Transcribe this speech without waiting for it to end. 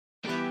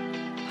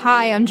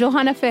Hi, I'm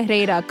Johanna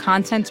Ferreira,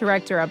 content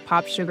director at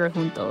Pop Sugar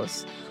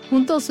Juntos.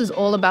 Juntos is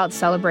all about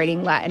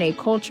celebrating Latinx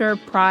culture,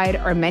 pride,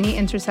 our many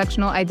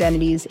intersectional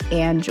identities,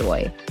 and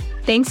joy.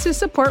 Thanks to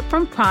support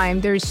from Prime,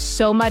 there's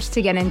so much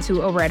to get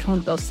into over at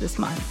Juntos this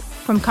month.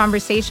 From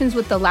conversations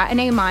with the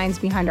Latinx minds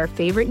behind our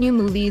favorite new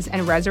movies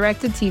and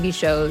resurrected TV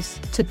shows,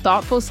 to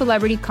thoughtful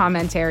celebrity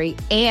commentary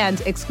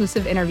and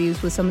exclusive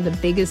interviews with some of the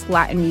biggest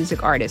Latin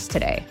music artists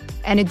today.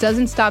 And it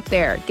doesn't stop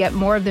there. Get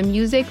more of the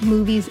music,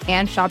 movies,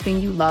 and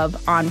shopping you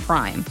love on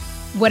Prime.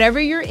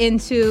 Whatever you're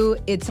into,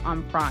 it's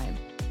on Prime.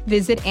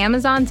 Visit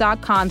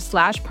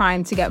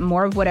Amazon.com/Prime to get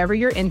more of whatever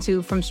you're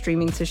into, from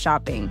streaming to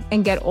shopping.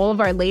 And get all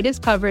of our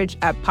latest coverage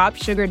at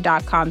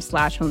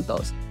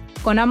popsugar.com/juntos.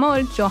 Con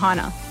amor,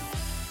 Johanna.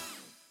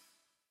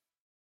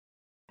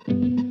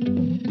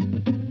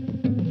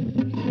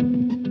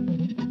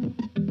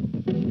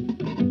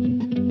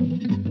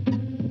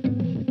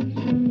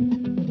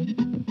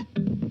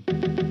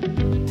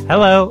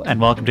 Hello, and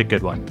welcome to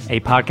Good One, a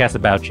podcast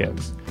about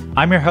jokes.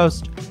 I'm your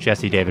host,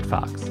 Jesse David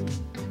Fox.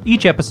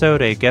 Each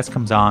episode, a guest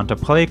comes on to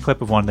play a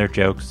clip of one of their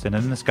jokes and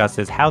then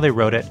discusses how they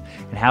wrote it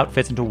and how it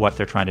fits into what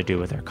they're trying to do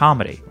with their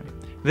comedy.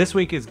 This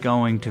week is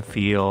going to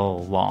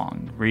feel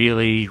long,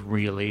 really,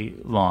 really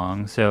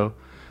long, so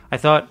I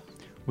thought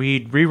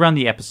we'd rerun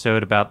the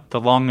episode about the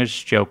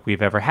longest joke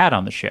we've ever had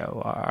on the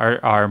show,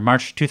 our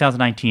March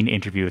 2019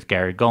 interview with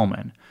Gary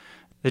Gulman.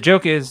 The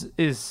joke is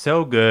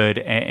so good,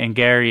 and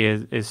Gary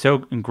is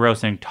so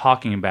engrossing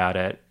talking about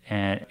it,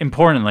 and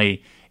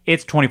importantly,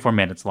 it's 24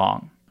 minutes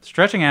long.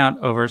 Stretching out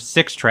over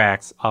 6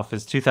 tracks off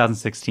his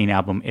 2016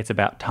 album, It's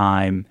About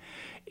Time.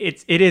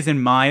 It is, in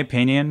my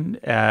opinion,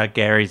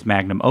 Gary's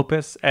magnum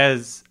opus,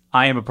 as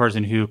I am a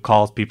person who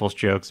calls people's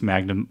jokes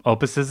magnum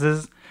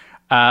opusi.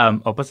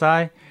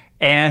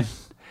 And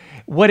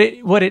what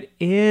it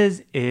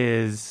is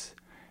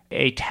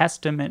a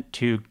testament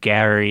to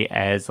Gary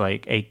as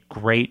like a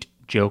great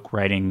joke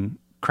writing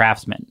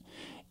craftsman.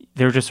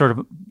 There's just sort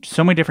of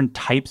so many different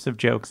types of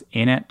jokes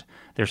in it.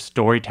 There's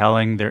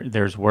storytelling,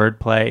 there's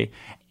wordplay,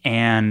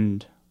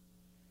 and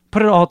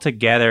put it all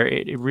together,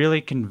 it really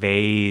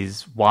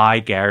conveys why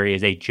Gary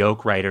is a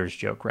joke writer's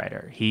joke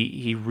writer.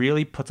 He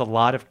really puts a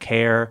lot of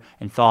care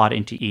and thought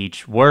into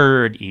each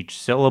word, each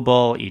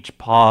syllable, each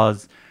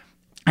pause.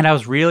 And I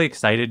was really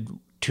excited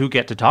to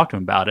get to talk to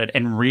him about it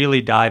and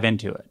really dive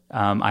into it.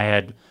 I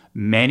had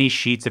many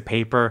sheets of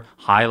paper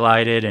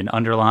highlighted and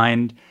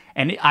underlined,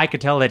 and I could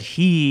tell that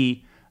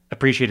he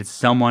appreciated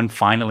someone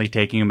finally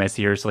taking him as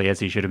seriously as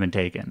he should have been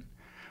taken.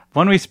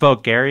 When we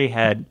spoke, Gary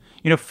had,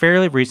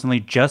 fairly recently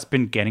just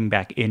been getting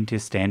back into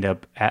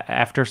stand-up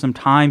after some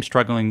time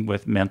struggling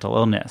with mental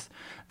illness.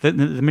 The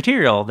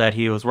material that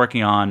he was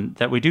working on,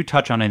 that we do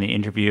touch on in the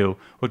interview,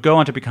 would go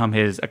on to become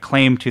his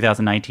acclaimed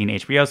 2019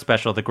 HBO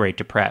special, The Great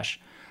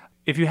Depression.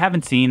 If you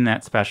haven't seen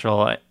that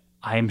special,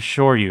 I'm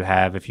sure you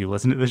have if you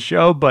listen to the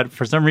show, but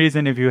for some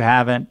reason, if you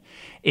haven't,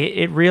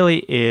 it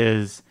really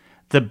is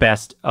the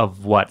best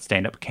of what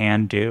stand-up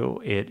can do.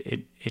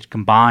 It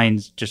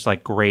combines just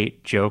like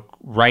great joke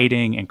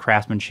writing and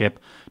craftsmanship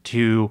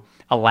to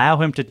allow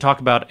him to talk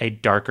about a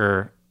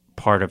darker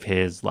part of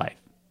his life.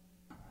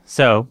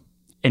 So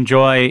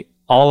enjoy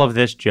all of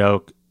this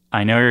joke.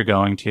 I know you're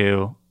going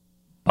to.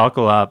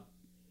 Buckle up,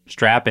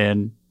 strap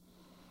in,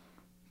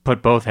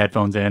 put both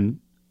headphones in,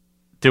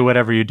 do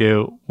whatever you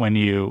do when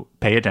you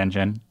pay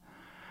attention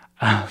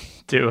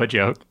to a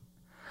joke.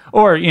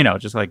 Or,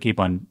 just like keep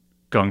on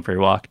going for your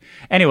walk.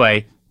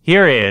 Anyway,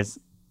 here is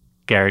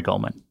Gary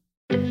Gulman.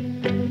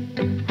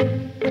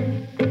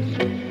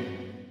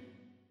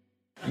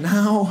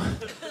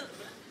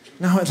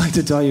 Now I'd like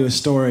to tell you a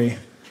story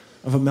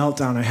of a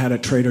meltdown I had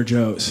at Trader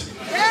Joe's.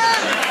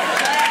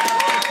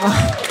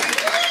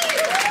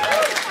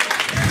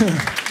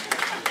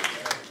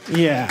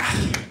 Yeah.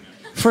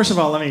 First of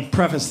all, let me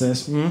preface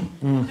this. Let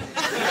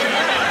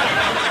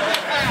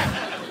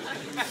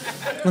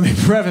me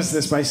preface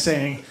this by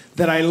saying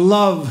that I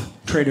love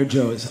Trader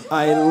Joe's.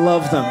 I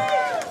love them.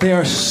 They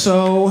are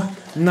so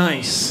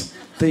nice.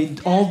 They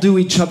all do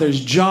each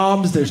other's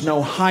jobs. There's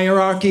no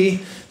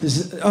hierarchy. It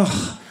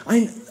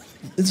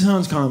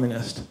sounds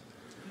communist.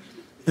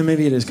 And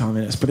maybe it is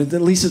communist, but at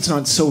least it's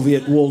not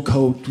Soviet wool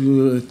coat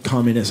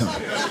communism.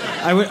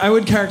 I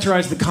would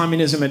characterize the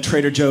communism at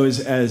Trader Joe's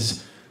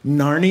as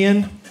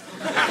Narnian.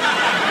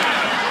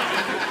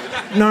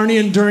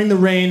 Narnian during the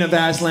reign of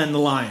Aslan the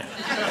Lion.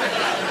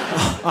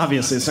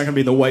 Obviously, it's not going to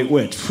be the White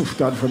Witch.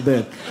 God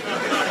forbid.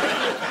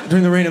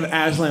 During the reign of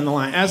Aslan the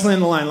Lion. Aslan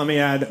the Lion, let me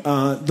add,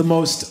 the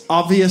most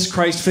obvious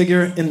Christ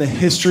figure in the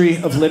history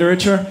of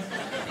literature.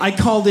 I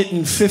called it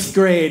in 5th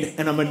grade,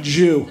 and I'm a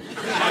Jew.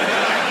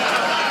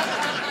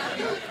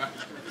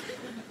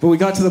 But we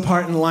got to the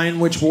part in Lion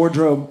Witch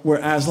Wardrobe where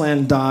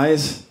Aslan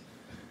dies,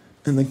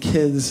 and the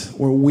kids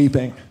were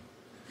weeping.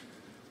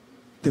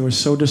 They were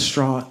so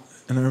distraught,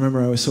 and I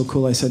remember I was so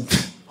cool, I said,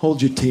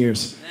 hold your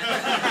tears.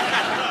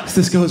 If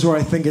this goes where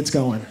I think it's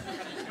going,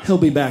 he'll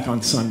be back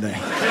on Sunday.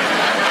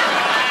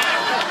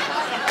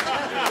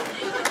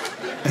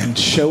 And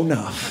sure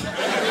enough,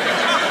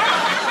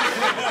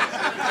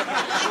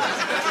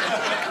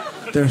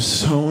 They're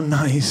so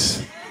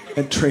nice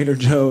at Trader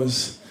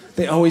Joe's.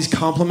 They always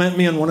compliment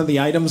me on one of the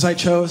items I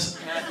chose.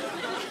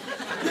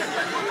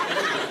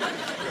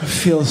 It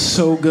feels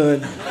so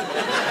good.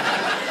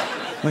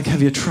 Like,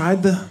 have you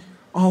tried the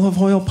olive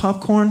oil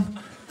popcorn?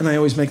 And I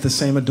always make the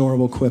same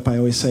adorable quip. I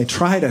always say,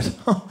 tried it.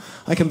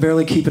 I can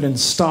barely keep it in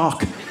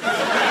stock.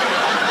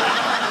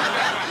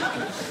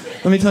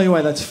 Let me tell you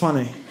why that's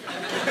funny.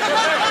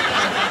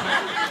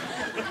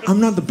 I'm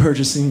not the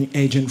purchasing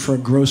agent for a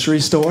grocery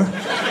store.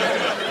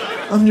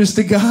 I'm just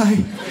a guy.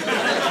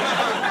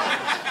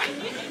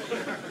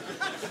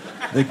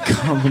 They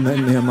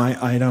compliment me on my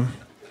item.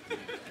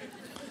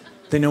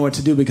 They know what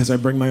to do because I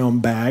bring my own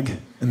bag,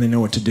 and they know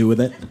what to do with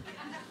it.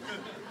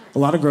 A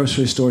lot of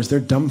grocery stores, they're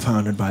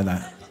dumbfounded by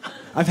that.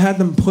 I've had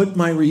them put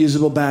my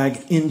reusable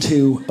bag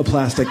into a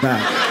plastic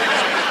bag.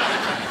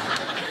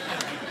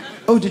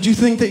 Oh, did you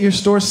think that your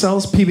store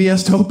sells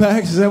PBS tote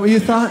bags? Is that what you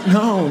thought?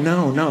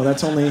 No.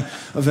 That's only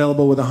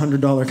available with a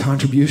 $100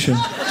 contribution.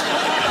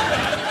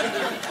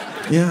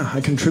 Yeah,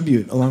 I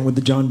contribute, along with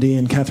the John D.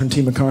 and Catherine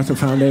T. MacArthur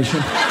Foundation.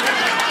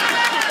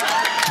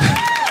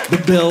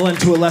 The Bill, and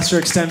to a lesser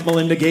extent,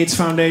 Melinda Gates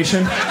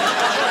Foundation.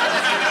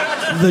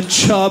 The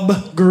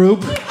Chubb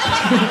Group.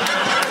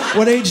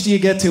 What age do you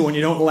get to when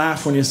you don't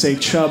laugh when you say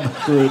Chubb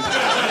Group?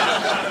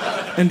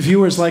 And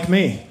viewers like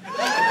me.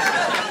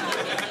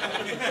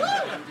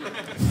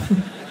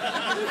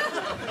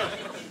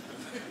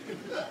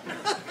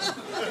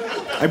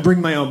 I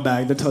bring my own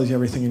bag. That tells you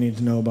everything you need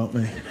to know about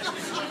me.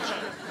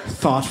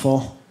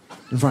 Thoughtful,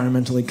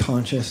 environmentally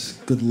conscious,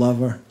 good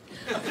lover.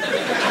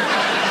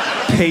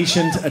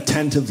 Patient,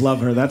 attentive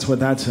lover. That's what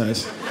that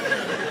says.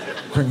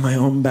 Bring my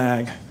own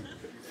bag.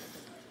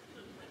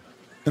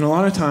 And a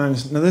lot of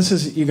times, now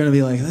you're going to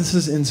be like, this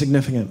is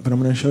insignificant, but I'm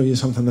going to show you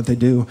something that they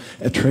do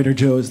at Trader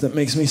Joe's that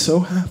makes me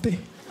so happy.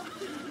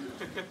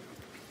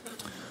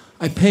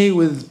 I pay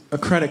with a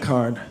credit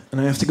card, and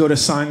I have to go to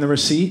sign the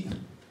receipt.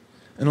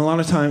 And a lot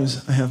of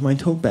times, I have my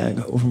tote bag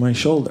over my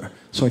shoulder,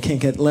 so I can't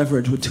get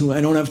leverage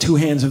I don't have two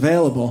hands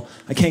available.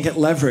 I can't get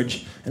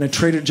leverage. And at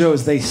Trader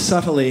Joe's, they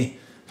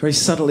very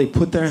subtly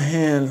put their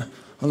hand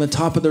on the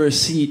top of the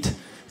receipt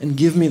and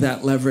give me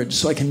that leverage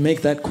so I can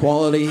make that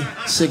quality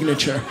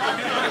signature.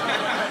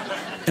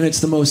 And it's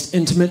the most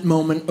intimate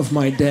moment of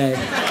my day.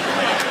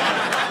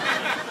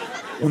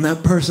 When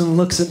that person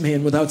looks at me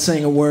and without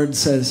saying a word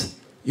says,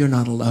 "You're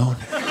not alone."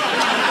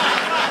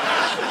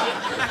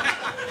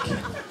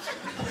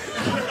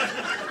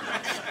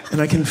 And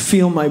I can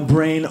feel my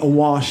brain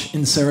awash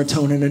in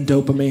serotonin and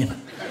dopamine.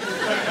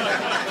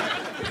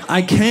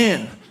 I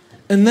can.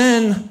 And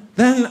then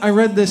I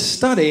read this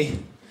study.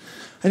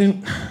 I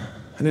didn't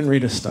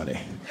read a study.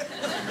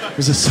 It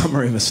was a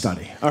summary of a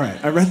study. All right,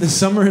 I read the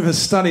summary of a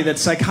study that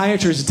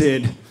psychiatrists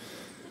did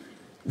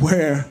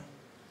where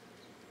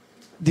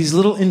these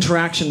little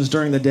interactions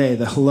during the day,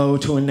 the hello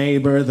to a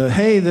neighbor, the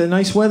hey, the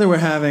nice weather we're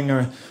having,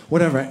 or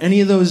whatever,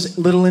 any of those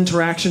little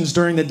interactions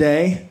during the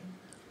day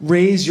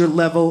raise your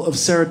level of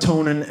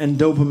serotonin and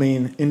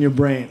dopamine in your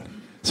brain.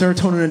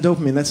 Serotonin and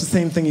dopamine, that's the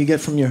same thing you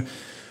get from your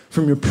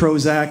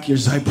Prozac, your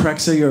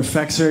Zyprexa, your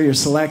Effexor, your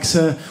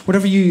Celexa,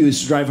 whatever you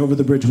use to drive over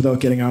the bridge without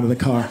getting out of the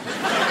car.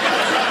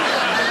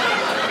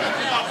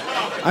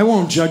 I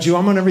won't judge you.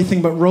 I'm on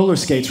everything but roller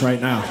skates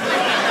right now.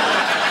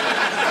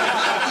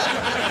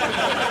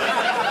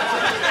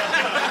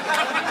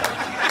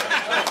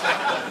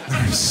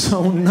 They're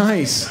so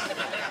nice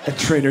at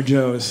Trader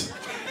Joe's.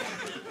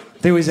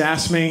 They always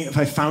ask me if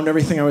I found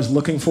everything I was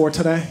looking for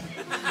today.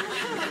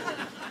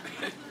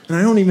 And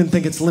I don't even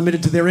think it's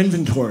limited to their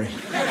inventory.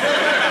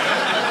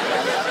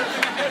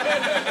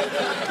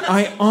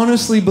 I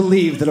honestly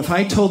believe that if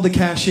I told the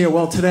cashier,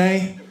 well,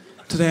 today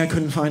I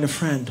couldn't find a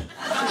friend,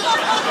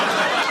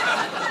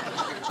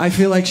 I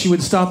feel like she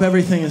would stop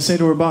everything and say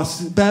to her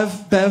boss,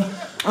 Bev,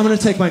 I'm going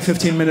to take my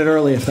 15-minute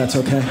early if that's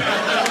okay.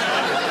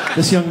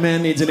 This young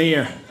man needs an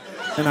ear,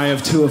 and I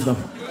have two of them.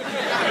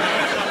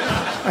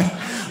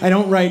 I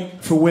don't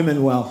write for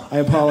women well. I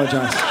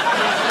apologize.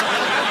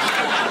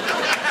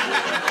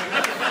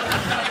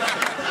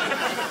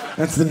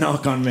 That's the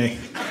knock on me.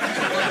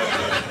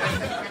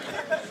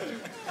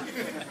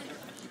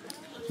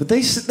 But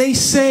they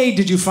say,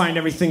 did you find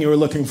everything you were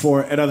looking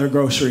for at other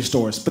grocery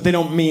stores? But they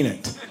don't mean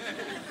it.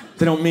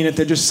 They don't mean it.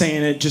 They're just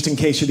saying it just in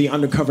case you're the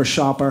undercover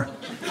shopper.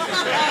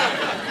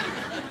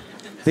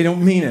 They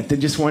don't mean it. They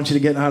just want you to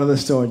get out of the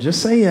store.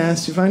 Just say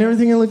yes. You find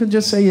everything you're looking for,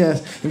 just say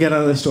yes and get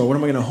out of the store. What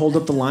am I going to hold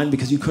up the line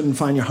because you couldn't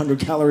find your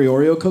 100-calorie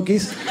Oreo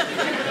cookies?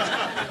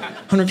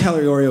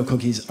 100-calorie Oreo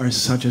cookies are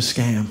such a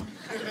scam.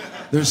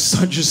 They're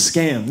such a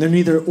scam. They're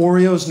neither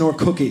Oreos nor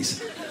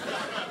cookies.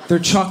 They're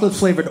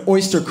chocolate-flavored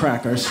oyster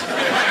crackers.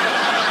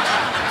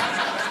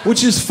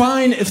 Which is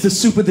fine if the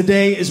soup of the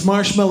day is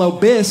marshmallow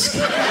bisque.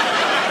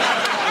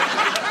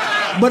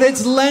 But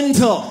it's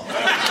lentil.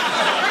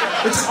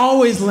 It's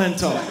always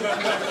lentil.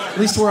 At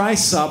least where I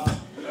sup.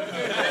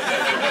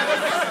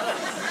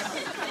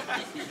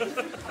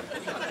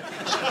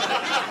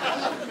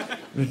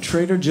 At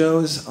Trader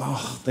Joe's,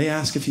 they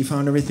ask if you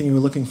found everything you were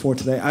looking for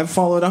today. I've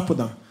followed up with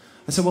them.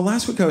 I said, well,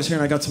 last week I was here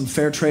and I got some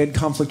fair trade,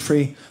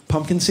 conflict-free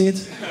pumpkin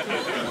seeds.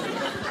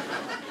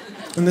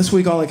 And this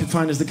week all I could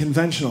find is the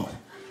conventional,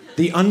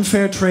 the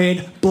unfair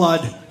trade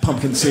blood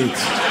pumpkin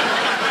seeds.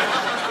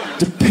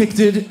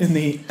 Depicted in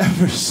the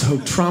ever so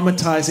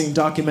traumatizing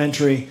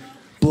documentary,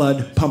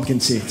 Blood Pumpkin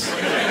Seeds.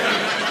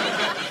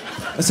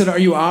 I said, are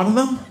you out of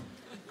them?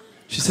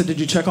 She said, did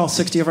you check all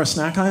 60 of our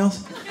snack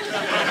aisles?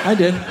 I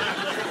did.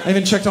 I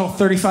even checked all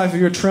 35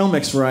 of your trail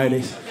mix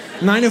varieties,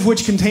 9 of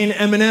which contain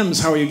M&Ms.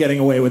 How are you getting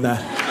away with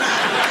that?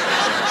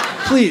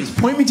 Please,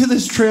 point me to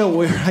this trail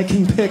where I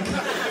can pick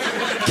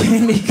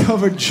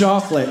candy-covered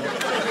chocolate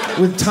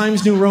with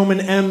Times New Roman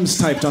M's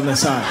typed on the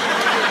side.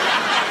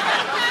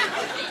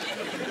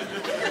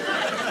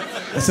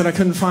 I said I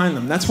couldn't find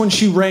them. That's when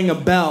she rang a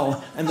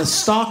bell, and the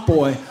stock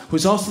boy,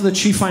 who's also the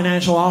chief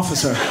financial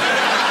officer,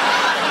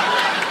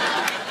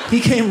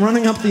 he came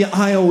running up the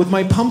aisle with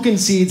my pumpkin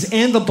seeds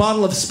and the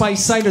bottle of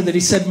spiced cider that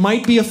he said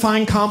might be a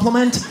fine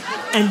compliment,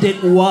 and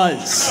it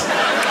was.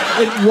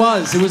 It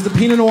was. It was the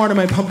Pinot Noir to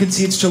my pumpkin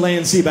seeds,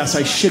 Chilean sea bass.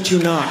 I shit you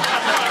not.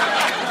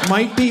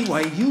 Might be?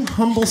 Why, you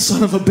humble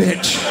son of a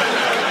bitch.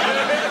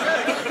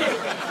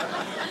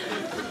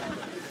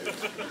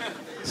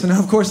 So now,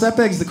 of course, that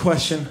begs the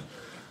question,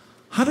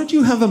 how did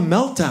you have a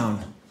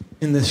meltdown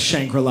in this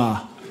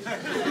Shangri-La?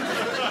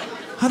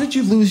 How did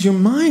you lose your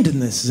mind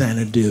in this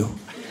Xanadu?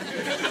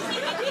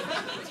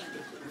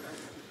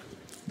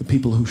 The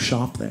people who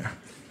shop there.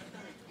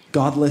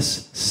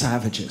 Godless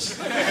savages.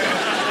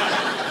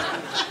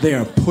 They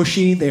are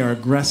pushy, they are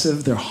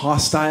aggressive, they're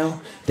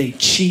hostile, they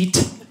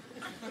cheat.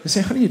 They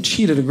say, how do you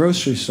cheat at a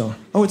grocery store?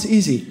 Oh, it's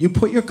easy. You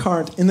put your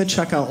cart in the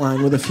checkout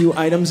line with a few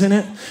items in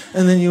it,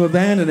 and then you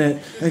abandon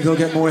it and go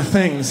get more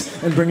things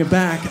and bring it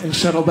back and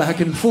shuttle back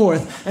and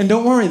forth. And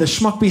don't worry, the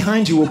schmuck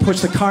behind you will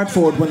push the cart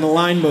forward when the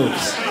line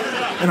moves.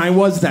 And I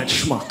was that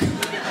schmuck.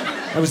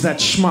 I was that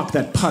schmuck,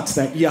 that putz,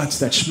 that yutz,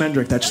 that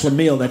schmendrick, that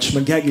schlemiel, that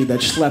schmagegi,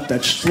 that schlep,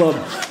 that schlub,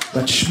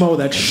 that schmo,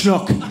 that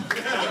schnook.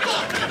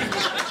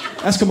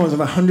 Eskimos have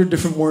 100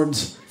 different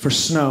words for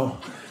snow.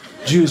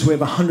 Jews, we have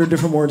 100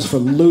 different words for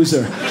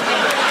loser.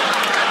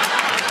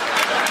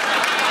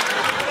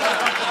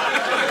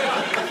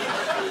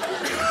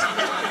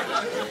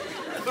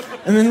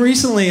 And then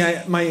recently,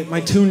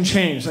 my tune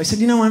changed. I said,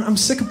 you know what, I'm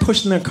sick of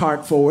pushing their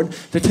cart forward.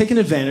 They're taking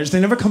advantage. They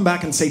never come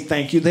back and say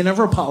thank you. They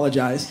never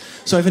apologize.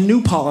 So I have a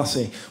new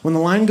policy. When the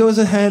line goes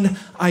ahead,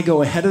 I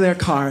go ahead of their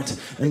cart,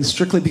 and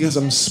strictly because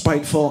I'm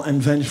spiteful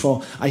and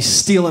vengeful, I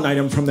steal an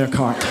item from their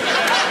cart.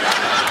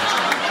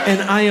 And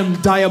I am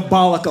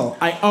diabolical.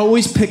 I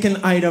always pick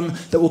an item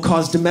that will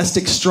cause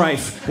domestic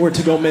strife were it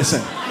to go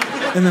missing.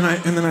 And then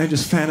I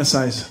just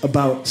fantasize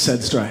about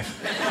said strife.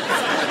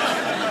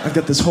 I've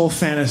got this whole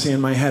fantasy in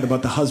my head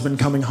about the husband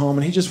coming home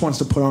and he just wants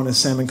to put on his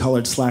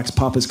salmon-colored slacks,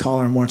 pop his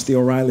collar, and watch the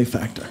O'Reilly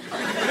Factor.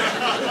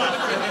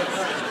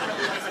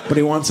 But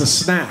he wants a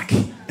snack.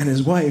 And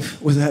his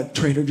wife was at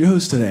Trader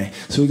Joe's today.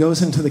 So he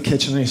goes into the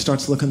kitchen and he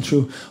starts looking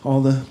through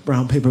all the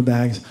brown paper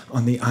bags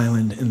on the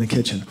island in the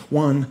kitchen.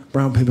 1,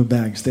 brown paper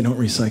bags. They don't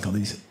recycle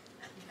these.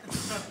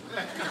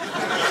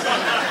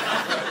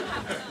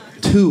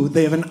 2,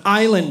 they have an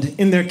island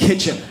in their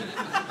kitchen.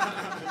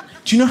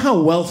 Do you know how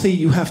wealthy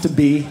you have to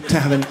be to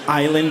have an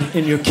island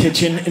in your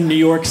kitchen in New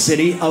York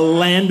City? A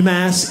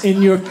landmass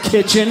in your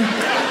kitchen?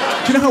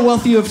 Do you know how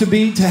wealthy you have to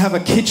be to have a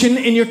kitchen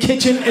in your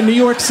kitchen in New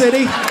York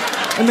City?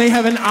 And they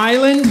have an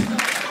island?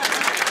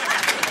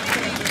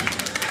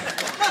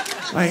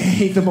 I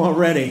hate them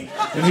already.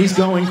 And he's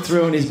going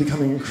through and he's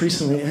becoming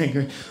increasingly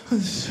angry. Oh,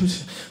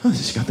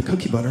 she got the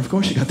cookie butter. Of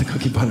course she got the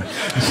cookie butter.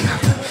 She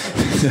got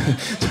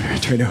the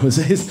Trader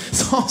Jose's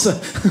salsa.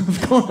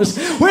 Of course.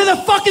 Where the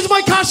fuck is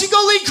my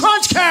Kashigo League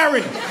Crunch,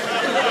 Karen?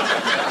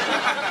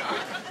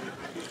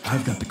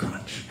 I've got the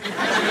crunch.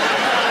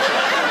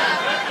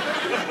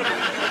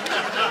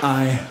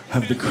 I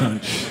have the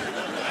crunch.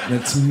 And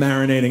it's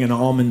marinating in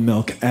almond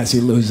milk as he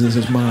loses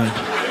his mind.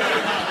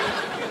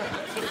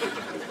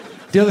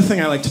 The other thing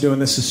I like to do,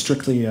 and this is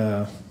strictly,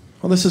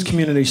 this is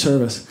community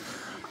service.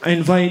 I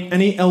invite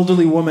any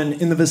elderly woman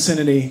in the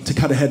vicinity to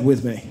cut ahead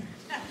with me.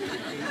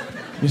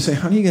 You say,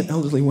 how do you get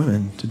elderly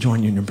women to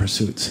join you in your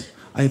pursuits?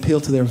 I appeal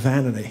to their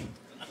vanity.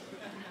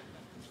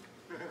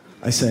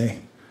 I say,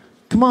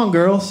 come on,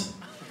 girls.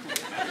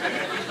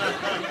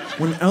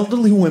 When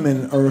elderly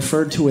women are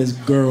referred to as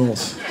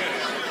girls,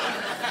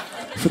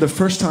 for the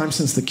first time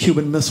since the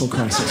Cuban Missile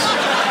Crisis,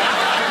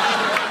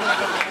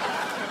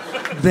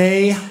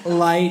 they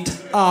light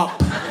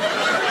up.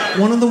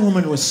 One of the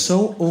women was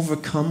so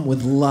overcome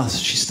with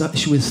lust,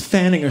 she was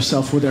fanning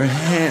herself with her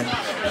hand,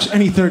 which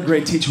any third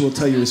grade teacher will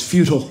tell you is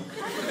futile.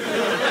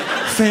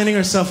 Fanning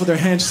herself with her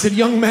hand, she said,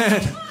 young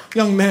man,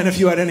 if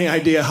you had any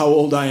idea how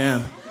old I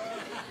am.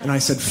 And I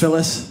said,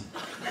 Phyllis,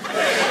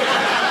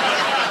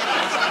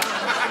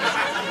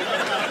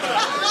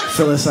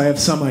 I have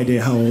some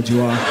idea how old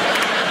you are.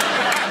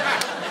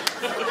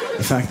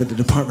 The fact that the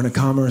Department of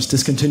Commerce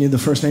discontinued the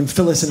first name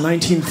Phyllis in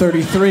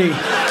 1933.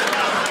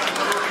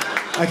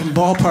 I can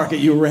ballpark at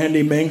you,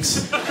 Randy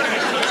Minks.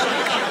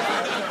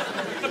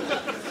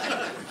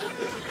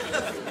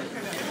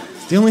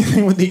 The only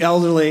thing with the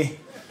elderly,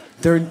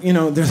 they're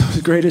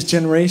the greatest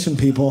generation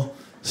people,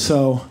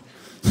 so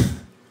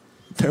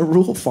they're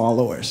rule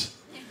followers.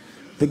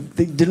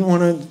 They didn't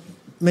want to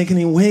make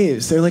any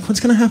waves. They're like, what's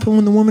going to happen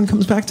when the woman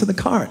comes back to the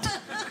cart?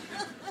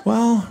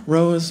 Well,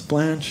 Rose,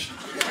 Blanche,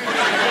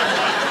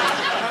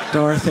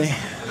 Dorothy,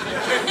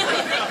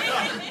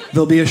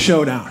 there'll be a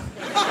showdown,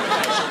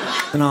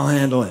 and I'll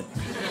handle it.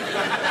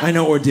 I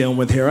know what we're dealing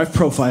with here. I've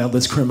profiled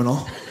this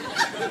criminal.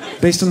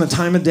 Based on the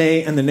time of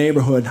day and the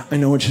neighborhood, I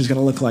know what she's going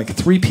to look like.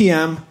 3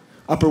 p.m.,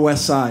 Upper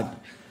West Side,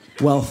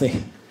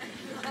 wealthy.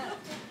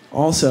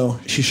 Also,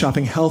 she's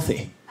shopping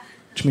healthy,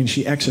 which means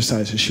she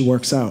exercises, she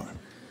works out.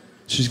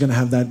 She's going to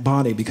have that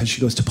body because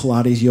she goes to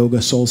Pilates,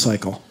 yoga, Soul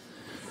Cycle.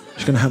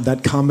 She's going to have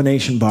that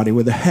combination body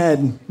where the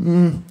head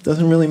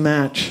doesn't really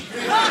match.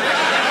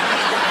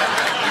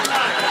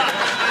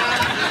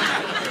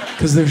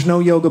 Because there's no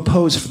yoga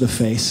pose for the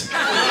face.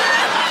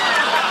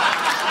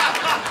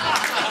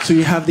 So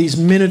you have these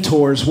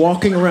minotaurs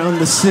walking around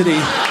the city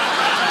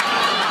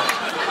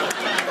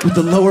with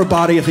the lower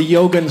body of a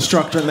yoga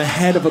instructor and the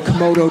head of a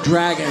Komodo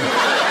dragon.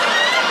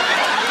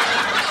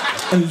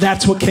 And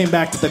that's what came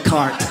back to the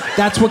cart.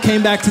 That's what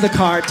came back to the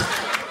cart.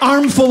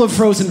 Armful of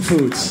frozen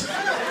foods.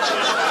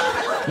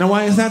 Now,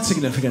 why is that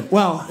significant?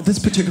 Well, this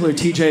particular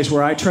TJ's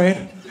where I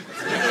trade.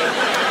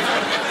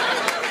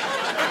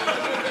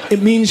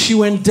 It means she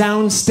went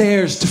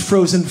downstairs to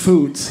frozen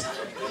foods.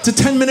 It's a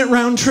 10-minute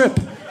round trip.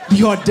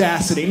 The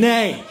audacity,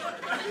 nay,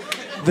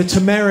 the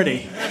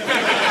temerity.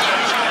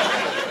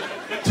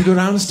 To go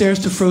downstairs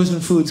to frozen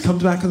foods,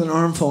 comes back with an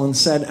armful and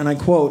said, and I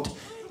quote,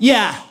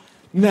 "Yeah,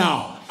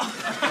 no."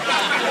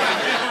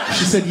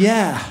 She said,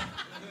 "Yeah,"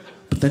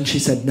 but then she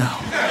said, "No."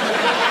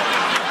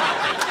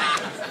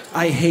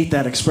 I hate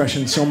that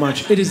expression so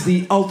much. It is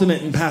the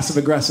ultimate in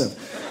passive-aggressive.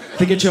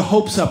 To get your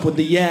hopes up with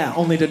the yeah,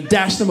 only to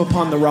dash them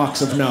upon the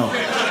rocks of no.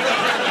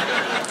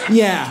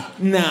 Yeah,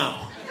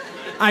 no.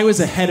 I was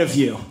ahead of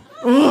you.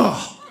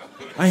 Ugh.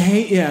 I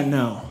hate yeah,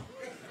 no.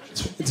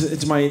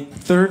 It's my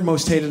third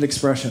most hated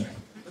expression.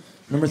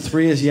 Number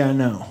 3 is yeah,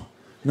 no.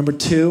 Number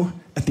 2,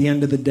 at the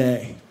end of the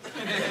day.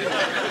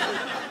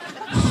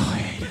 Oh, I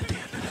hate at the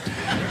end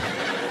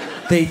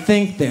of the day. They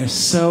think they're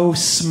so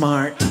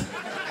smart,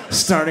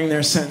 starting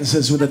their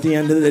sentences with at the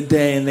end of the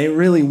day, and they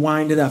really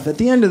wind it up. At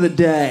the end of the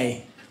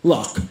day,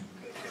 look.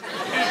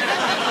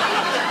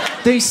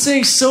 They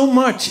say so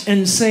much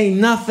and say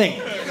nothing.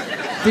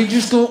 They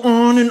just go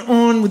on and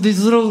on with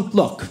these little...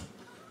 Look,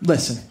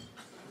 listen.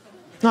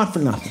 Not for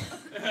nothing.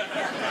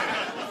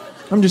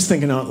 I'm just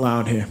thinking out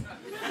loud here.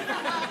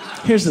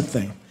 Here's the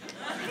thing.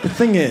 The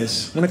thing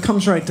is, when it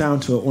comes right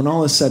down to it, when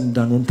all is said and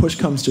done, when push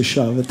comes to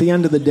shove, at the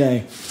end of the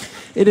day,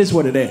 it is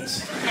what it is.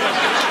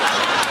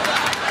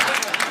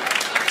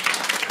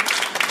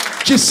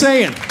 Just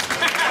saying.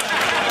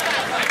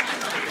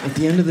 At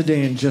the end of the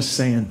day, and just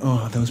saying,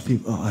 oh, those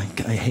people, oh,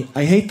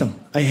 I hate them.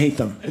 I hate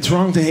them. It's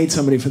wrong to hate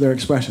somebody for their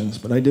expressions,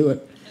 but I do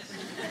it.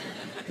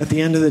 At the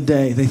end of the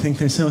day, they think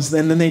they're so,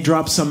 and then they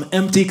drop some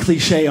empty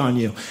cliche on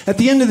you. At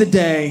the end of the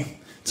day,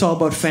 it's all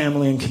about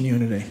family and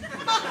community.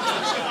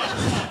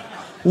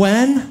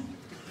 When?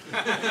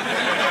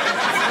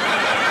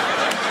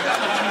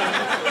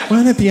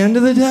 When at the end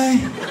of the day?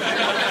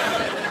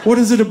 What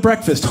is it at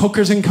breakfast?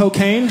 Hookers and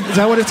cocaine? Is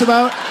that what it's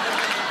about?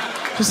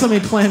 Just let me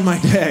plan my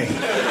day.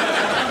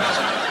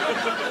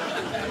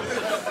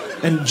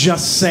 And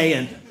just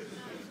saying.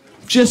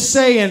 Just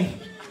saying.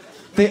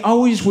 They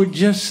always were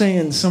just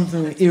saying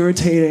something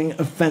irritating,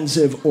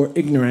 offensive, or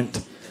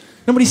ignorant.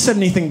 Nobody said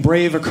anything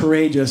brave or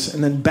courageous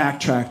and then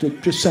backtracked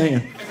it. Just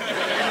saying.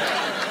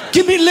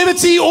 Give me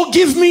liberty or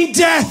give me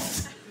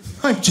death.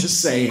 I'm just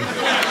saying.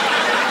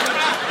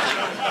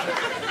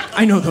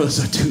 I know those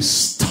are 2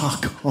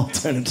 stock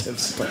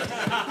alternatives, but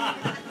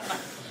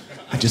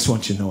I just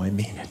want you to know I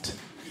mean it.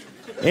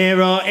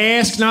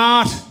 Ask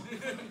not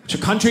what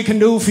your country can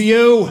do for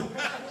you.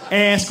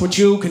 Ask what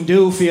you can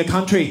do for your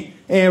country.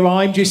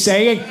 I'm just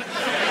saying.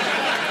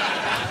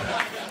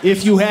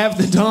 If you have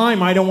the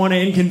time, I don't want to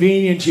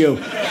inconvenience you.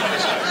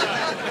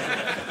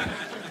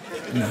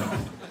 No.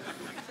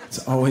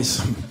 It's always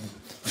some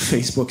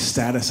Facebook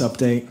status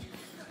update.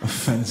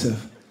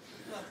 Offensive.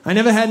 I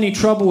never had any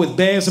trouble with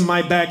bears in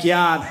my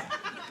backyard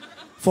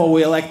before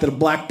we elected a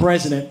black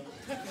president.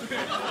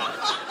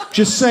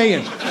 Just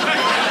saying.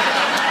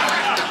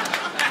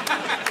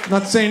 I'm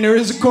not saying there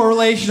is a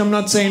correlation. I'm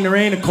not saying there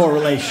ain't a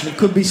correlation. It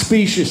could be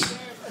specious.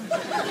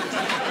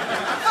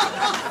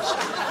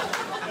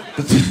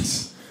 But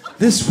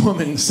this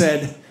woman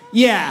said,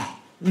 yeah,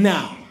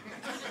 no.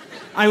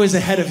 I was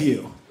ahead of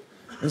you.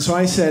 And so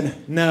I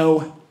said,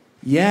 no,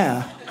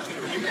 yeah.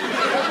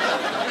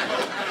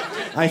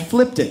 I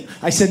flipped it.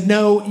 I said,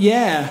 no,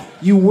 yeah,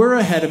 you were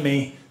ahead of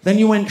me. Then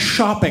you went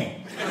shopping.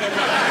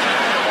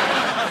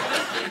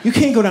 You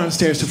can't go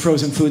downstairs to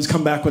frozen foods,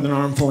 come back with an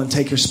armful, and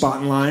take your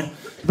spot in line.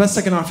 The best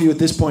I can offer you at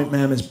this point,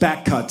 ma'am, is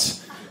back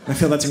cuts. And I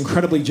feel that's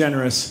incredibly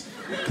generous,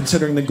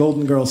 considering the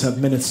Golden Girls have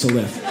minutes to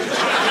live.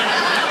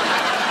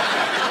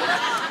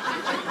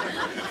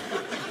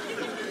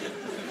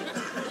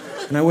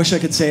 And I wish I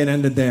could say it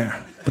ended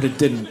there. but it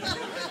didn't.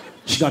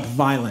 She got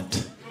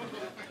violent.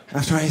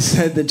 After I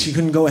said that she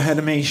couldn't go ahead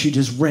of me, she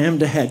just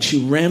rammed ahead.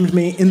 She rammed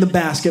me in the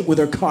basket with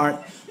her cart,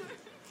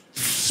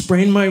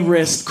 sprained my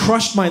wrist,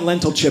 crushed my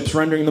lentil chips,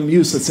 rendering them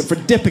useless for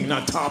dipping,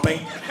 not topping.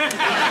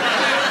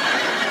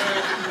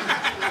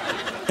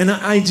 And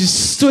I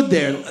just stood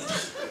there.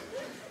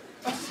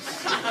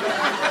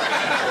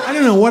 I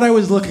don't know what I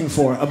was looking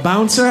for. A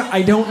bouncer?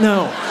 I don't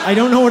know. I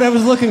don't know what I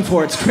was looking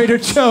for. It's Trader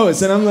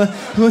Joe's. And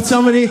will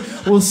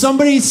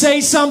somebody say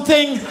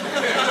something?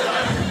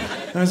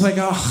 And I was like,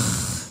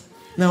 oh,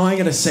 now I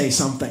gotta say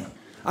something.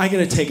 I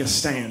gotta take a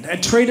stand.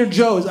 At Trader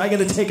Joe's, I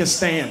gotta take a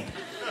stand.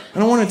 I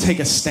don't want to take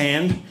a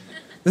stand.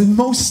 The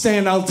most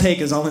stand I'll take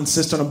is I'll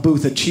insist on a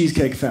booth at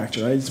Cheesecake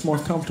Factory. Right? It's more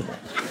comfortable.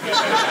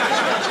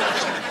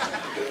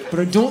 But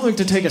I don't like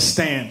to take a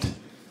stand.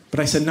 But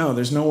I said, no,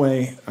 there's no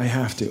way I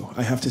have to.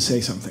 I have to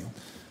say something.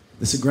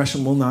 This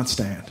aggression will not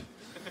stand.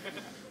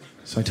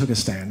 So I took a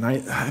stand.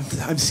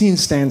 I've seen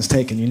stands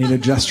taken. You need a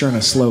gesture and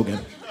a slogan.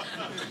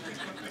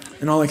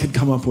 And all I could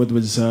come up with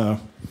was, I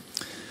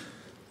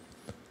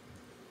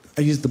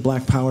used the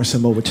Black Power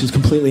symbol, which is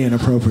completely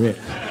inappropriate.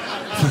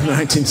 For the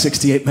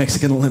 1968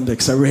 Mexican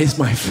Olympics, I raised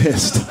my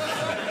fist.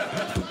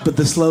 But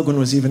the slogan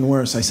was even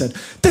worse. I said,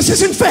 "This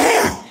isn't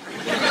fair!"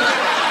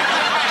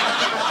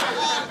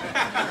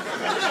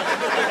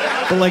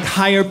 But like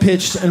higher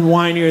pitched and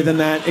whinier than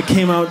that, it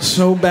came out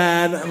so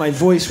bad, my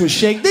voice was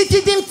shaking. This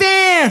isn't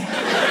fair!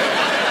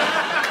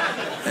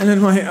 And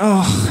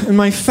in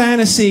my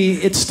fantasy,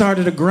 it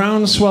started a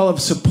groundswell of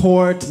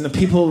support, and the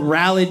people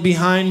rallied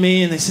behind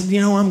me, and they said,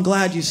 I'm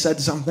glad you said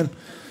something.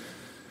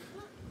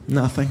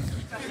 Nothing.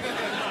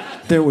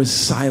 There was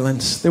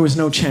silence. There was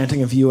no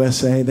chanting of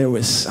USA. There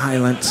was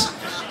silence.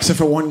 Except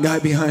for one guy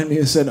behind me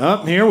who said,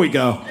 here we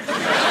go.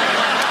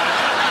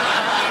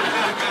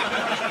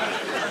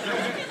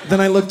 Then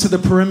I looked to the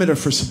perimeter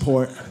for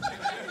support.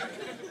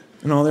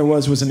 And all there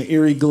was an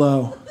eerie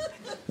glow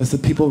as the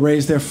people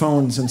raised their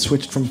phones and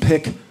switched from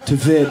pic to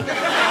vid.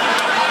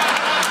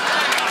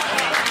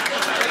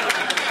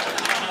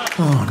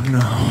 Oh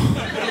no.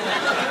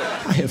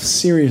 I have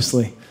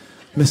seriously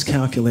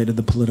miscalculated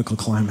the political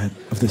climate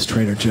of this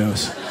Trader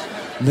Joe's.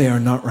 They are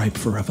not ripe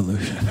for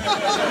revolution.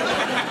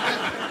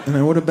 And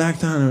I would have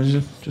backed down. I was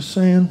just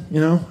saying,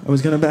 I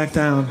was going to back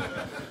down.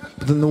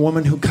 But then the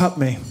woman who cut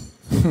me,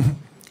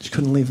 she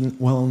couldn't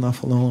leave well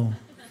enough alone.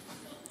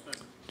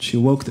 She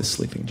awoke this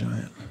sleeping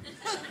giant.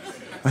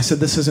 I said,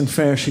 this isn't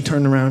fair. She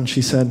turned around and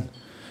she said,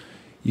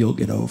 you'll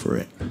get over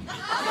it.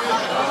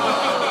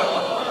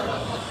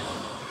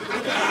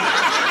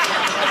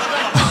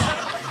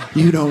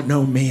 You don't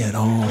know me at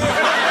all.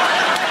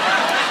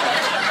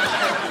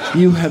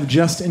 You have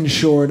just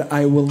ensured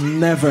I will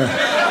never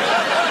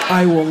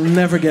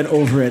get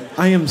over it.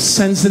 I am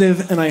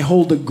sensitive and I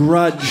hold a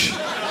grudge.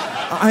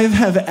 I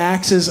have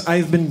axes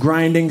I've been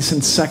grinding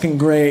since second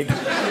grade.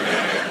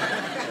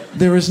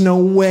 There is no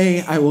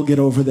way I will get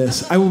over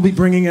this. I will be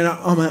bringing it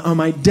up on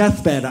my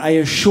deathbed, I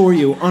assure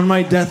you, on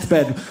my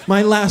deathbed.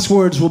 My last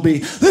words will be,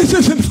 this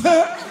isn't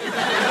fair.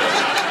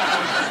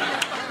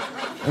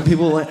 And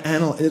people will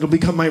it'll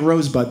become my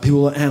rosebud.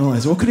 People will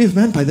analyze, what could he have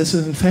meant by this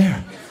isn't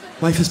fair?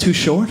 Life is too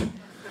short?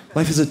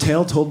 Life is a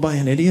tale told by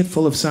an idiot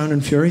full of sound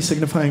and fury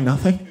signifying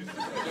nothing?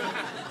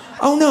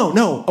 Oh,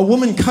 no. A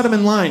woman cut him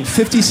in line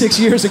 56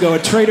 years ago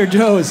at Trader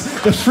Joe's.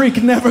 The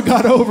freak never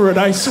got over it,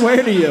 I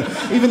swear to you.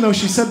 Even though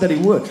she said that he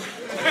would.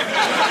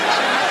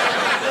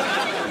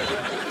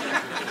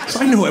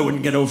 So I knew I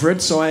wouldn't get over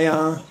it, so I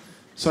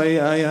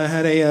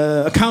had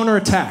a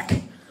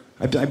counterattack.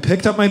 I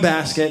picked up my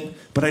basket,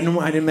 but I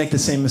didn't make the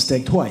same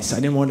mistake twice. I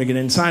didn't want her to get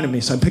inside of me,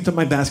 so I picked up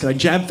my basket. I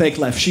jabbed fake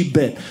left. She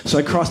bit. So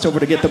I crossed over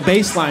to get the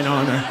baseline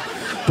on her.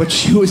 But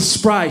she was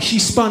spry. She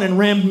spun and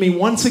rammed me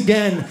once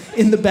again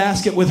in the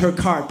basket with her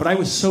cart. But I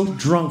was so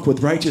drunk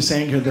with righteous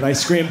anger that I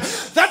screamed,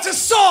 "That's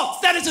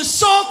assault! That is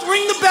assault!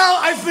 Ring the bell!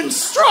 I've been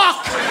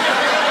struck!"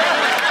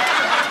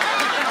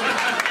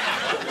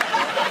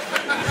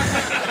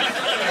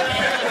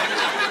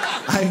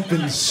 I've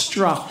been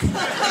struck.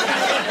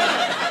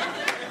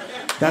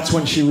 That's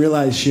when she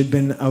realized she had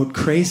been out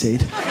crazied.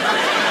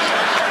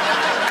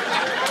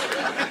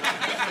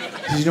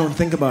 Because you don't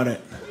think about it.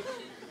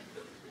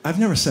 I've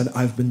never said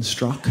I've been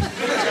struck.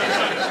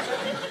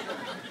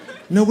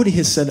 Nobody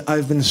has said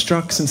I've been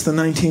struck since the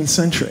 19th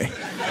century.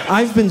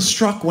 I've been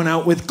struck went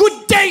out with,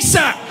 "Good day, sir!"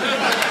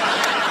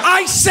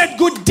 I said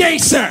good day,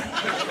 sir!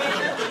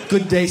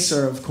 Good day,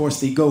 sir, of course,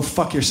 the go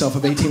fuck yourself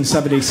of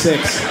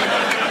 1876.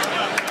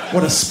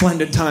 What a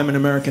splendid time in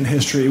American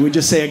history. We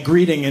just say a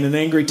greeting in an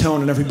angry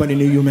tone and everybody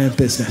knew you meant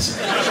business.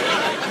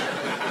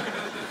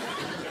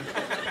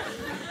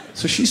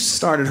 So she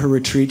started her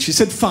retreat. She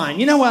said, fine,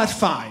 you know what,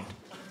 fine.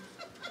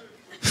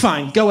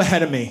 Fine, go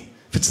ahead of me,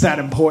 if it's that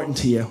important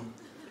to you.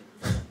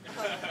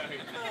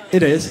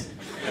 It is.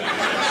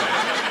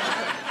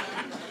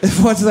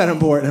 What's that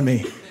important to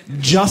me?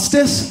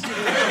 Justice?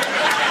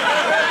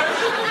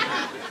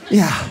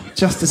 Yeah,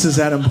 justice is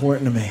that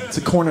important to me. It's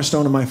a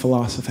cornerstone of my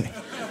philosophy.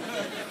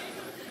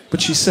 But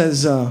she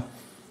says,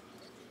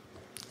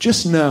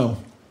 just know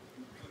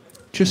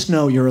just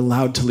know you're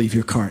allowed to leave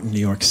your cart in New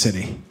York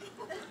City.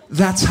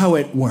 That's how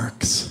it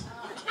works.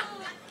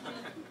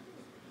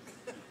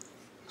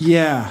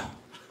 Yeah.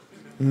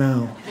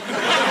 No.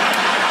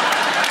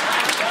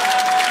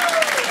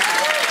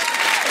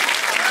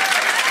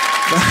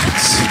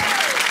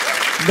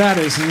 That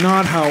is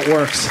not how it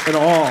works at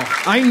all.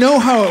 I know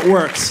how it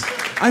works.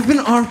 I've been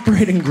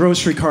operating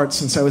grocery carts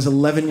since I was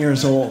 11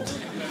 years old.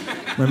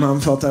 My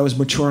mom felt I was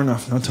mature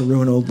enough not to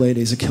ruin old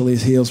ladies'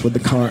 Achilles' heels with the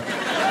cart.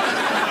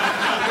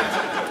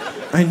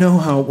 I know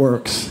how it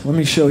works. Let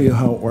me show you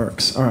how it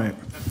works. All right.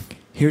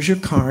 Here's your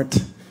cart.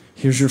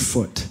 Here's your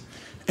foot.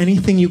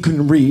 Anything you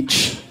can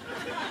reach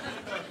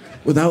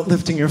without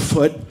lifting your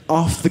foot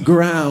off the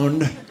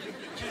ground,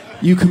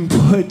 you can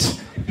put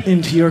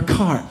into your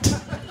cart.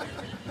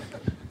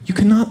 You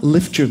cannot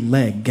lift your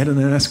leg, get on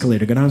an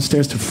escalator, go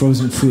downstairs to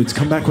Frozen Foods,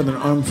 come back with an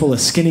armful of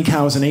Skinny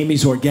Cows and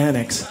Amy's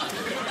Organics,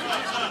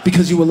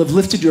 because you will have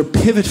lifted your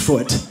pivot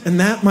foot, and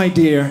that, my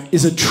dear,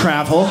 is a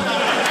travel.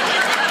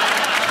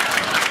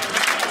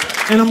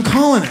 And I'm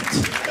calling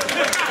it.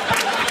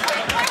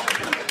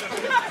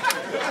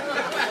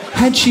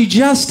 Had she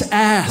just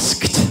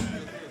asked,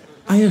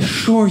 I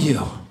assure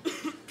you,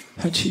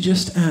 had she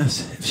just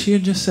asked, if she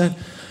had just said,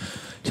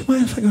 do you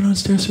mind if I go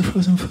downstairs to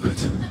Frozen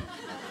Foods?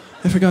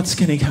 I forgot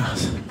Skinny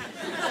Cows.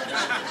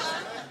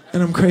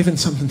 And I'm craving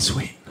something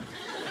sweet.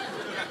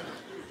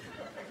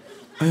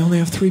 I only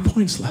have 3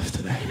 points left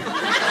today.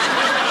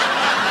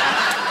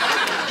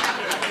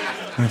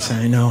 I'd say,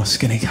 I know,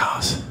 Skinny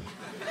Cows.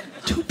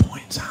 2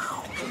 points,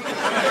 ow.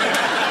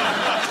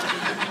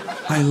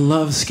 I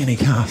love Skinny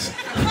Cows.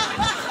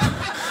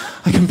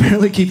 I can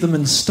barely keep them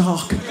in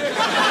stock.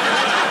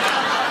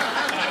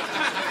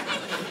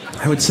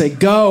 I would say,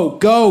 go,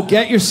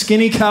 get your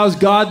Skinny Cows,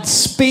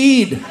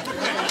 Godspeed.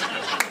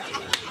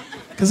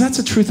 Because that's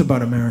the truth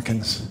about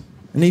Americans,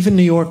 and even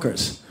New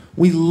Yorkers.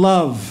 We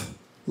love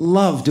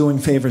doing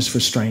favors for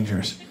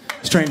strangers.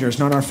 Strangers,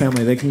 not our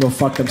family. They can go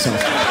fuck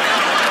themselves.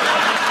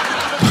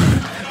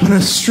 But a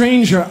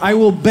stranger, I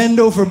will bend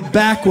over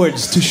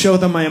backwards to show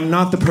them I am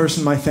not the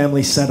person my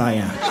family said I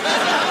am.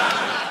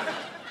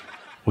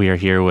 We are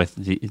here with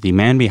the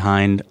man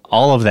behind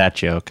all of that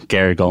joke,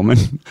 Gary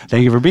Gulman.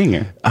 Thank you for being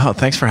here. Oh,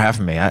 thanks for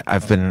having me.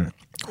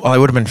 I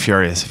would have been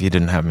furious if you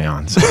didn't have me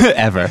on. So.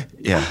 Ever.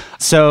 Yeah.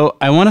 So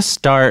I want to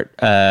start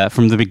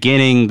from the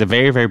beginning, the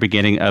very, very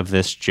beginning of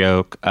this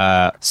joke.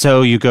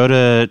 So you go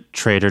to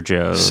Trader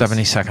Joe's.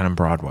 72nd and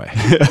Broadway.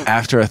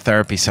 After a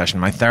therapy session.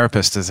 My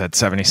therapist is at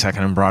 72nd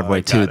and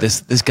Broadway, too.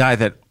 This guy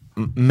that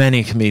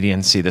many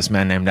comedians see, this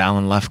man named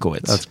Alan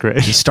Lefkowitz. That's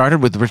great. He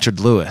started with Richard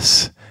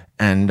Lewis,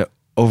 and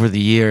over the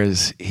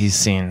years, he's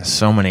seen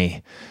so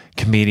many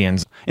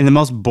comedians. In the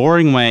most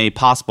boring way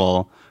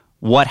possible,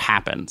 what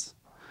happens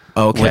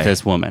with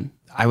this woman?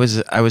 I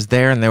was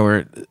there, and there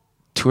were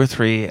 2 or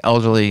 3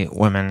 elderly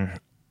women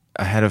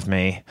ahead of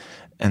me,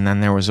 and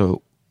then there was a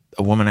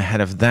woman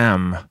ahead of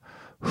them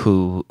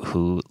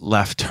who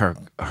left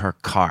her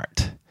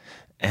cart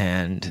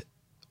and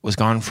was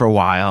gone for a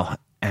while,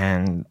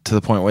 and to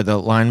the point where the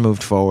line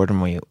moved forward,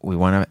 and we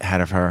went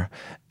ahead of her,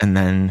 and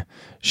then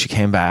she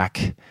came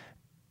back,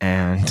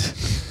 and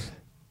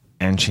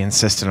she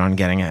insisted on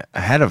getting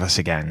ahead of us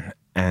again.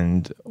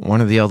 And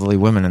one of the elderly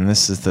women, and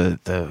this is the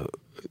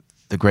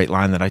great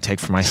line that I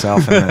take for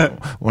myself, and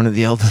one of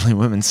the elderly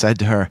women said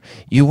to her,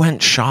 "You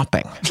went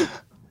shopping."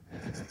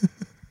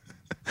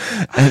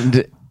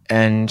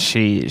 and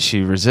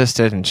she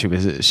resisted, and she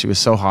was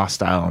so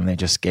hostile, and they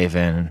just gave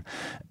in,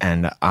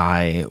 and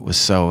I was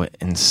so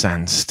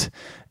incensed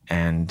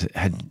and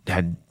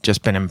had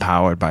just been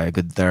empowered by a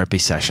good therapy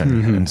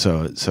session, and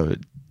so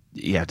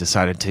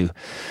decided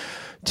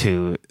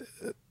to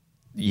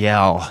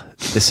yell,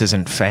 "This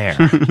isn't fair."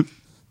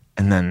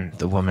 And then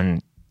the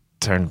woman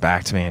turned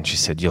back to me and she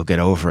said, "You'll get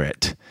over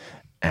it."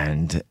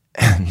 And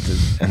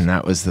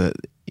that was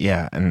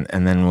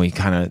and then we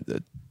kind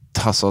of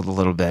tussled a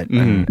little bit,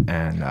 and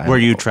where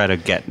you try to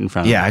get in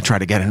front of her. I tried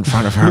to get in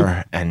front of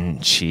her,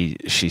 and she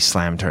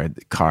slammed her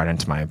card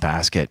into my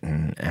basket,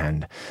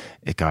 and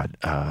it got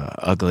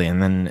ugly.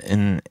 And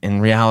then in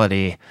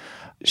reality,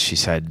 she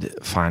said,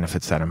 "Fine, if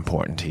it's that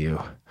important to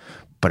you,"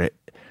 but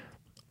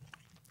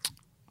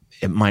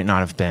it might not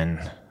have been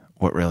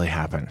what really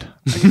happened.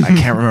 I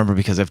can't remember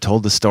because I've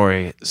told the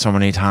story so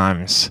many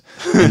times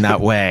in that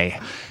way.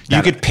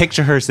 You could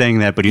picture her saying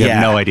that, but you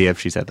have no idea if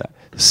she said that.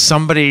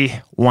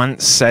 Somebody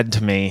once said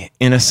to me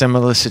in a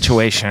similar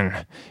situation,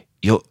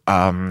 "You'll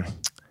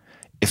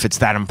if it's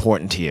that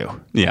important to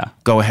you,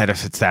 go ahead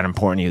if it's that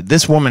important to you."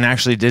 This woman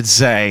actually did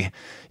say,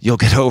 "You'll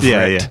get over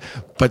it."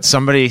 But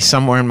somebody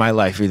somewhere in my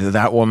life, either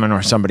that woman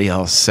or somebody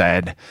else,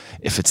 said,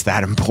 "If it's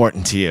that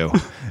important to you,"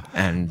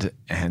 and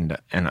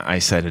I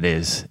said, it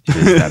is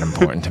that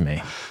important to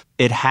me.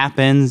 It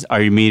happens. Are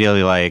you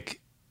immediately like,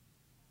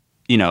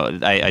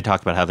 I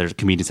talked about how there's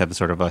comedians have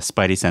sort of a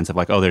spidey sense of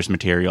like, oh, there's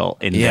material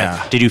in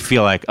there. Did you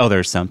feel like, oh,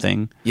 there's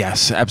something?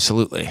 Yes,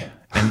 absolutely.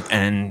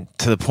 And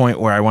to the point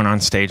where I went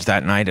on stage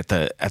that night at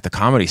the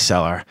Comedy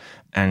Cellar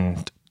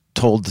and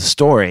told the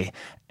story,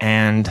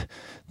 and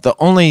The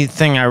only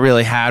thing I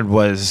really had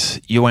was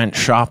 "you went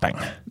shopping,"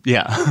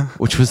 Yeah.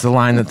 which was the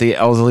line that the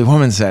elderly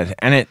woman said,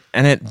 and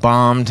it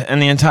bombed,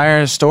 and the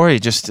entire story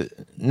just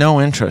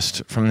no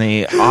interest from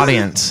the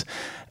audience.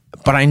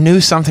 But I knew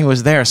something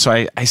was there,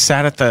 so I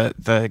sat at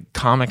the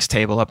comics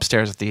table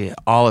upstairs at the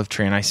Olive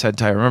Tree, and I said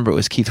to, I remember it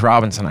was Keith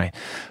Robinson, I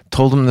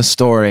told him the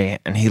story,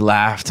 and he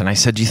laughed, and I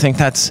said, do you think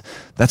that's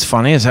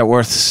funny? Is that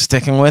worth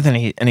sticking with? And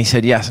he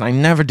said yes, and I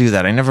never do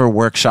that. I never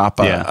workshop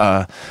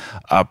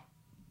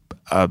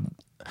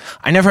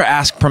I never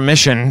ask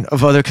permission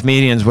of other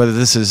comedians whether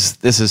this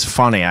is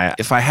funny.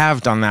 If I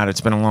have done that,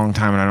 it's been a long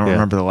time, and I don't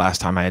remember the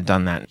last time I had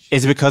done that.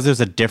 Is it because there's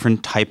a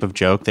different type of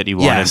joke that you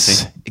wanted to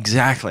see? Yes,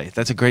 exactly.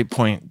 That's a great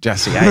point,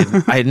 Jesse.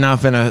 I had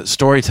not been a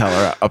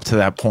storyteller up to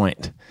that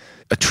point,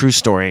 a true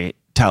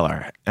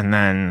storyteller, and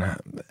then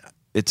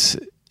it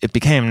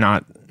became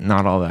not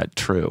all that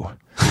true.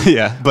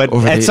 Yeah, but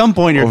at some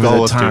point your goal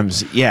was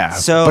to. Yeah,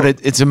 so, but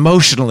it's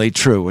emotionally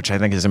true, which I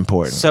think is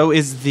important. So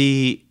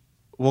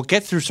we'll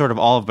get through sort of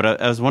all of it, but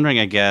I was wondering,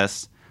 I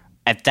guess,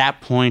 at that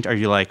point, are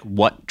you like,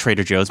 what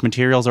Trader Joe's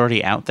material is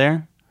already out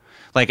there?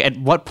 Like, at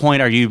what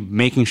point are you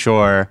making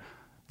sure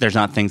there's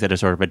not things that are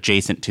sort of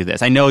adjacent to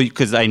this? I know,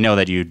 because I know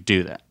that you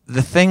do that.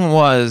 The thing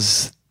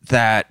was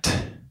that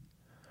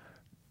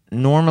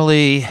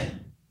normally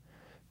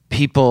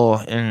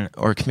people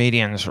or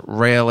comedians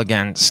rail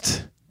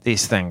against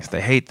these things.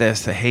 They hate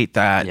this, they hate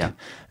that. Yeah.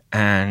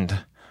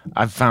 And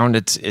I've found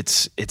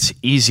it's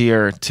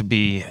easier to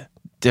be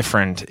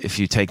different if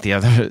you take the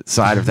other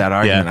side of that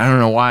argument. I don't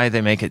know why they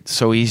make it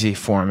so easy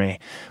for me,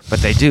 but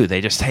they do. They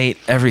just hate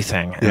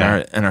everything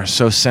and are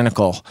so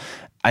cynical.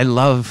 I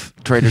love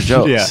Trader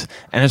Joe's,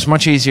 and it's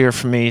much easier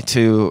for me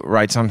to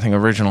write something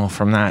original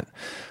from that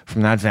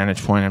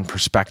vantage point and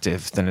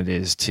perspective than it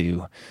is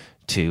to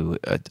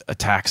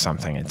attack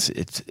something.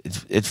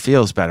 It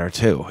feels better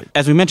too.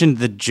 As we mentioned,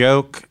 the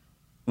joke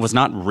was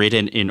not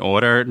written in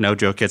order. No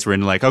joke gets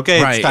written like,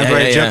 okay, it's time to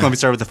write a joke. Let me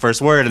start with the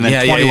first word, and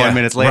then 21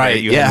 minutes later,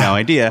 you have no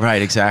idea.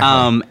 Right,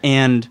 exactly.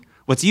 And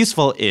what's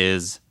useful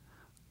is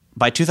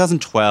by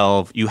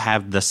 2012, you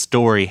have the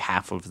story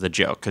half of the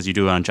joke because you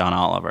do it on John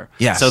Oliver.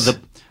 Yes.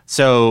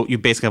 So you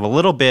basically have a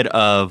little bit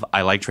of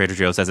I like Trader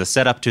Joe's as a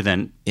setup to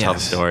then tell the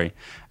story,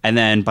 and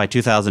then by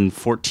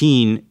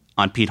 2014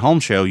 on Pete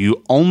Holmes' show,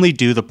 you only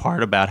do the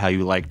part about how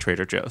you like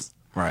Trader Joe's.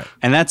 Right.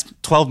 And that's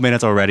 12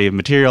 minutes already of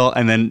material.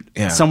 And then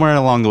somewhere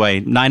along the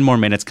way, 9 more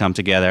minutes come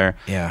together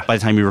by the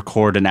time you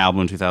record an album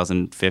in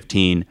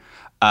 2015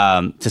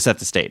 to set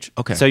the stage.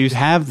 Okay. So you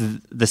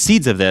have the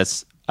seeds of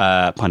this,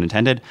 pun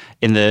intended,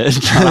 in the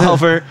John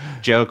Oliver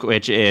joke,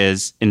 which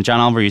is, in John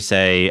Oliver you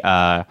say,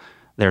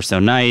 they're so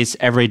nice,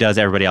 everybody does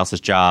everybody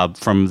else's job.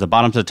 From the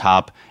bottom to the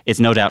top,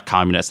 it's no doubt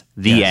communist.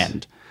 The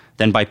end.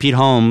 Then by Pete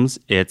Holmes,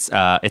 it's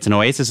an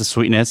oasis of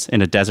sweetness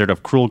in a desert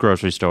of cruel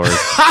grocery stores.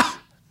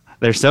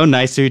 They're so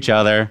nice to each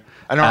other.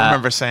 I don't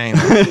remember saying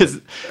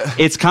that.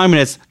 It's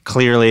communist,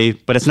 clearly,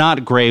 but it's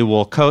not gray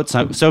wool coat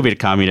Soviet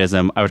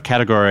communism. I would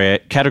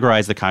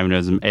categorize the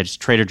communism as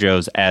Trader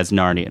Joe's as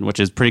Narnian,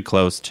 which is pretty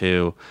close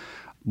to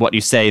what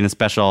you say in the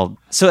special.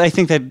 So I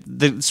think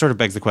that sort of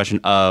begs the question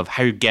of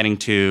how you're getting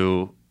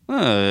to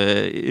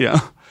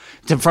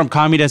from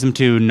communism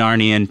to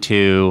Narnian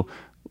to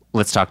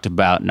let's talk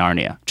about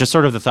Narnia. Just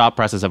sort of the thought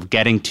process of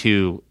getting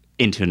into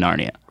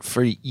Narnia.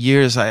 For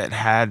years, I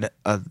had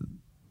a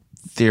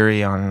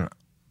theory on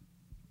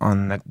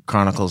the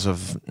Chronicles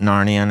of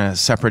Narnia and a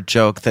separate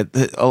joke that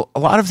a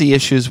lot of the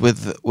issues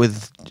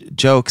with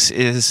jokes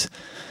is,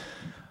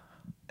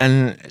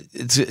 and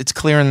it's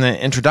clear in the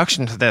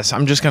introduction to this,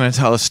 I'm just going to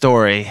tell a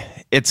story.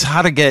 It's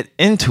how to get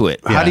into it.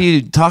 How do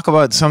you talk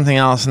about something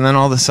else and then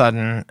all of a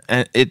sudden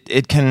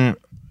it can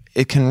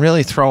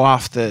really throw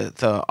off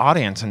the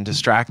audience and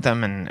distract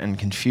them and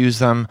confuse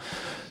them.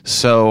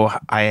 So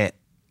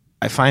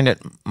I find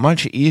it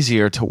much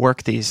easier to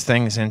work these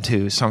things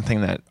into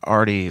something that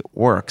already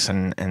works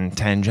and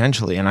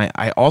tangentially. And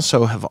I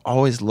also have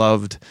always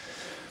loved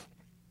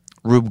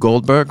Rube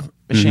Goldberg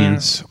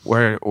machines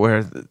where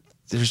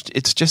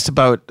it's just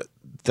about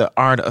the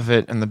art of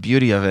it and the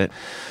beauty of it.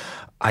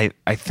 I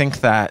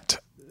think that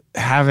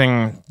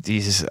having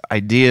these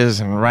ideas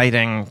and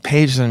writing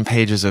pages and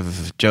pages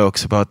of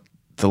jokes about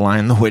The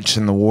Lion, the Witch,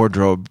 and the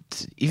Wardrobe,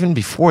 even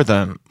before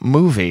the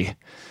movie,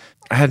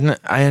 I had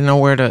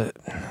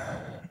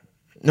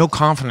no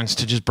confidence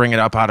to just bring it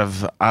up out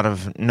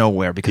of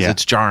nowhere because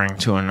it's jarring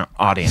to an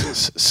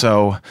audience.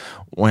 So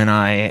when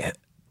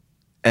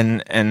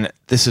and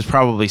this is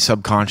probably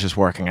subconscious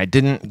working, I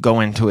didn't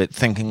go into it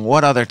thinking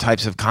what other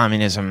types of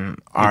communism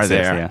are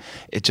there. Yeah.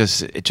 It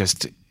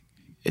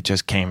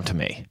just came to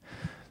me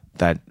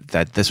that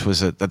this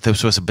was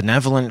a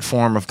benevolent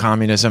form of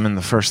communism, and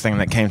the first thing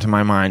that came to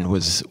my mind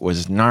was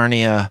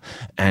Narnia.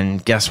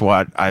 And guess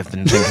what? I've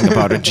been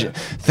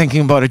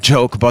thinking about a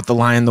joke about The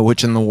Lion, the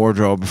Witch, and the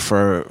Wardrobe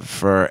for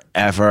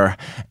forever,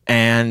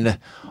 and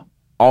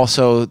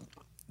also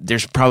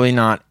there's probably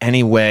not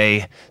any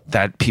way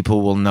that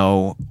people will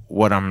know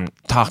what I'm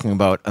talking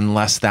about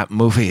unless that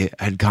movie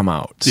had come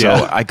out.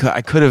 So I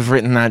could have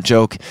written that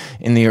joke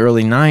in the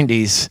early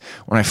 90s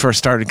when I first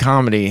started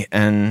comedy,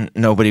 and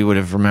nobody would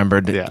have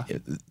remembered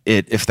it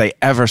if they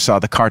ever saw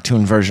the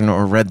cartoon version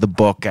or read the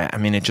book. I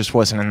mean, it just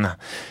wasn't in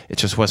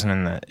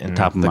the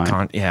top of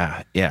mind.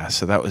 Yeah.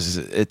 So that was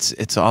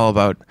it's all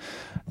about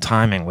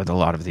timing with a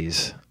lot of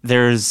these.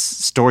 There's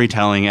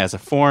storytelling as a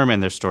form,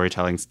 and there's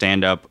storytelling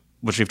stand-up,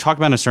 which we've talked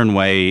about in a certain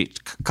way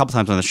a couple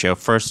times on the show.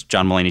 First,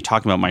 John Mulaney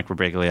talking about Mike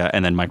Birbiglia,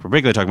 and then Mike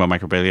Birbiglia talking about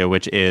Mike Birbiglia,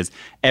 which is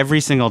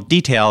every single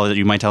detail that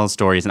you might tell a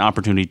story is an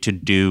opportunity to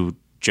do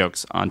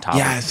jokes on top.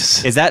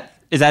 Yes. Is that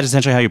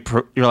essentially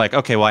how you're like,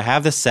 okay, well, I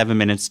have this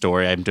 7-minute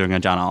story I'm doing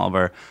on John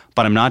Oliver,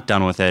 but I'm not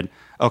done with it.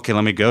 Okay,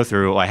 let me go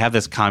through. I have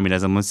this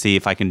communism. Let's see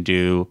if I can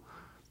do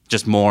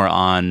just more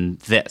on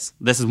this.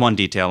 This is one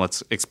detail.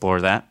 Let's explore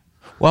that.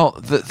 Well,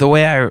 the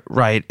way I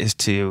write is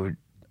to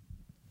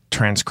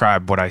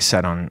transcribe what I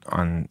said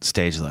on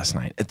stage last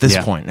night. At this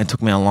point, it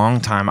took me a long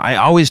time. I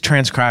always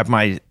transcribe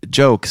my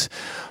jokes,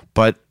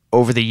 but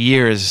over the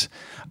years,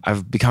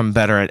 I've become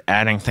better at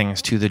adding things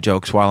to the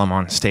jokes while I'm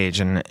on stage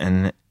and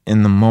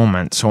in the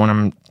moment. So when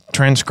I'm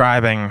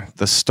transcribing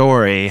the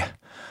story,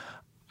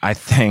 I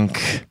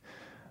think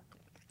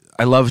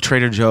I love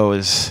Trader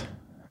Joe's.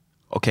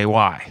 Okay,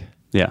 why?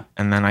 Yeah,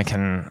 and then I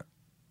can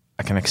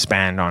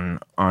expand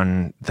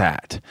on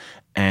that.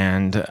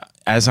 And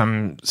as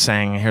I'm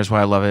saying, here's why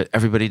I love it.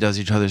 Everybody does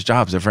each other's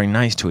jobs. They're very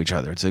nice to each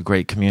other. It's a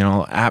great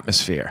communal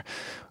atmosphere.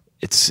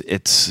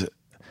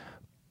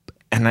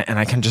 And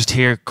I can just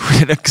hear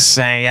critics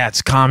say, yeah,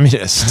 it's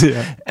communist.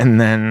 Yeah.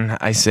 And then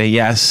I say,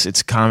 yes,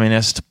 it's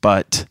communist,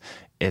 but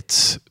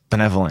it's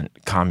benevolent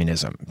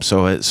communism.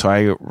 So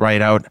I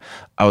write out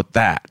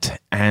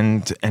that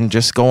and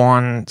just go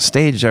on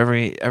stage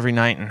every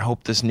night and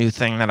hope this new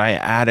thing that I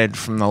added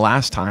from the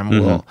last time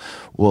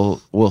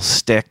will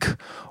stick,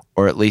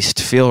 or at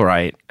least feel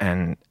right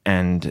and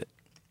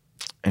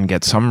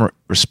get some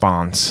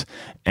response.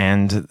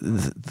 And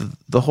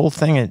the whole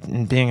thing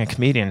in being a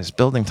comedian is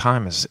building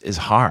time is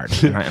hard.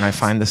 and I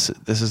find this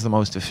is the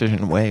most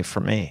efficient way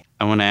for me.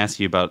 I want to ask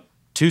you about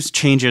two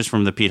changes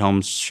from the Pete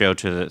Holmes show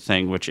to the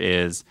thing, which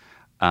is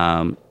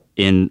on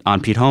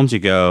Pete Holmes you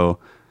go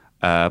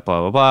blah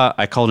blah blah.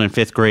 I called in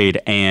 5th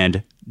grade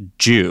and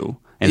Jew,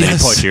 and then you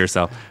point to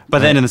yourself. But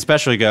then in the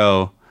special you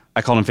go,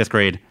 I called in 5th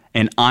grade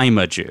and I'm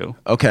a Jew.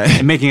 Okay,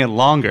 and making it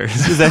longer.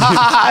 Is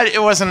that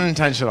it wasn't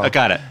intentional. I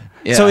got it.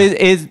 Yeah. So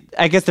is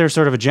I guess there's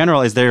sort of a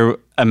general. Is there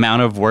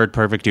amount of word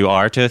perfect you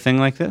are to a thing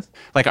like this?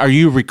 Like,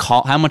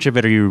 how much of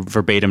it are you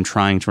verbatim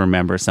trying to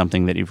remember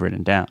something that you've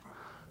written down?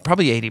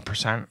 Probably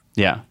 80%.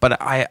 Yeah.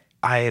 But I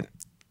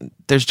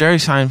there's Jerry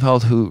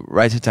Seinfeld who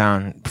writes it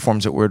down,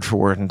 performs it word for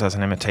word, and does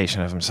an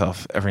imitation of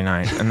himself every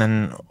night. And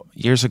then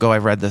years ago, I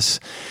read this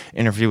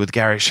interview with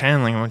Gary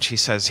Shandling in which he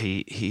says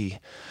he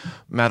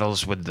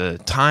meddles with the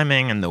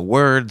timing and the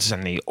words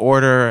and the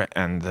order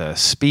and the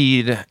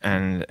speed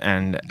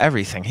and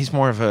everything. He's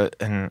more of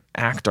an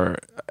actor,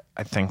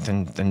 I think,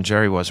 than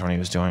Jerry was when he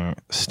was doing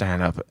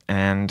stand-up.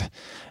 And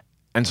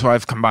so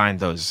I've combined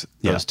those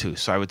two.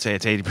 So I would say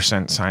it's 80%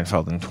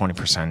 Seinfeld and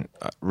 20%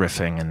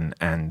 riffing.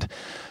 And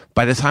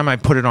by the time I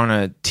put it on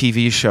a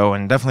TV show,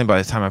 and definitely by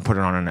the time I put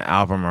it on an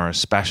album or a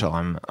special,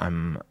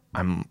 I'm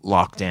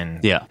locked in.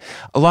 Yeah.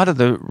 A lot of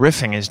the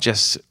riffing is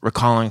just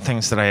recalling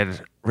things that I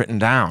had written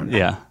down.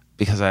 Yeah.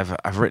 Because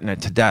I've written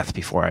it to death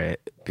before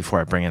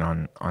I bring it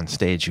on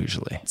stage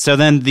usually. So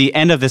then the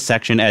end of this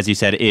section, as you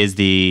said, is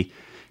the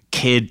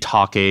kid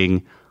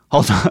talking.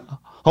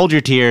 Hold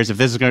your tears. If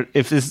this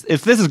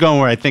is going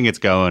where I think it's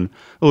going,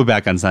 we'll be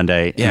back on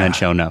Sunday, and then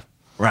show enough.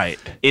 Right.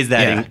 Is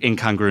that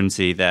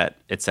incongruency that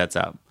it sets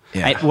up?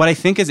 Yeah. What I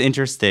think is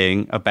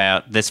interesting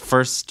about this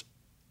first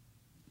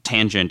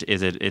tangent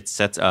is it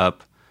sets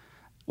up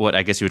what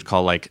I guess you would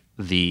call like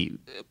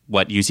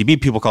what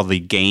UCB people call the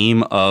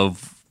game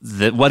of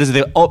the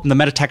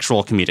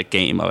metatextual comedic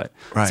game of it.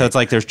 Right. So it's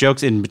like there's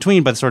jokes in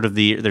between, but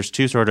there's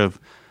two sort of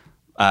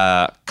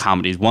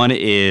comedies. One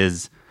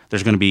is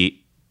there's going to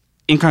be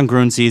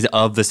incongruencies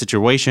of the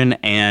situation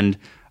and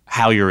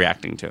how you're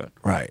reacting to it.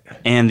 Right.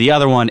 And the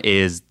other one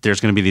is there's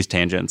going to be these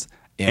tangents.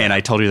 Yeah. And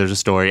I told you there's a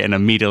story, and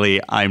immediately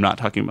I'm not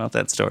talking about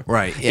that story.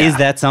 Right. Yeah. Is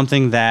that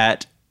something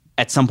that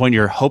at some point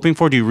you're hoping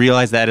for? Do you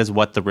realize that is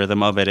what the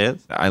rhythm of it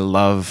is? I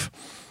love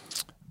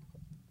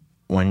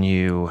when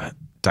you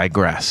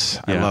digress.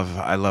 Yeah.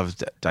 I love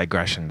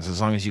digressions.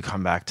 As long as you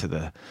come back to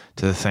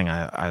the thing,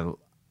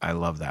 I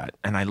love that.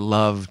 And I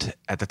loved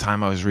at the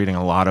time I was reading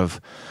a lot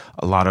of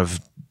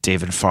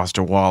David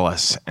Foster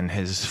Wallace, and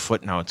his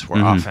footnotes were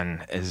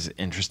often as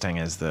interesting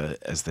as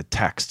the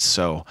text.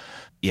 So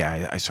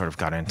yeah, I sort of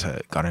got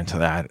into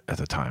that at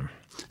the time.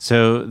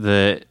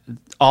 So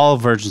all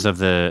versions of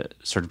the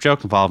sort of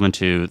joke evolve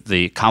into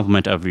the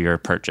compliment of your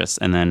purchase,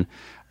 and then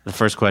the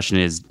first question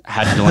is,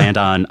 how did you land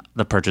on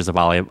the purchase of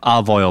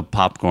olive oil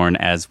popcorn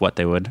as what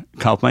they would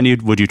compliment you?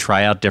 Would you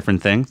try out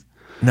different things?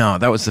 No,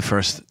 that was the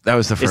first.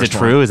 Is it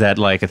true? One. Is that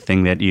like a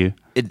thing that you?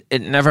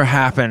 It never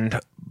happened,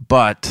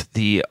 but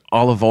the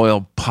olive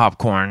oil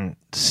popcorn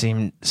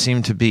seemed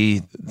to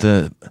be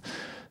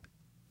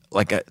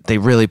they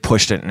really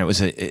pushed it, and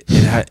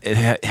it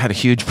had a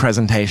huge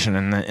presentation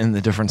in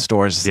the different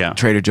stores,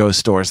 Trader Joe's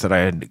stores that I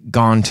had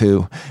gone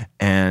to,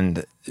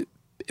 and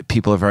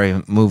people are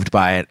very moved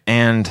by it,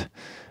 and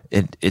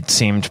it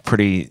seemed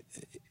pretty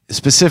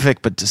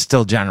specific, but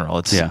still general.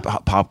 It's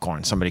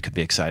popcorn. Somebody could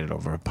be excited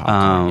over a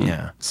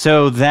popcorn.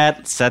 So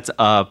that sets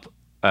up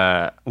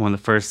one of the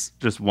first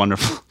just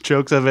wonderful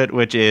jokes of it,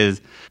 which is,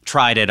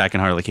 tried it, I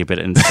can hardly keep it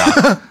in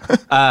stock.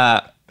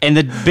 And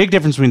the big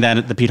difference between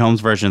that, the Pete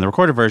Holmes version and the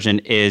recorded version,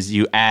 is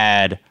you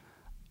add,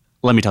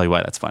 let me tell you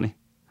why that's funny.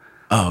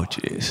 Oh,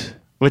 jeez.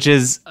 Which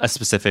is a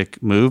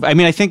specific move. I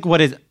mean, I think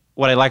what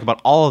I like about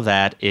all of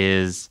that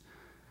is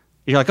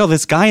you're like, oh,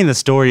 this guy in the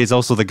story is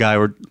also the guy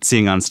we're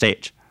seeing on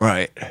stage.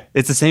 Right.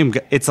 It's the same.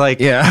 It's like,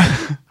 yeah,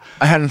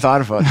 I hadn't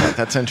thought about that.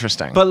 That's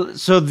interesting. But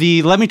so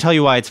the let me tell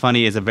you why it's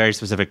funny is a very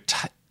specific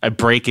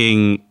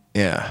breaking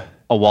a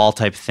wall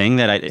type thing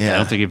that I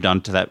don't think you've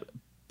done to that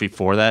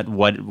before that.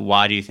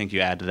 Why do you think you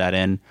added that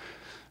in?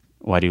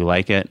 Why do you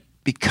like it?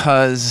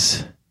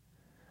 Because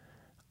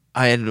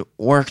I had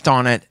worked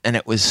on it, and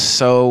it was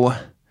so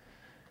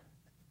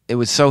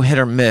hit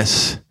or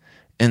miss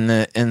in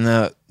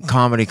the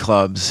comedy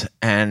clubs,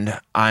 and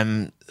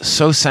I'm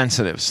so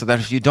sensitive, so that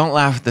if you don't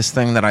laugh at this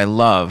thing that I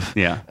love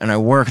and I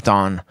worked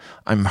on,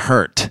 I'm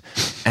hurt.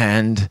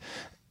 And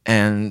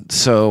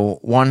so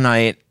one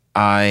night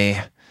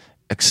I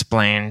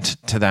explained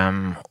to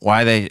them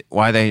why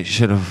they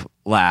should have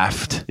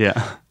laughed.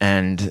 Yeah.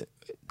 And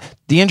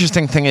the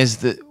interesting thing is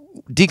that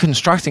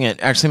deconstructing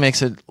it actually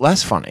makes it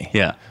less funny.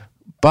 Yeah.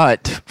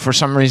 But for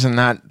some reason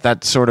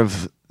that sort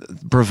of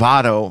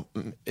bravado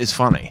is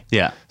funny.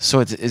 Yeah.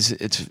 So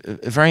it's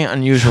very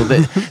unusual.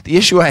 The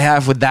issue I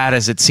have with that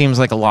is it seems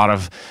like a lot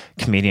of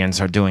comedians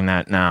are doing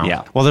that now.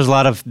 Yeah. Well, there's a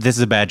lot of, this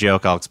is a bad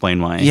joke, I'll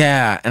explain why.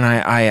 Yeah, and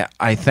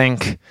I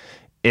think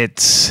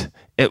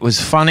it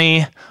was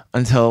funny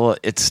until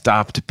it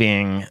stopped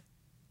being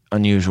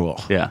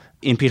unusual. Yeah.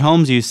 In Pete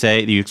Holmes, you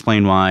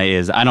explain why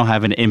is, I don't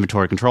have an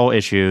inventory control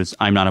issues,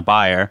 I'm not a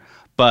buyer,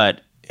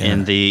 but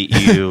in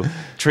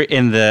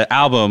the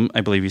album,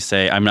 I believe you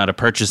say, I'm not a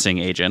purchasing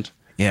agent.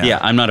 Yeah,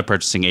 I'm not a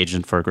purchasing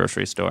agent for a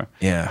grocery store.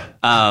 Yeah.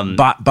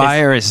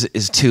 Buyer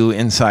is too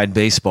inside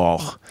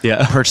baseball.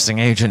 Yeah. Purchasing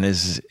agent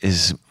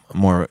is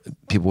more,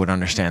 people would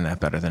understand that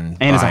better than and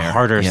buyer. It's a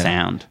harder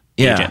sound.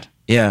 Agent.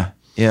 Yeah.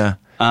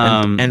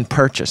 And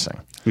purchasing.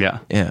 Yeah.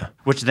 Yeah.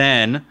 Which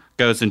then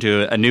goes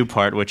into a new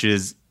part, which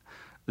is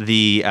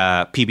the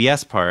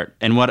PBS part,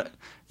 and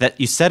that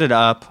you set it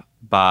up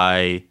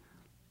by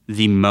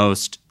the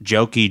most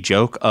jokey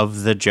joke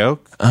of the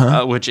joke,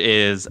 which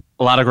is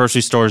a lot of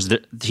grocery stores.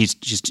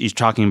 He's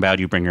talking about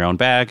you bring your own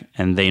bag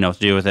and they know what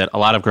to do with it. A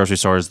lot of grocery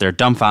stores, they're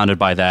dumbfounded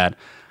by that.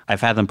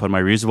 I've had them put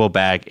my reusable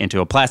bag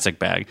into a plastic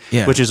bag,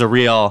 which is a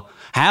real,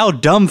 how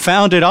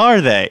dumbfounded are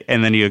they?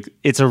 And then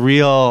it's a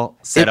real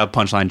set up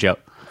punchline joke.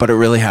 But it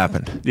really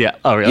happened. Yeah.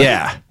 Oh, really?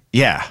 Yeah.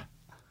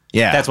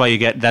 That's why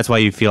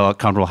you feel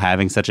comfortable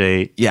having such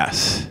a...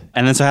 Yes.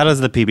 And then so how does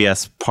the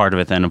PBS part of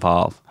it then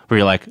evolve? Where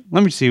you're like,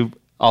 let me see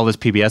all this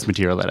PBS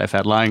material that I've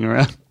had lying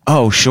around.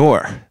 Oh,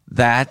 sure.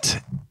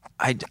 That,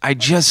 I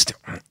just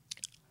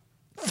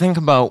think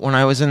about when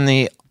I was in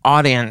the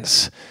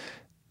audience,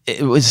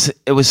 it was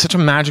such a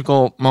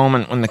magical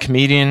moment when the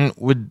comedian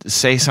would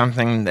say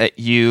something that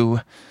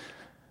you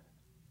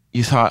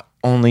thought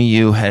only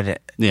you had.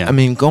 Yeah. I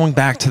mean, going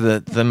back to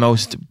the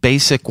most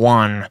basic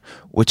one,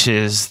 which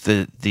is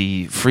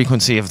the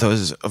frequency of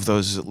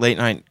those late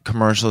night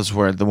commercials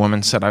where the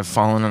woman said, "I've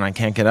fallen and I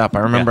can't get up." I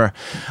remember,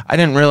 I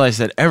didn't realize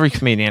that every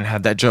comedian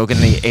had that joke in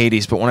the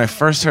 80s, but when I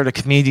first heard a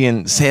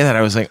comedian say that,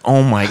 I was like,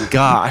 oh my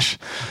gosh.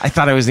 I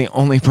thought I was the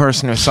only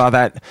person who saw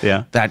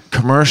that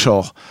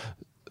commercial.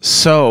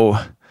 So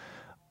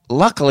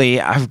luckily,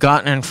 I've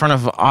gotten in front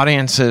of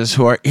audiences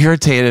who are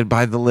irritated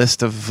by the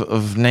list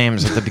of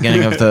names at the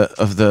beginning of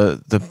the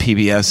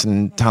PBS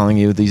and telling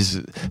you these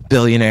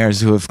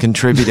billionaires who have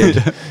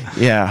contributed.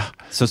 Yeah.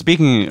 So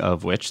speaking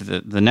of which,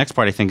 the next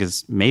part I think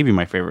is maybe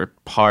my favorite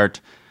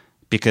part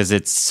because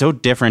it's so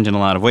different in a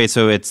lot of ways.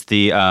 So it's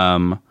the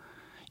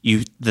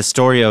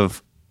story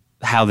of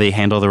how they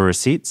handle the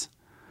receipts.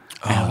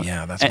 Oh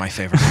yeah, that's my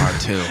favorite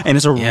part too. And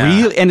it's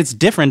it's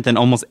different than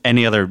almost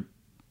any other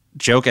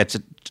joke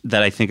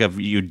that I think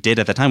of you did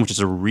at the time, which is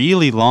a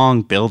really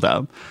long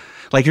build-up.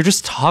 Like you're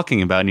just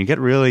talking about it and you get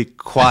really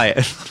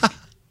quiet.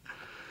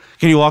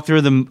 Can you walk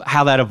through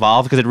how that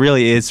evolved? Because it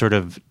really is sort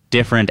of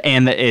different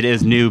and it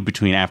is new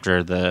between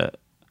after that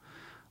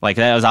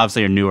was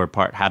obviously a newer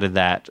part. How did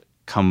that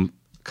come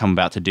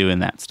about to do in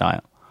that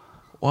style?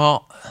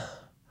 Well,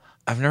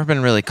 I've never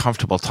been really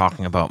comfortable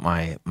talking about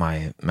my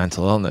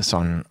mental illness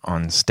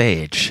on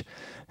stage.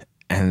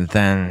 And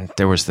then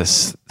there was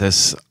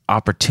this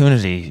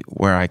opportunity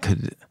where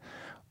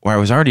I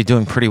was already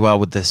doing pretty well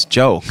with this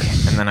joke,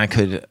 and then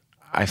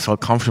I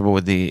felt comfortable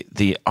with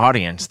the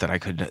audience that I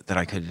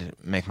could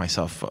make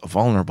myself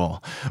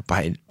vulnerable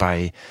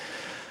by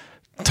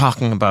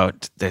talking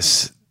about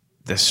this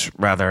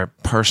rather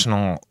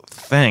personal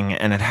thing,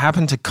 and it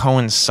happened to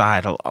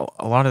coincide. A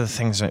lot of the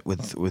things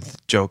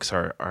with jokes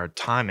are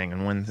timing,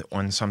 and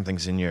when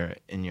something's in your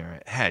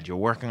head, you're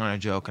working on a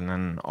joke, and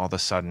then all of a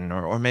sudden,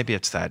 or maybe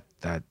it's that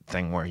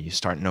thing where you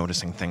start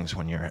noticing things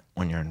when you're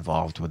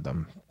involved with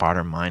them,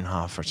 Bader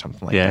Meinhof or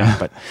something like that.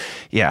 But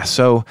yeah,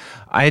 so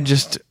I had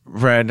just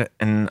read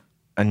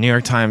a New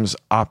York Times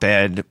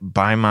op-ed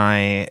by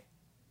my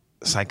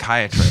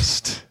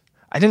psychiatrist.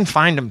 I didn't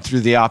find him through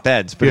the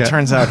op-eds, but it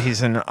turns out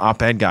he's an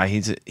op-ed guy.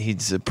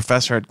 He's a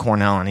professor at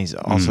Cornell, and he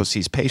also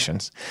sees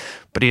patients.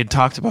 But he had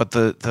talked about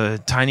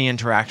the tiny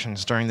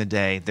interactions during the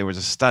day. There was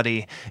a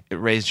study; it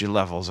raised your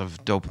levels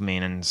of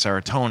dopamine and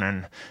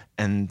serotonin,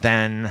 and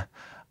then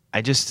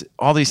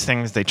all these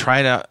things. I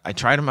tried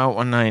them out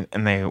one night,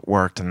 and they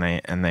worked, and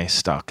they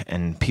stuck.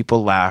 And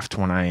people laughed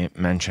when I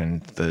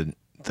mentioned the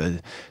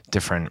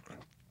different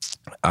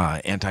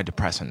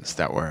antidepressants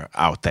that were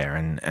out there,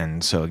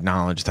 and so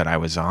acknowledged that I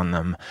was on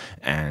them,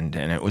 and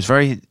it was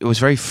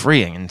very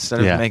freeing.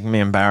 Instead of making me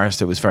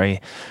embarrassed, it was very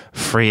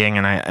freeing.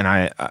 And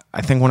I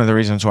think one of the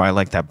reasons why I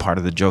like that part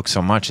of the joke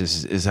so much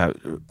is that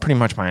pretty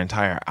much my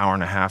entire hour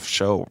and a half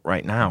show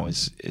right now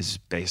is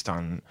based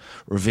on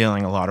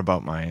revealing a lot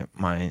about my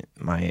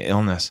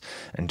illness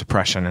and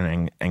depression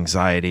and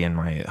anxiety and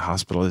my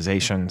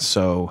hospitalization.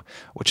 So,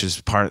 which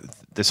is part of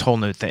this whole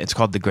new thing. It's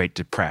called The Great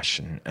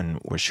Depression, and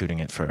we're shooting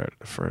it for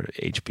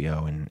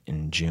HBO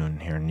in June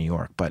here in New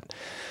York. But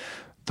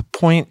the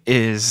point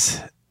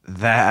is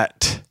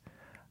that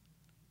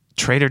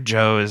Trader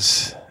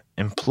Joe's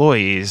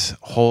employees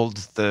hold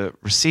the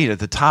receipt at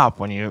the top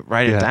when you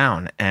write it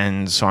down,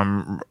 and so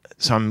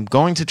I'm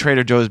going to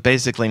Trader Joe's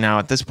basically now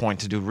at this point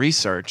to do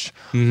research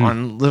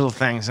on little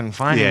things and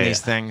finding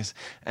these things,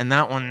 and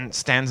that one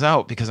stands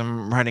out because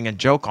I'm writing a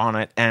joke on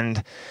it,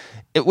 and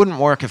it wouldn't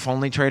work if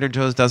only Trader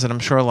Joe's does it. I'm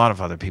sure a lot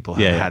of other people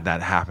have had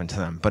that happen to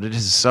them, but it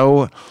is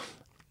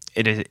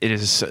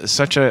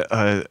such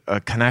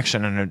a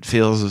connection, and it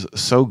feels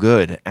so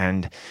good.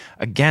 And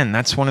again,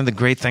 that's one of the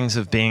great things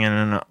of being in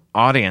an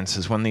audience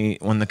is when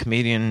the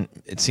comedian,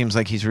 it seems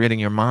like he's reading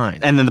your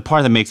mind. And then the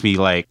part that makes me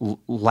like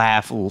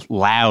laugh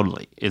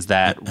loudly is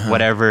that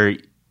whatever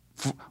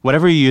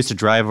you use to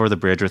drive over the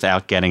bridge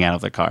without getting out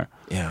of the car.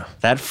 Yeah,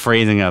 that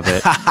phrasing of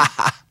it.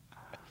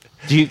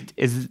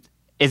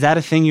 Is that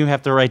a thing you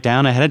have to write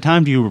down ahead of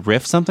time? Do you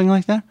riff something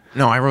like that?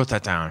 No, I wrote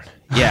that down.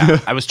 Yeah,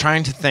 I was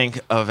trying to think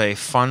of a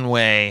fun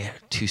way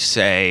to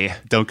say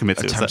don't commit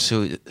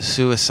suicide.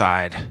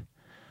 Suicide.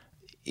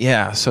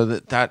 Yeah, so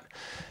that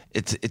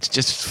it's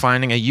just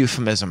finding a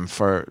euphemism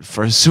for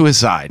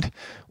suicide,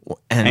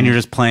 and you're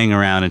just playing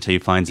around until you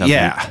find something.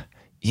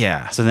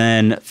 Yeah. So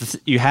then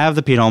you have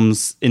the Pete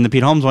Holmes. In the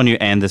Pete Holmes one, you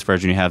end this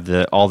version. You have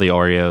all the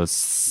Oreo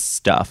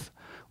stuff,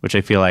 which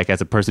I feel like as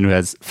a person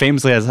who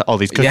famously has all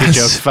these cookie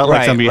jokes, felt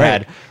like somebody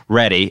had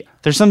ready.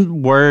 There's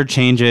some word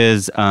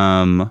changes.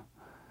 In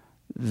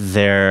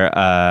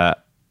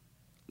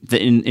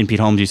Pete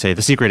Holmes, you say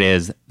the secret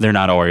is they're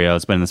not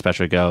Oreos, but in the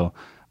special you go,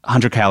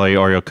 100-calorie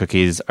Oreo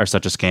cookies are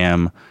such a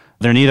scam.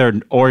 They're neither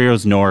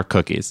Oreos nor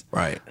cookies.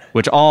 Right.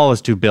 Which all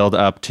is to build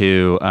up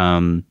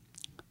to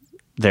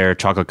their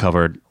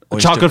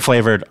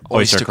chocolate-flavored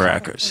oyster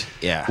crackers.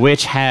 Yeah.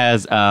 Which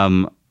has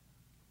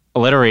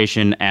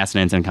alliteration,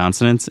 assonance, and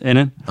consonants in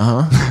it.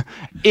 Uh-huh.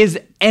 Is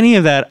any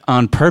of that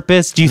on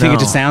purpose? Do you think it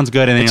just sounds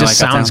good? And then it just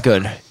sounds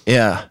good.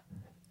 Yeah.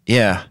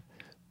 Yeah.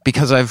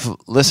 Because I've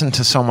listened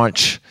to so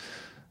much.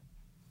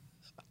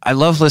 I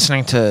love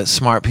listening to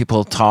smart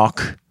people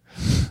talk.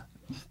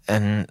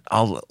 And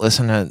I'll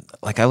listen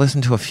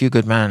to A Few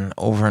Good Men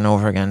over and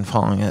over again,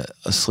 falling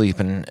asleep.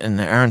 And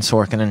Aaron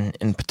Sorkin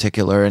in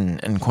particular,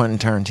 and Quentin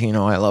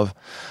Tarantino.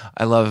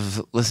 I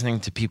love listening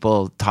to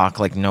people talk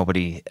like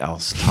nobody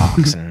else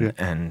talks.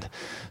 And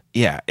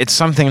it's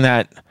something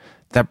that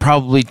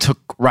probably took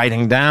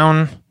writing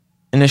down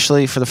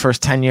initially for the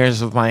first 10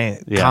 years of my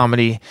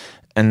comedy,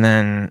 and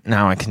then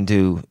now I can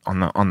do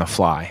on the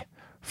fly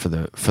for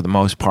the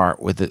most part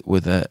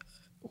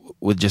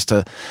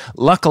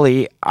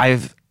luckily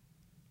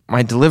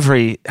my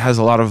delivery has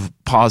a lot of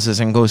pauses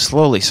and goes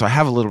slowly, so I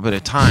have a little bit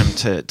of time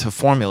to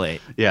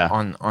formulate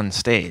on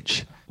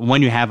stage.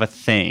 When you have a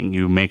thing,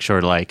 you make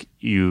sure like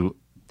you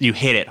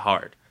hit it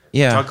hard.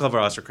 Yeah.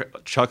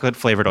 Chocolate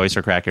flavored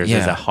oyster crackers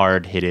is a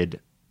hard hit.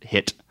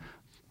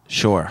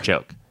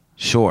 Joke.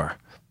 Sure.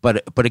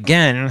 But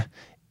again,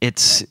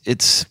 it's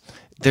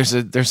there's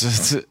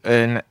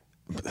a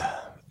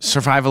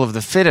survival of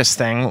the fittest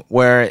thing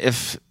where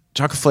if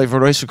chocolate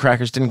flavored oyster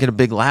crackers didn't get a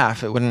big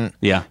laugh, it wouldn't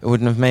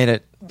have made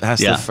it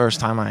past the first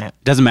time I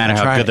doesn't matter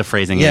how good the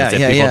phrasing is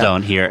if people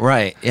don't hear it.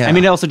 Right. Yeah. I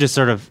mean, it also just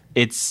sort of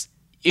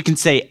you can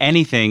say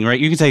anything, right?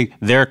 You can say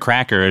they're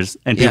crackers,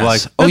 and people are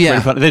like, oh yeah,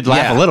 they'd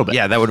laugh a little bit.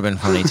 Yeah, that would have been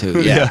funny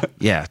too.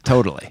 Yeah,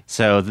 totally.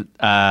 So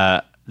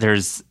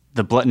there's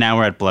the blood. Now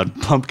we're at blood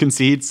pumpkin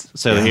seeds.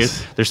 So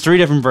there's 3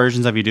 different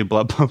versions of you do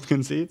blood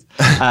pumpkin seeds.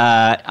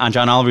 On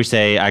John Oliver, you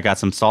say I got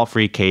some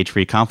salt-free,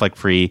 cage-free,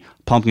 conflict-free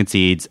pumpkin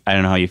seeds. I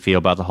don't know how you feel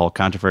about the whole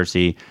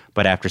controversy,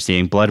 but after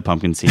seeing blood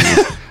pumpkin seeds,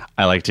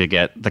 I like to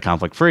get the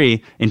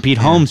conflict-free. In Pete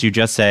Holmes, you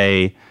just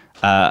say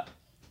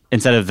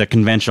instead of the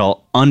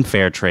conventional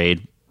unfair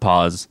trade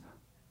pause,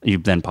 you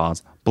then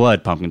pause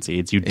blood pumpkin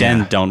seeds. You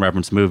then don't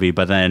reference movie,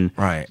 but then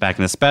back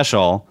in the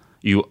special,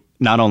 you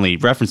not only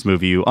reference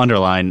movie, you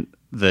underline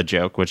the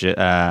joke, which is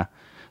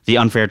the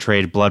unfair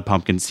trade blood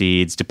pumpkin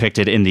seeds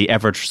depicted in the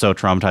ever so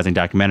traumatizing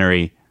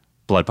documentary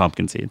Blood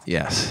Pumpkin Seeds.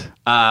 Yes.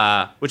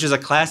 Which is a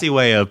classy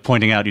way of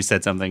pointing out you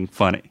said something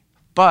funny.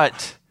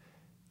 But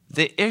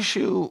the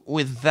issue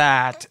with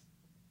that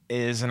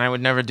is, and I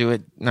would never do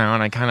it now,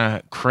 and I kind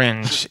of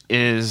cringe,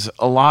 is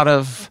a lot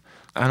of,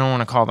 I don't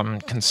want to call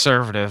them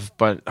conservative,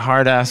 but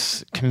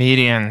hard-ass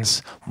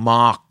comedians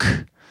mock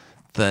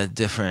the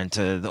different,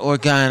 the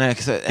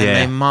organic, and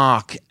they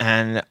mock,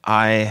 and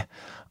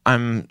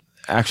I'm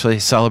actually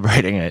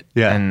celebrating it.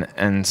 Yeah.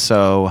 And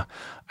so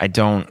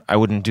I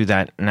wouldn't do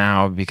that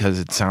now because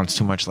it sounds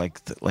too much like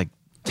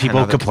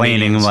people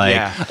complaining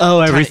comedians.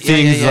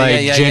 everything's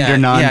gender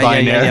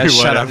non-binary.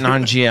 Shut up,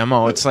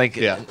 non-GMO. It's like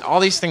all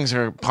these things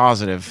are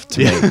positive to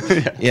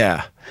me.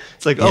 Yeah.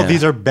 It's like,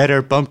 these are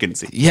better pumpkin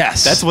seeds.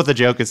 Yes. That's what the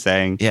joke is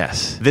saying.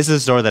 Yes. This is a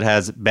store that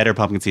has better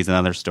pumpkin seeds than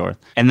other stores.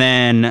 And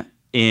then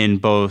in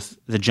both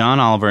the John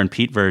Oliver and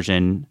Pete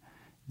version,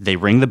 they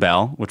ring the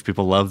bell, which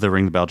people love the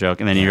ring the bell joke.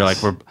 And then you're like,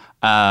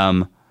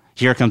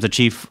 here comes the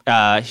chief.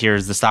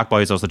 Here's the stock boy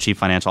who's also chief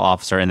financial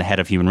officer and the head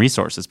of human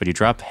resources. But you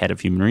drop head of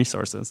human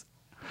resources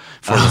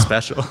for the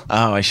special.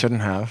 Oh, I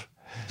shouldn't have.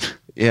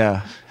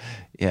 Yeah.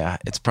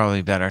 It's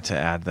probably better to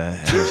add the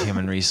head of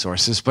human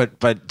resources. But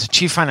the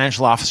chief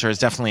financial officer is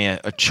definitely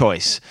a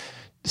choice.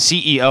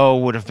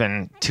 CEO would have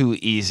been too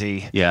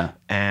easy. Yeah.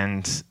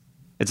 And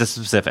it's a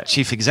specific.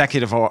 Chief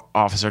executive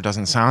officer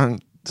doesn't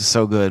sound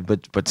so good,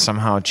 but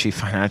somehow chief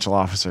financial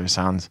officer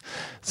sounds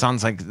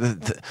like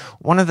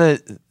one of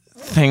the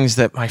things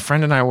that my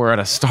friend and I were at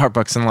a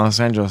Starbucks in Los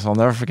Angeles. I'll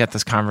never forget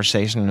this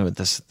conversation with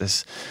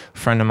this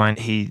friend of mine.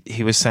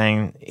 He was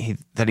saying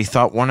that he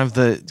thought one of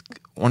the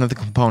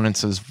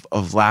components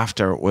of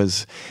laughter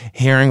was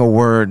hearing a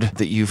word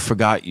that you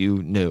forgot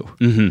you knew.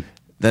 Mm-hmm.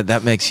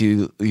 That makes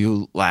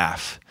you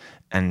laugh.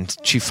 And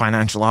chief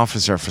financial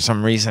officer, for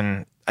some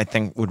reason, I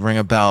think would ring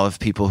a bell if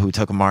people who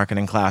took a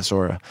marketing class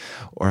or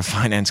a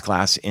finance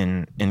class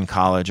in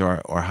college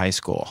or high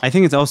school. I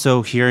think it's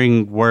also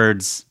hearing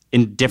words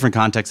in different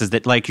contexts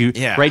that like you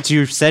right, so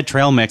you said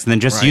trail mix and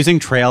then just using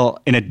trail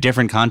in a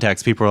different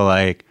context, people are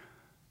like,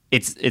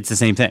 it's the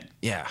same thing.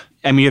 Yeah.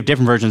 I mean, you have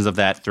different versions of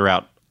that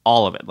throughout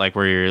all of it, like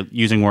where you're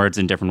using words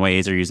in different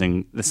ways or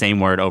using the same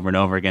word over and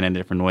over again in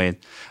different ways.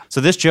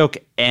 So this joke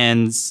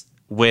ends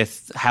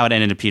with how it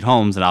ended to Pete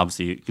Holmes, and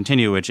obviously you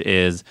continue, which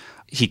is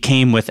he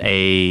came with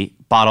a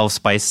bottle of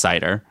spiced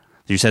cider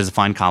that you said is a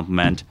fine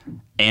compliment,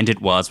 and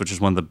it was, which is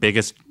one of the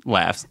biggest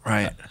laughs.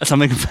 Right.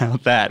 Something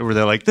about that where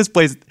they're like, this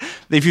place,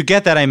 if you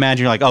get that, I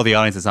imagine you're like, oh, the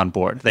audience is on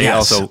board. They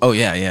also. Oh,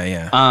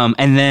 yeah.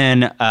 And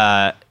then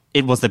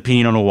it was the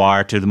Pinot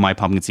Noir to the My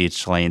Pumpkin Seeds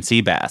Chilean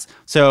Sea Bass.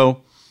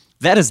 So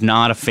that is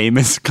not a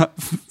famous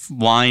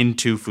wine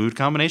to food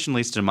combination, at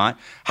least in my.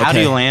 How do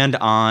you land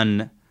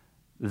on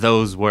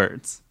those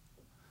words?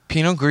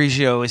 Pinot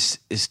Grigio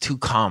is too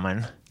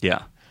common.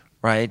 Yeah.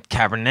 Right?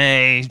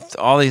 Cabernet,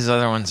 all these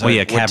other ones.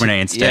 Cabernet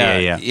and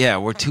Stay. Yeah,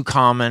 were too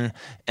common.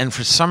 And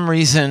for some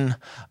reason,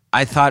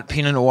 I thought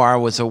Pinot Noir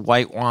was a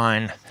white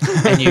wine,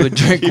 and you would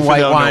drink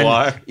white wine.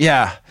 Noir.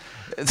 Yeah,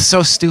 it's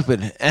so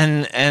stupid.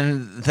 And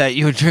that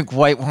you would drink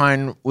white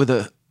wine with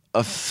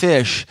a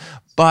fish,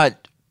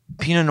 but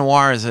Pinot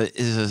Noir is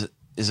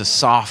a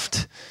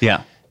soft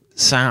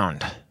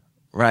sound,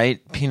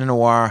 right? Pinot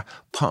Noir,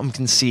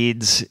 pumpkin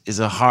seeds is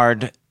a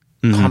hard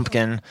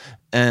pumpkin.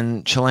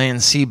 And Chilean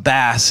sea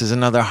bass is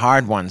another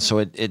hard one, so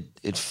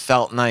it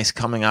felt nice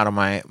coming out of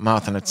my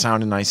mouth, and it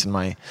sounded nice in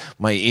my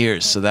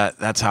ears. So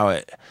that's how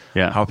it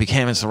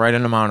became. It's the right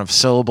amount of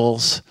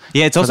syllables.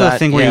 Yeah, it's also a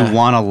thing where you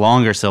want a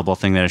longer syllable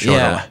thing than a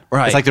shorter one.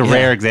 Right. It's like the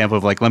rare example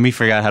of like, let me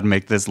figure out how to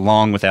make this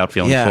long without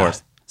feeling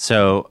forced.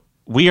 So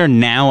we are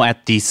now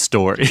at the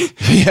story.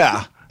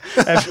 Yeah.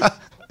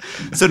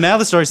 So now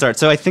the story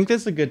starts. So I think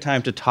this is a good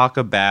time to talk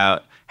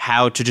about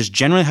how to just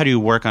generally, how do you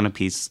work on a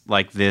piece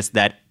like this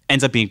that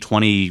ends up being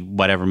 20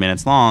 whatever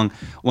minutes long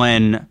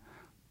when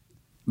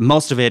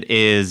most of it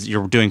is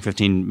you're doing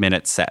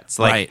 15-minute sets.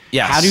 Like, right.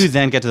 Yes. How do you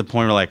then get to the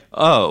point where like,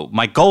 oh,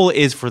 my goal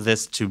is for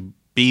this to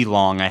be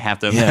long. I have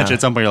to imagine at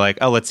some point you're like,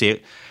 oh, let's see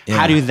it. Yeah.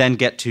 How do you then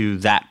get to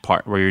that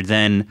part where you're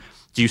then,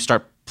 do you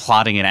start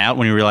plotting it out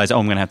when you realize, oh,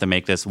 I'm going to have to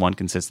make this one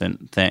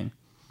consistent thing?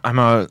 I'm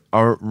a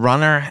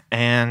runner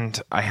and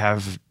I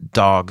have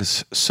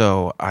dogs,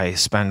 so I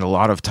spend a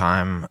lot of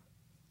time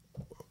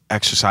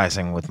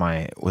exercising with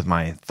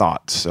my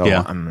thoughts. So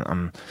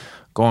I'm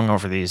going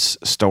over these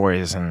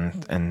stories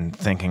and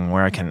thinking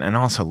where I can, and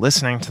also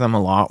listening to them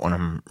a lot when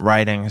I'm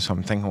writing. So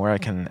I'm thinking where I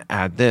can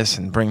add this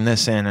and bring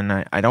this in. And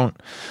I don't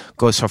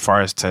go so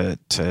far as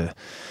to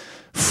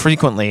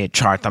frequently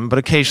chart them, but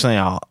occasionally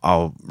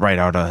I'll write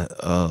out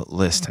a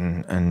list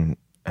and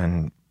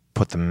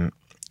put them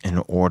in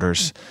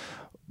orders.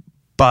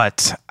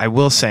 But I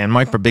will say, and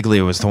Mike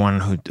Birbiglia was the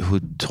one who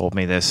told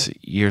me this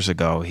years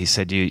ago. He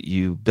said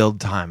you build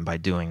time by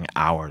doing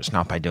hours,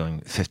 not by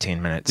doing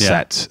 15-minute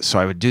sets. So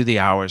I would do the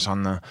hours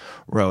on the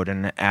road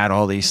and add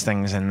all these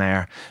things in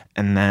there,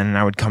 and then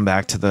I would come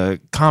back to the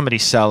Comedy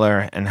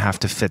Cellar and have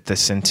to fit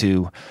this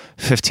into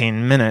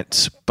 15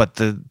 minutes. But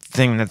the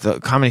thing that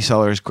the Comedy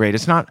Cellar is great,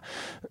 it's not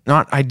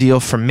ideal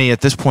for me at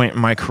this point in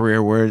my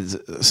career, where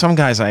some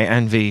guys I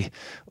envy,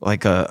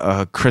 like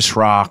a Chris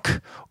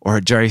Rock or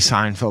a Jerry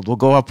Seinfeld, will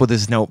go up with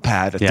his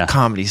notepad at the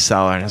Comedy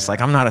Cellar, and it's like,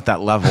 I'm not at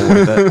that level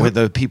where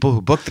the people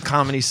who book the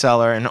Comedy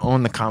Cellar and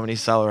own the Comedy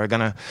Cellar are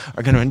gonna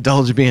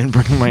indulge me and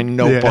bring my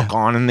notebook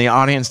on, and the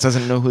audience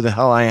doesn't know who the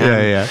hell I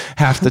am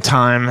half the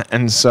time,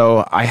 and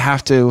so I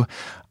have to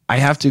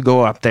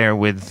go up there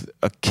with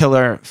a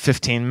killer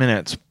 15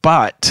 minutes,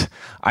 but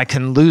I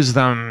can lose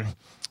them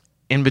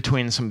in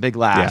between some big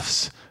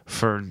laughs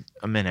for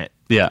a minute.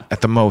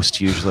 At the most,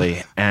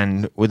 usually.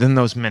 And within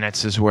those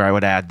minutes is where I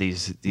would add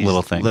these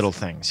little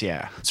things.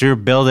 So you're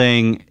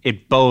building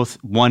it both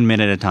 1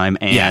 minute at a time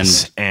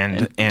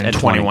and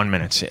 21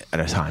 minutes at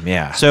a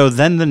time. So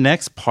then the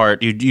next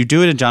part, you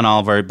do it in John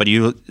Oliver, but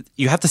you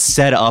have to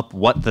set up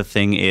what the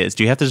thing is.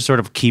 Do you have to just sort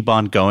of keep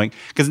on going?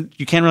 Because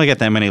you can't really get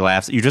that many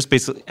laughs. You're just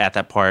basically at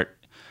that part.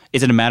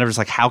 Is it a matter of just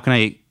like, how can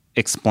I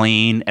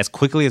explain as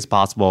quickly as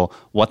possible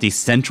what the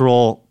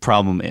central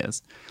problem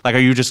is? Like, are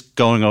you just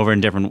going over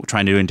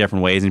trying to do it in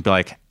different ways and be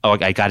like, oh,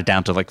 I got it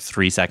down to like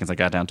 3 seconds, I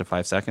got it down to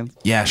 5 seconds?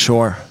 Yeah,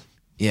 sure.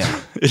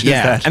 Yeah.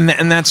 And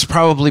that's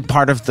probably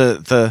part of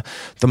the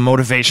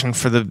motivation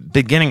for the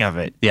beginning of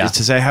it. Is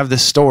to say I have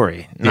this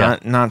story,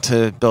 not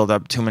to build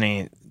up too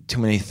many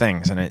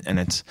things, and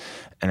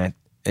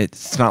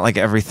it's not like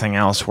everything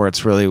else where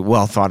it's really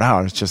well thought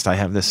out. It's just I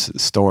have this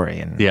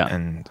story,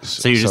 and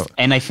so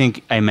I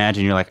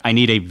imagine you're like, I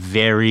need a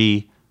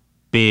very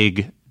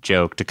big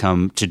joke to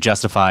come to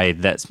justify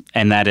that,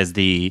 and that is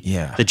the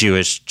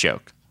Jewish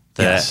joke.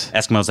 The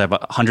Eskimos have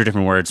 100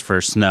 different words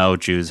for snow.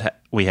 Jews,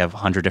 we have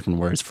 100 different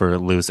words for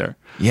loser.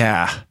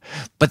 Yeah,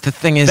 but the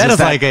thing is, I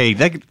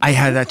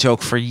had that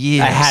joke for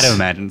years. I had to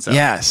imagine so.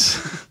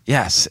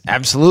 Yes,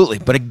 absolutely.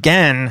 But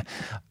again,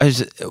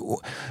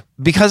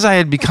 because I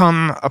had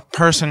become a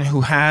person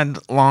who had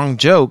long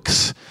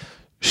jokes,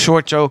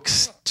 short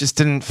jokes just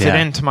didn't fit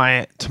into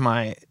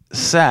my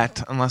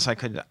set unless I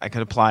could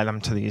apply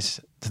them to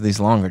these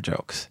longer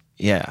jokes.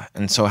 Yeah,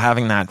 and so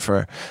having that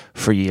for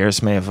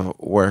years may have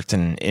worked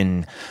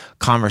in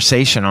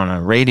conversation on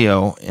a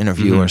radio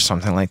interview or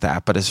something like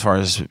that. But as far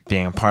as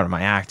being a part of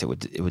my act, it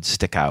would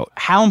stick out.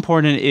 How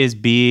important is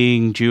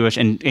being Jewish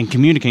and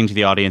communicating to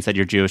the audience that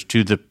you're Jewish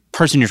to the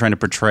person you're trying to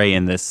portray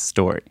in this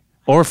story?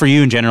 Or for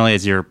you, and generally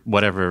as your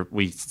whatever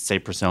we say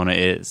persona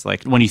is,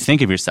 like when you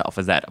think of yourself,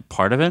 is that a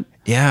part of it?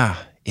 Yeah,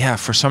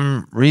 for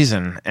some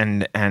reason,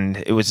 and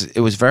it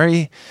was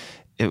very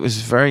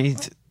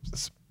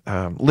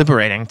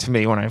liberating to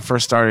me when I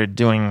first started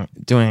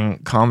doing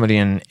comedy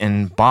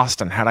in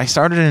Boston. Had I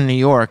started in New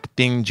York,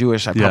 being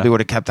Jewish, I probably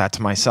would have kept that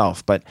to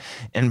myself. But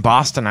in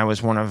Boston, I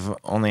was one of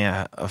only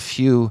a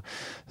few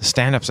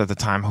stand-ups at the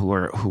time who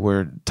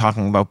were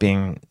talking about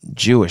being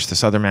Jewish.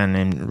 This other man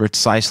named Rich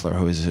Seisler,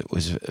 who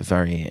was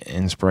very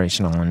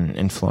inspirational and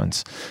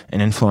influence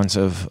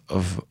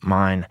of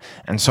mine.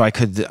 And so I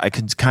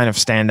could kind of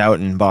stand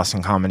out in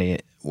Boston comedy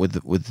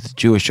with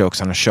Jewish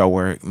jokes on a show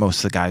where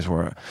most of the guys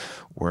were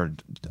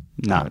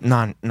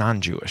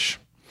non-Jewish,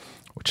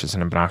 which is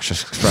an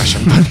obnoxious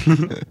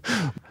expression.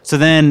 So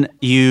then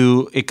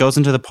it goes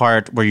into the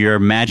part where you're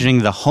imagining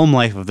the home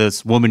life of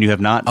this woman you have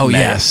not met.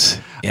 Yes.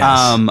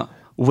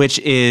 Which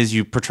is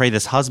you portray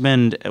this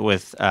husband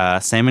with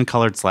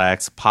salmon-colored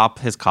slacks, pop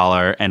his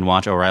collar, and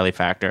watch O'Reilly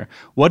Factor.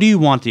 What do you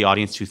want the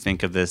audience to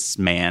think of this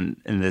man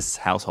in this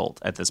household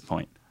at this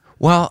point?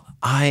 Well,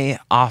 I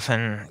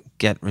often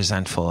get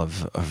resentful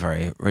of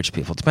very rich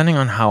people. Depending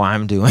on how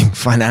I'm doing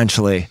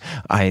financially,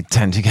 I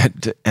tend to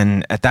get...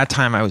 And at that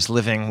time, I was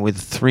living with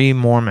 3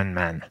 Mormon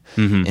men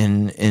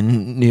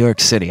in New York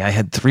City. I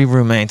had 3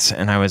 roommates,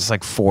 and I was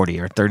like 40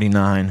 or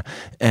 39.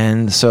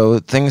 And so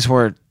things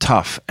were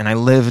tough. And I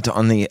lived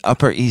on the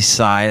Upper East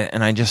Side,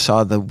 and I just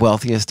saw the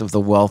wealthiest of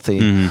the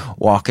wealthy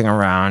walking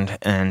around.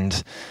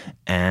 And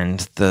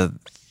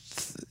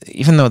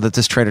even though that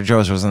this Trader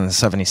Joe's was on the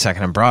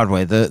 72nd and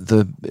Broadway,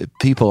 the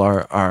people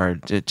are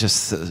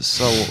just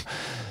so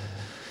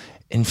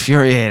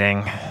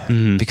infuriating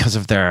because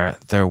of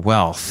their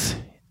wealth.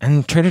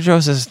 And Trader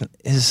Joe's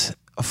is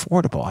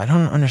affordable. I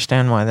don't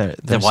understand why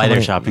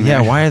they're shopping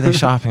there. Yeah, why are they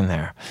shopping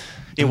there?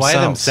 Why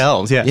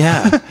themselves?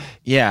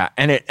 Yeah.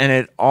 And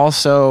it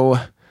also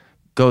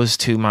goes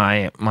to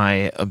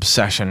my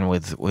obsession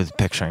with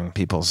picturing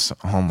people's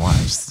home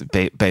lives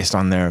based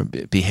on their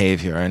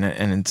behavior, and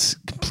it's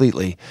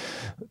completely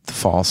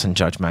false and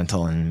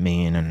judgmental and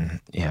mean, and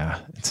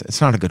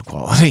it's not a good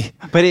quality.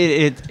 But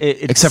it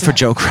except for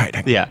joke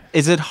writing. Yeah,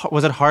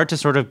 was it hard to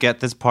sort of get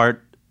this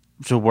part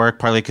to work,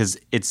 partly because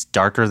it's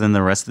darker than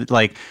the rest of the,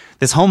 like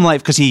this home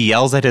life, because he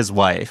yells at his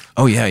wife.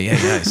 Oh yeah.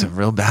 He's a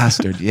real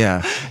bastard.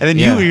 Yeah. And then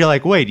you're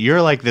like, wait,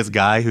 you're like this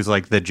guy who's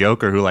like the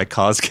Joker who like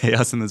caused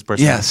chaos in this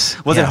person.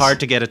 Yes. Was it hard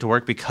to get it to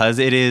work because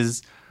it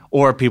is,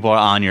 or people are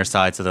on your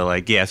side, so they're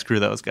like, yeah, screw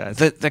those guys?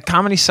 The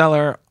Comedy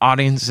Cellar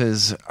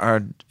audiences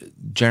are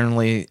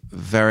generally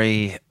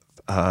very.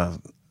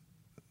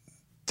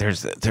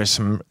 There's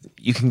some,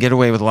 you can get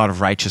away with a lot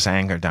of righteous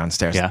anger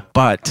downstairs. Yeah.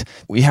 But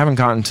we haven't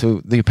gotten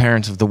to the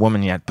appearance of the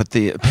woman yet. But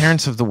the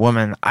appearance of the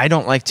woman, I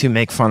don't like to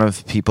make fun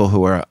of people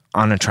who are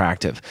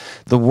unattractive.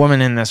 The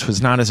woman in this was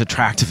not as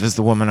attractive as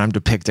the woman I'm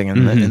depicting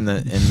in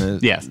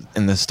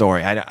the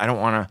story. I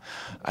don't want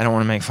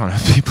to make fun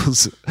of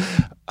people's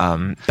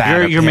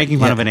bad. You're making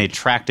fun of an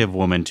attractive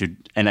woman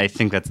and I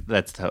think that's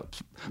the hope.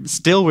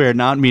 Still, we're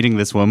not meeting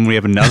this woman. We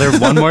have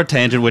one more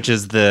tangent, which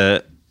is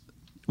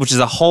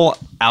a whole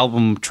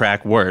album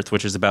track worth,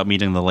 which is about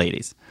meeting the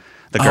ladies,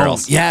 the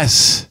girls.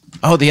 Yes.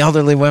 Oh, the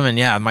elderly women.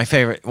 Yeah,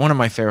 one of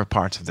my favorite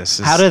parts of this.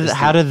 How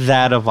did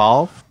that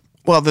evolve?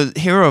 Well, the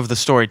hero of the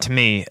story, to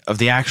me, of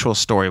the actual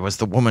story, was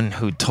the woman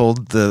who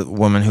told the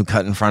woman who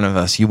cut in front of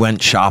us, "You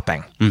went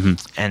shopping,"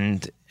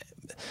 and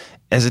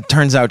as it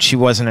turns out, she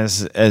wasn't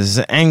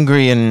as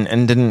angry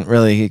and didn't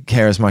really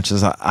care as much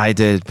as I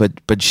did,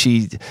 but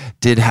she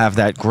did have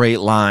that great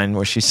line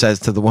where she says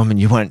to the woman,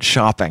 "You went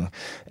shopping,"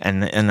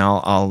 and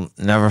I'll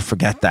never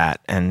forget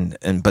that.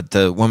 But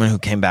the woman who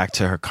came back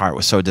to her cart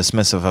was so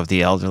dismissive of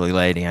the elderly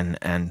lady,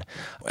 and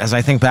as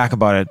I think back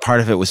about it, part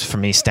of it was for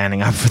me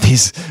standing up for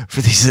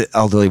these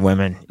elderly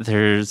women.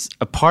 There's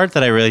a part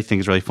that I really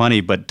think is really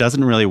funny, but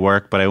doesn't really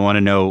work. But I want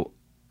to know.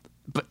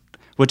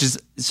 Which is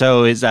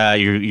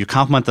you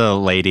compliment the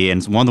lady,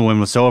 and one of the women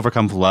was so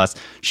overcome with lust,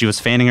 she was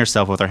fanning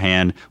herself with her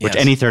hand, which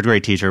any third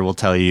grade teacher will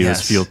tell you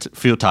is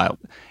futile.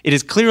 It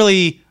is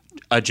clearly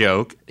a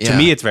joke. To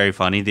me, it's very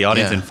funny. The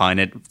audience didn't find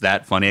it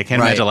that funny. I can't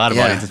imagine a lot of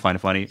audiences find it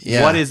funny.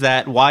 Yeah. What is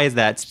that? Why is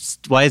that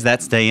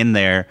stay in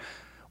there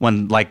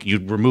when like you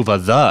remove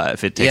a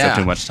if it takes up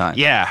too much time?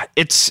 Yeah,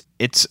 it's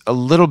a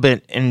little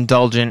bit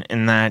indulgent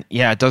in that,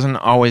 it doesn't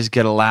always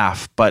get a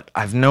laugh, but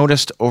I've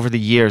noticed over the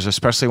years,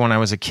 especially when I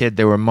was a kid,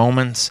 there were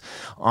moments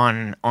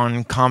on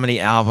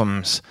comedy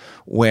albums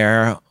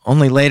where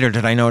only later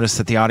did I notice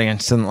that the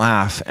audience didn't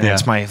laugh, and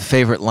it's my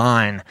favorite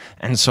line,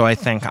 and so I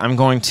think I'm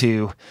going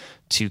to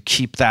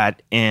keep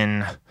that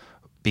in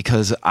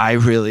because I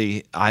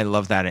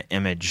love that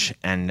image,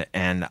 and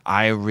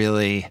I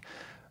really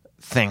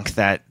think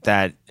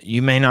that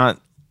you may not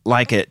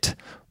like it,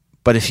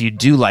 but if you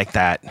do like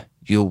that,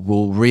 you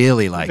will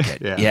really like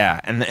it.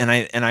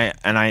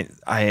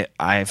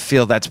 I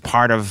feel that's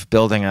part of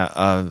building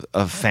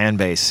a fan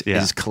base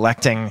is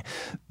collecting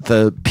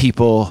the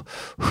people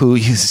who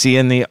you see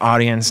in the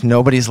audience.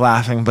 Nobody's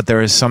laughing, but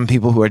there is some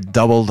people who are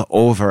doubled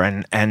over.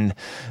 And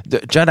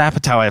Judd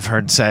Apatow, I've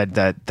heard, said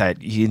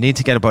that you need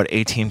to get about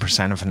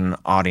 18% of an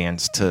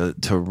audience to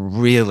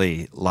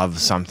really love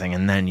something,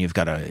 and then you've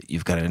got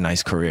a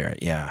nice career.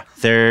 Yeah.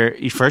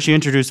 First you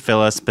introduce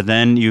Phyllis, but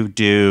then you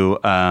do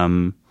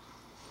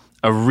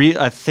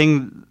a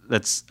thing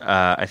that's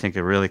I think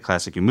a really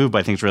classic you move, but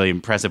I think it's really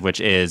impressive, which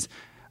is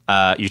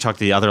you talk to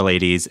the other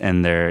ladies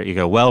and you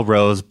go, well,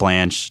 Rose,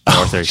 Blanche,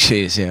 Dorothy. Oh,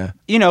 jeez, yeah.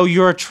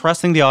 You're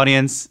trusting the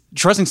audience,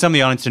 trusting some of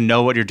the audience to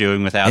know what you're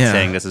doing without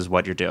saying this is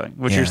what you're doing,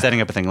 which you're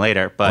setting up a thing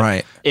later.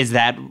 But is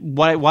that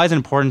why is it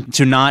important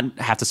to not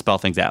have to spell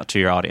things out to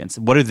your audience?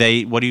 What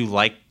do you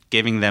like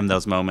giving them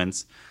those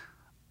moments?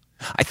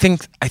 I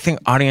think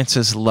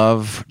audiences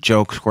love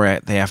jokes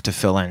where they have to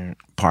fill in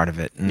part of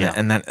it,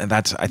 and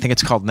that's I think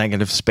it's called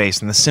negative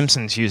space, and The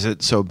Simpsons use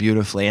it so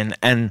beautifully.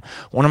 And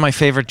one of my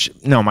favorite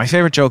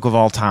joke of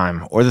all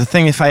time, or the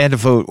thing, if I had to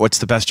vote, what's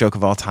the best joke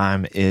of all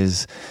time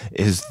is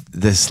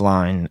this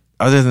line.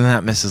 Other than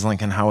that, Mrs.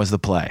 Lincoln, how was the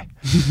play?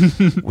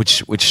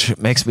 which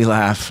makes me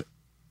laugh.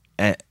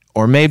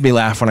 Or made me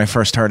laugh when I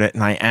first heard it,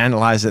 and I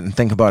analyze it and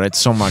think about it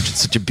so much.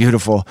 It's such a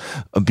beautiful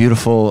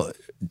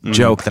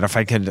joke that if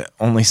I could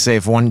only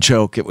save one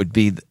joke, it would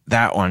be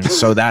that one.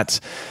 So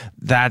that's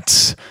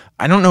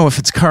I don't know if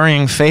it's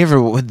currying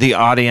favor with the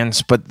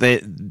audience, but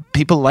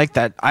people like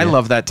that. I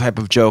love that type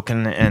of joke,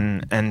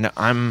 and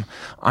I'm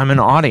an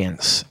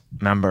audience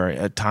member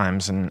at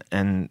times,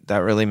 and that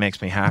really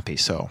makes me happy.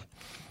 So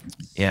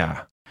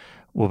yeah.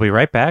 We'll be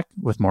right back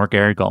with more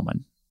Gary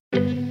Gulman.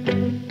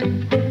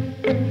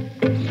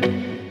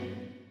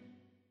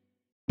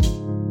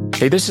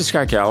 Hey, this is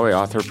Scott Galloway,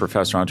 author,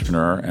 professor,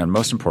 entrepreneur, and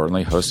most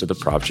importantly, host of the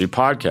Prop G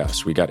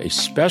podcast. We got a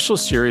special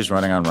series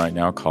running on right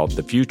now called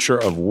The Future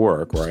of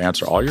Work, where I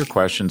answer all your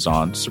questions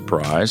on,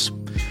 surprise,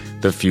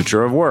 the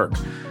future of work.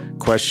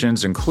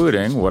 Questions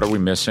including, what are we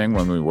missing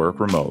when we work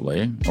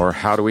remotely? Or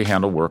how do we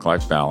handle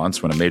work-life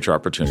balance when a major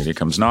opportunity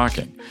comes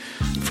knocking?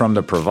 From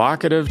the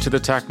provocative to the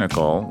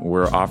technical,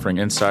 we're offering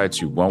insights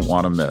you won't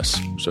want to miss.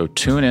 So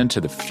tune in to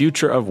The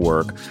Future of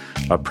Work,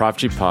 a Prop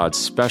G Pod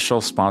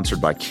special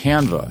sponsored by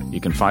Canva. You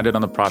can find it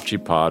on the Prop G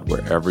Pod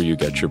wherever you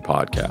get your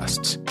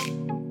podcasts.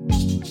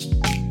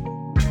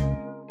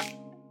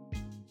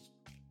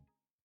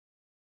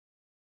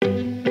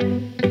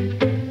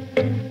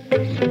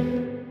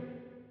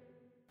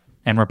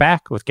 And we're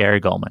back with Gary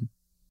Gulman.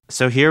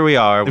 So here we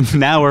are.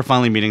 Now we're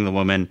finally meeting the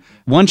woman.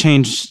 One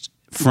change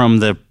from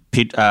the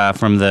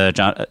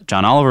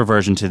John Oliver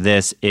version to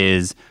this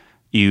is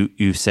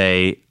you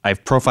say,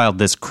 I've profiled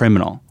this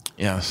criminal.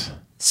 Yes.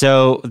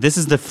 So this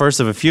is the first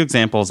of a few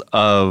examples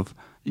of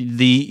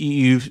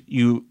you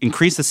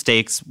increase the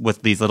stakes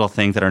with these little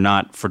things that are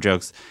not for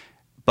jokes,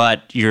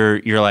 but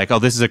you're like, oh,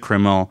 this is a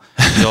criminal.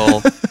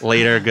 You'll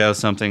later go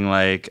something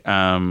like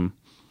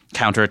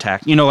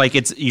counterattack. Like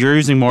you're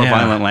using more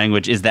violent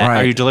language. Is that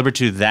Are you deliberate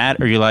to that,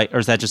 or or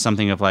is that just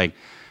something of like,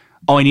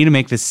 oh, I need to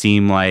make this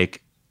seem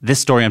like this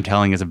story I'm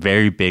telling is a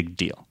very big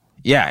deal?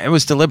 Yeah, it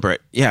was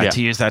deliberate. Yeah,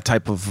 to use that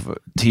type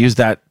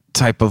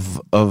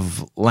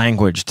of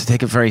language, to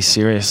take it very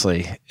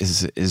seriously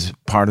is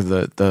part of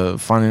the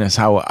funniness,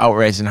 how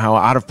outraged and how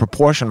out of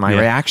proportion my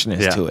reaction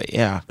is to it.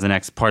 Yeah. The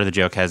next part of the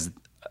joke has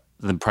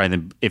the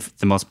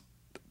most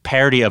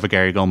parody of a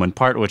Gary Gulman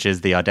part, which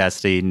is the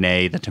audacity,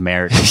 nay, the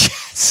temerity.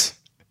 Yes.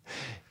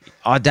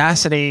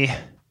 Audacity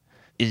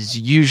is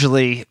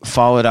usually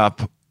followed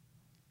up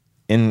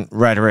in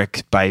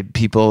rhetoric by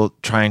people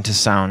trying to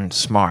sound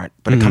smart,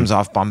 but it comes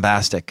off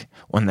bombastic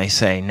when they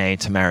say nay,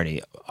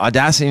 temerity.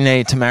 Audacity,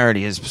 nay,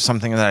 temerity is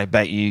something that I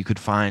bet you could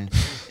find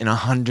in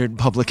 100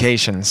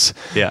 publications.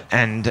 Yeah.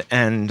 And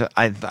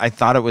I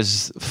thought it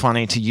was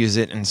funny to use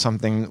it in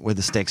something where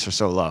the stakes are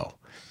so low.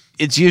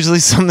 It's usually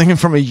something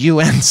from a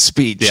UN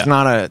speech,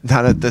 not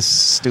this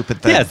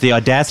stupid thing. Yeah, it's the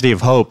audacity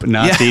of hope,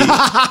 not the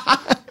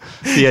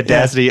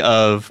audacity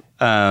of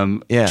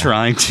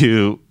trying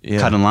to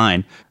cut in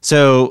line.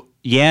 So,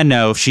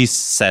 no, she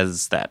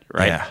says that,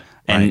 right? Yeah.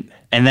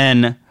 And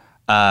then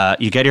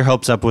you get your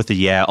hopes up with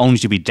the only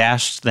to be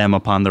dashed them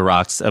upon the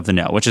rocks of the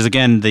no, which is,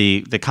 again,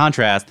 the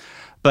contrast.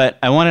 But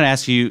I wanted to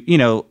ask you,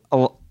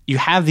 you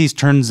have these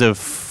turns of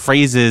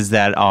phrases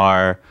that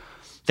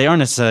they aren't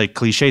necessarily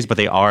cliches, but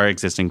they are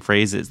existing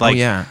phrases.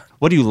 Like,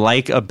 what do you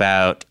like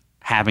about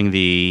having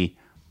the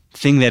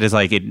thing that is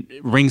like, it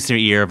rings to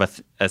your ear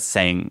of a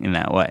saying in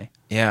that way?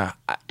 Yeah.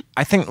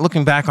 I think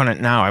looking back on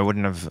it now, I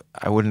wouldn't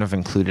have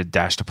included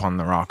dashed upon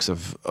the rocks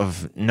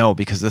of no,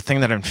 because the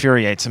thing that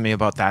infuriates me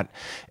about that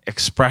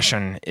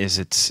expression is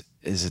its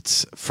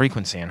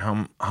frequency and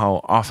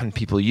how often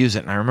people use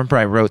it. And I remember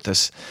I wrote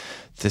this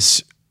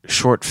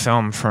short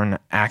film for an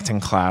acting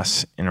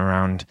class in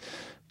around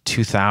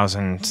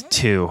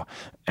 2002,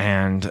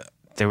 and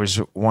there was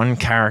one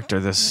character,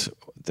 this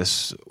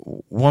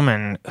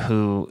woman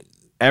who,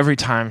 every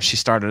time she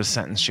started a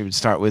sentence, she would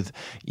start with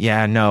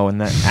 "yeah, no,"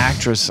 and the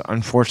actress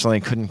unfortunately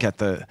couldn't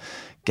get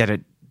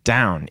it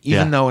down,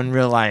 even though in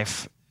real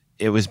life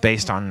it was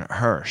based on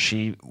her.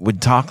 She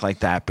would talk like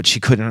that, but she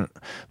couldn't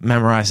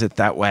memorize it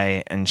that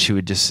way, and she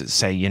would just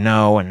say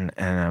and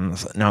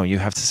no, you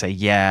have to say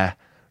yeah,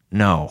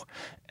 no,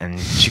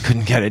 and she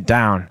couldn't get it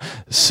down.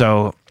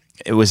 So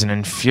it was an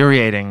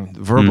infuriating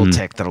verbal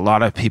tick that a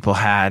lot of people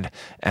had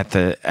at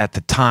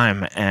the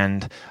time.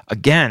 And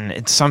again,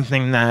 it's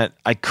something that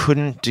I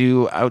couldn't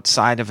do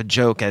outside of a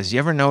joke. As you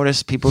ever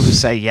notice people who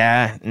say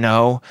yeah,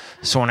 no?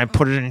 So when I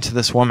put it into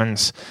this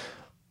woman's,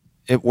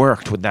 it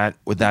worked with that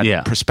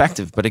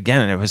perspective. But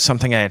again, it was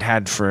something I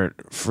had for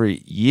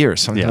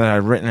years, something that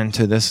I'd written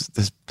into this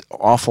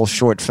awful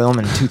short film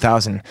in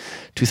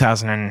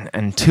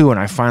 2002, and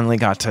I finally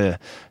got to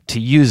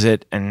use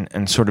it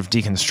and sort of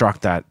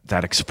deconstruct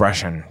that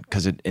expression,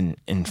 because it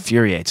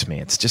infuriates me.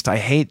 It's just I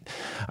hate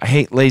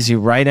lazy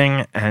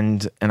writing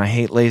and I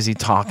hate lazy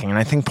talking, and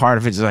I think part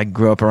of it is I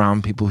grew up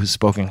around people who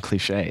spoke in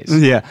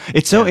cliches. Yeah,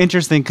 it's so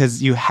interesting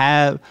because you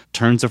have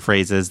turns of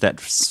phrases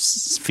that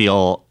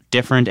feel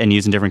different and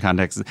used in different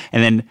contexts,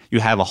 and then you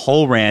have a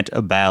whole rant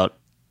about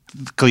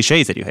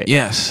cliches that you hate.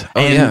 Yes.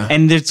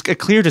 And there's a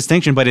clear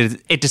distinction, but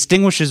it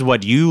distinguishes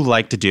what you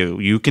like to do.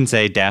 You can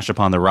say dash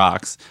upon the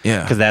rocks.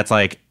 Yeah. Because that's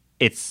like,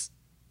 it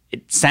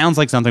sounds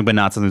like something, but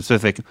not something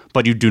specific.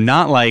 But you do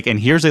not like, and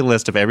here's a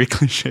list of every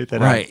cliche that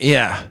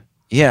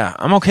Yeah.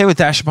 I'm okay with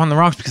dash upon the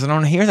rocks because I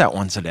don't hear that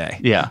once a day.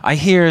 Yeah. I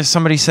hear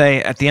somebody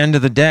say at the end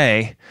of the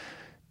day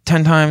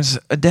 10 times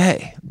a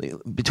day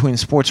between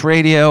sports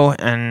radio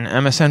and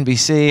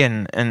MSNBC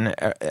and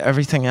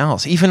everything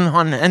else. Even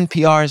on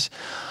NPR's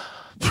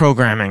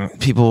programming,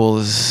 people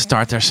will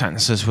start their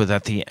sentences with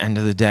 "at the end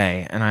of the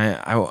day," and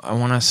I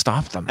want to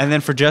stop them. And then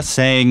for just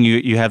saying,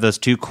 you have those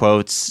two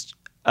quotes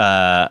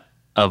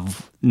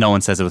of "no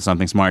one says it was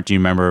something smart." Do you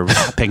remember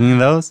picking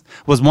those?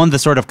 Was one the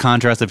sort of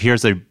contrast of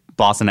here's a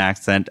Boston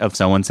accent of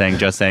someone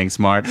just saying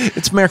smart?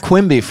 It's Mayor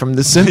Quimby from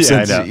The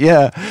Simpsons.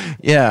 Yeah, I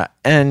yeah,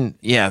 and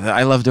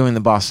I love doing the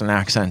Boston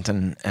accent,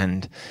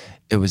 and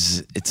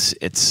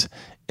it's.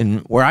 In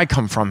where I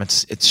come from,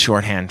 it's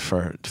shorthand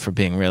for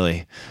being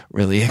really,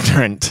 really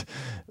ignorant.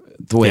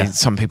 The way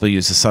some people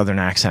use the Southern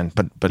accent,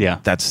 but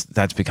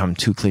that's become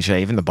too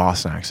cliche. Even the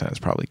Boston accent is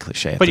probably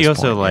cliche. But you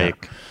also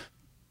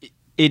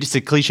it's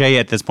a cliche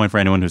at this point for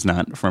anyone who's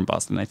not from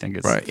Boston. I think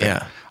is right.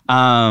 Yeah.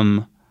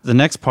 The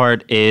next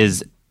part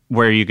is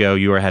where you go.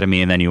 You were ahead of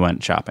me, and then you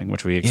went shopping,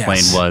 which we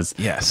explained was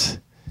yes.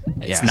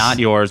 It's Yes. not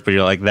yours, but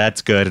you're like,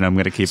 that's good, and I'm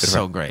going to keep it.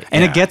 So great.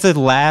 And Yeah. it gets a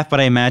laugh, but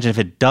I imagine if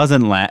it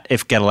doesn't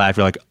get a laugh,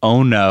 you're like,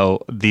 oh no,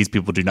 these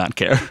people do not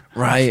care.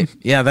 Right.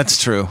 Yeah,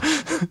 that's true.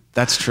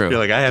 That's true. You're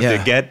like, I have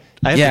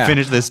Yeah. to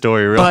finish this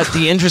story real But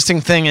the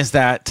interesting thing is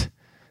that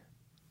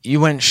you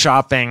went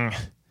shopping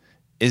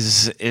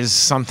is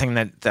something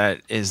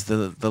that is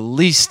the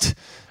least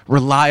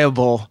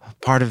reliable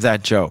part of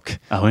that joke.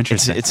 Oh,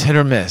 interesting. It's hit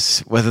or miss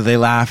whether they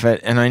laugh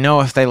at, and I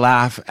know if they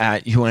laugh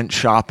at you went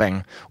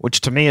shopping, which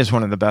to me is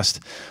one of the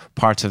best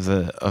parts of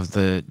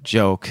the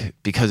joke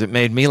because it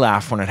made me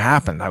laugh when it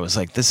happened. I was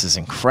like, this is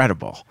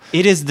incredible.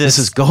 It is This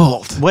is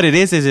gold. What it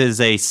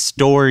is a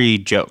story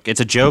joke. It's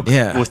a joke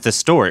Yeah. with the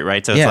story,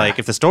 right? So it's Yeah. like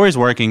if the story's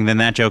working, then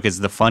that joke is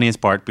the funniest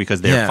part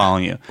because they're Yeah.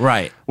 following you.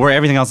 Right. Where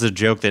everything else is a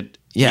joke that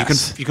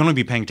Yes. you can only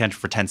be paying attention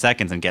for 10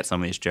 seconds and get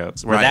some of these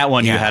jokes. Where Right. that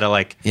one you Yeah. had to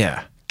like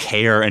Yeah.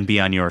 care and be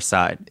on your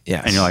side.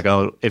 Yes. And you're like,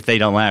 oh, if they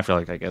don't laugh, you're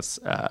like, I guess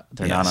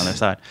they're not Yes. on their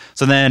side.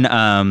 So then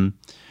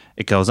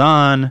it goes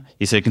on.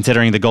 You say,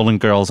 considering the Golden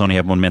Girls only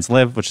have 1 minute to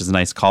live, which is a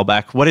nice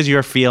callback. What is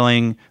your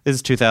feeling? This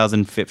is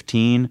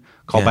 2015.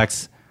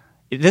 Callbacks.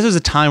 This was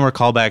a time where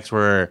callbacks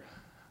were,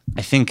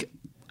 I think,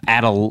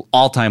 at an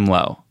all-time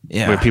low.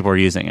 Yeah. Where people were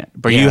using it.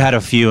 But Yeah. you had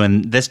a few,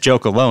 and this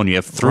joke alone, you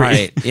have 3.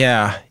 Right.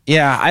 Yeah.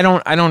 Yeah. I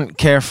don't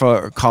care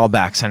for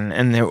callbacks,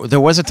 and there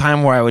was a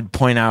time where I would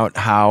point out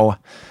how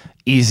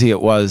easy it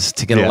was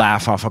to get a Yeah.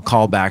 laugh off a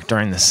callback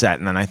during the set,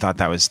 and then I thought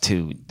that was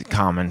too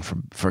common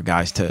for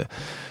guys to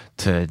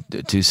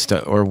do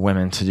stuff or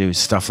women to do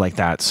stuff like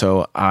that.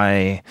 So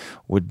I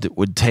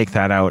would take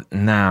that out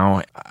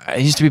now. I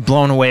used to be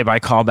blown away by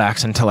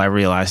callbacks until I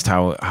realized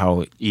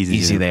how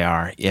easy they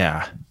are.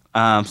 Yeah.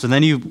 So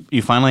then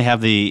you finally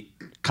have the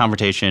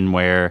confrontation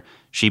where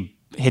she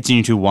hits you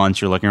into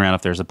once. You're looking around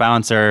if there's a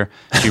bouncer.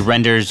 She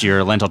renders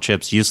your lentil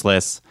chips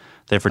useless.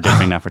 They're for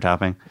dipping, not for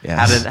topping.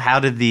 Yes. How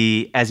did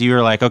as you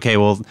were like, okay,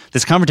 well,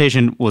 this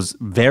confrontation was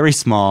very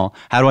small.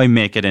 How do I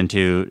make it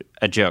into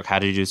a joke? How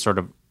did you sort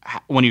of,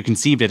 when you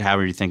conceived it, how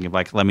were you thinking,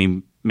 like, let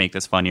me make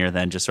this funnier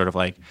than just sort of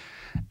like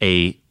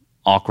a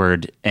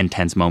awkward,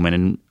 intense moment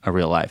in a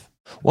real life?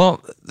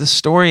 Well, the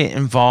story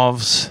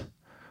involves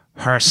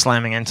her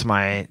slamming into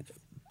my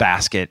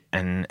basket,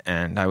 and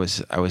I was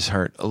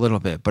hurt a little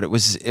bit, but it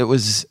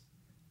was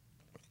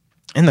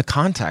in the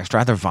context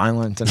rather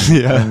violent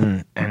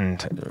and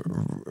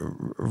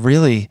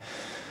really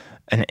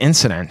an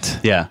incident.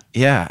 Yeah.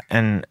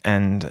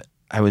 And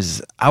I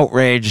was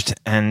outraged,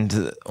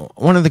 and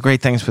one of the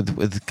great things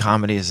with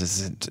comedy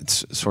is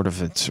it's sort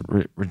of its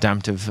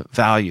redemptive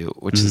value,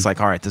 which is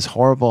like, all right, this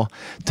horrible,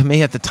 to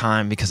me at the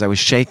time, because I was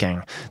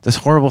shaking, this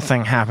horrible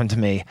thing happened to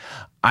me.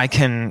 I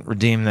can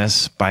redeem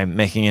this by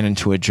making it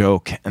into a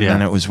joke, and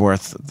then it was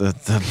worth the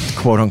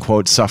quote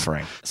unquote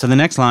suffering. So the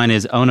next line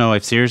is, oh no,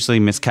 I've seriously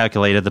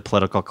miscalculated the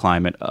political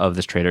climate of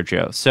this Trader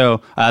Joe.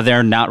 So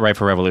they're not ripe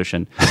for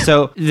revolution.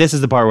 So this is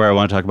the part where I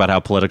want to talk about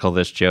how political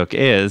this joke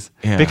is,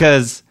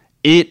 because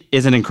it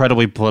is an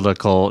incredibly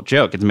political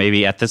joke. It's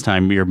maybe at this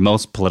time your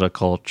most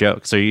political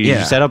joke. So you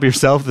set up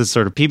yourself this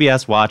sort of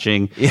PBS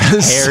watching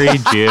hairy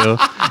Jew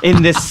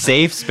in this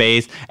safe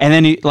space, and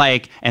then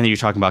you're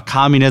talking about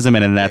communism,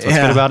 and then that's what's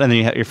good about it. And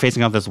then you're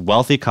facing off this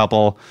wealthy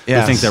couple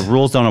who thinks that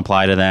rules don't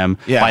apply to them.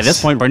 Yes. By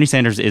this point, Bernie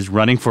Sanders is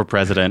running for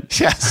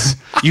president. Yes.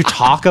 You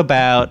talk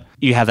about,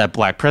 you have that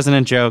black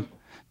president joke.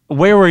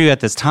 Where were you at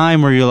this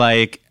time? Were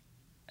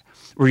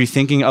you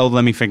thinking, oh,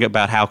 let me figure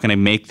about how can I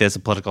make this a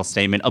political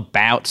statement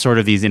about sort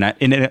of these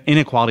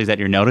inequalities that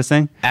you're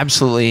noticing?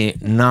 Absolutely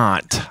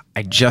not.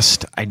 I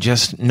just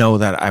know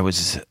that I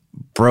was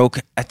broke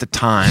at the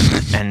time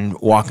and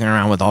walking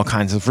around with all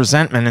kinds of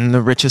resentment in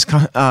the richest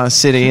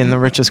city in the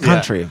richest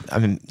country. I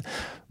mean,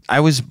 I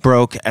was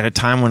broke at a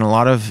time when a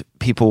lot of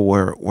people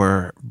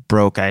were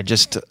broke.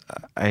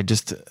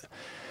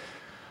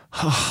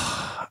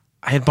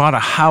 I had bought a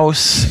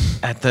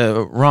house at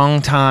the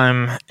wrong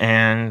time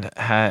and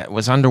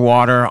was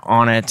underwater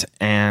on it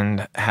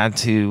and had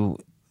to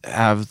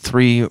have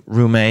 3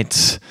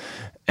 roommates,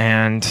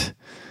 and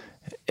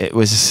I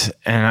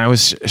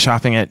was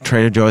shopping at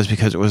Trader Joe's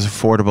because it was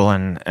affordable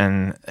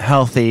and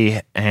healthy,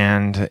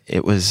 and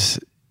it was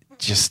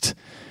just,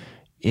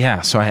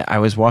 so I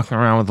was walking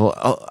around with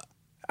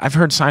I've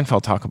heard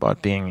Seinfeld talk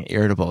about being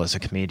irritable as a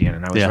comedian,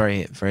 and I was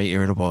very, very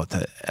irritable at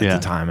the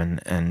time,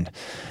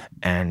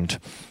 and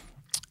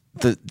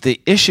the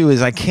issue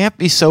is I can't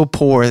be so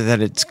poor that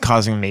it's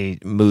causing me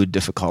mood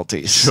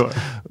difficulties. Sure.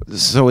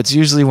 So it's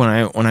usually when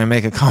I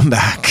make a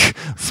comeback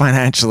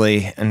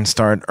financially and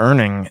start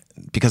earning,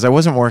 because I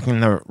wasn't working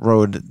the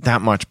road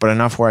that much, but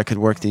enough where I could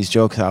work these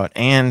jokes out.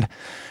 And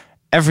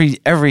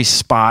every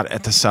spot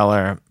at the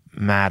cellar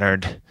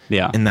mattered.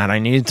 Yeah. In that I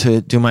needed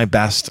to do my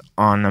best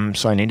on them,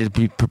 so I needed to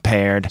be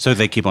prepared. So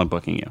they keep on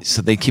booking you.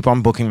 So they keep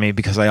on booking me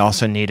because I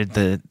also needed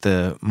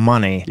the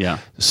money. Yeah.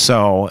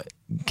 So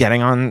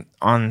getting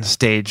on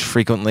stage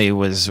frequently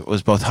was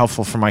both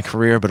helpful for my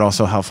career, but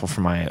also helpful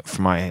for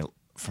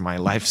my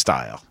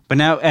lifestyle. But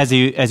now, as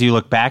you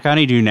look back on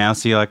it, do you now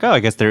see like, oh, I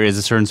guess there is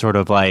a certain sort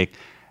of like,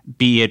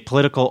 be it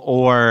political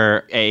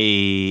or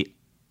a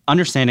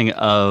understanding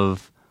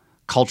of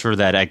culture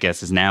that I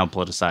guess is now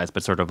politicized,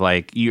 but sort of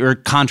like you're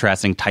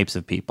contrasting types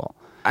of people.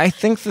 I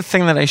think the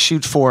thing that I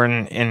shoot for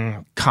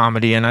in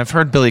comedy, and I've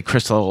heard Billy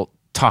Crystal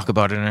talk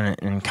about it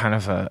in kind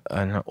of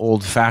an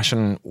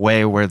old-fashioned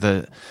way,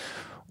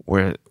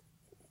 where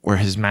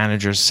his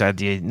managers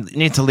said, you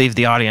need to leave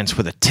the audience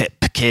with a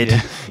tip, kid,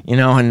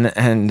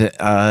 and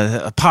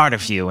a part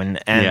of you.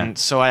 And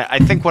so I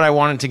think what I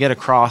wanted to get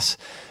across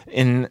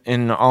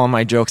in all of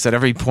my jokes at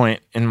every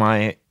point in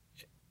my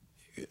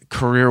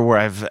career where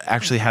I've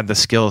actually had the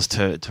skills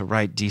to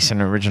write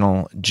decent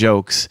original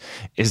jokes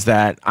is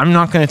that I'm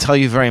not going to tell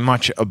you very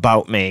much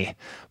about me,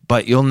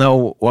 but you'll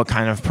know what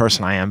kind of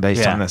person I am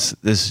based on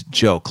this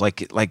joke.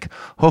 Like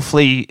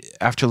hopefully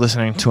after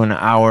listening to an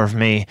hour of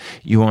me,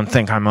 you won't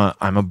think I'm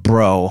a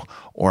bro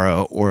or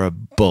a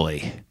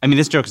bully. I mean,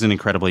 this joke is an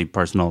incredibly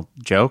personal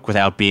joke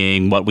without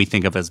being what we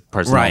think of as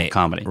personal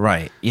comedy.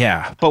 Right.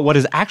 Yeah. But what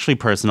is actually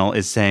personal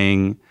is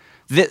saying,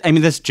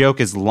 this joke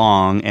is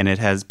long and it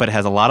has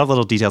a lot of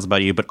little details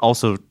about you, but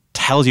also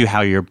tells you how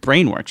your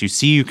brain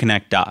works. You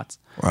connect dots.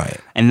 Right.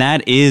 And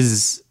that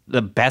is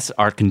the best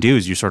art can do,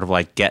 is you sort of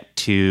like get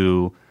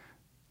to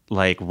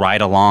like ride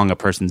along a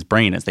person's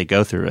brain as they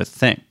go through a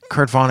thing.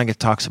 Kurt Vonnegut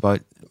talks about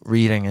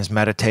reading is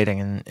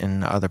meditating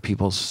in other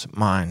people's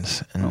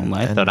minds.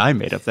 I thought I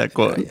made up that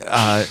quote.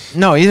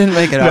 No, you didn't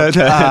make it up.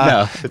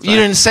 No, you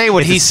didn't say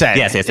what he said.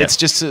 Yes. It's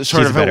just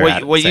sort of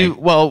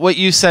what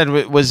you said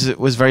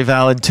was very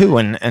valid too,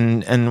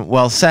 and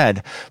well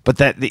said. But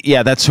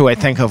that's who I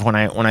think of when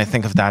I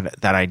think of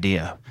that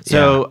idea.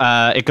 So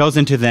it goes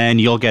into then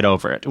you'll get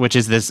over it, which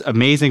is this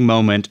amazing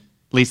moment,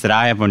 at least that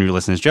I have when you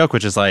listen to this joke,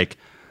 which is like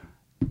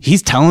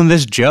he's telling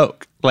this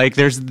joke. Like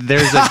there's a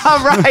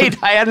right.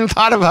 I hadn't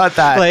thought about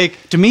that. Like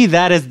to me,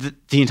 that is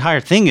the entire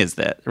thing. Is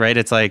that right?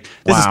 It's like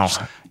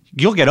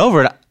you'll get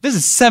over it. This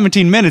is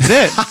 17 minutes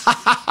in.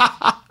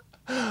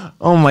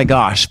 Oh my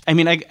gosh! I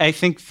mean, I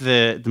think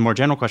the more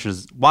general question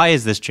is, why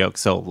is this joke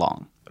so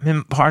long? I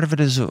mean, part of it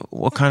is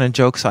what kind of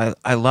jokes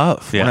I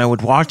love. Yeah. When I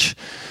would watch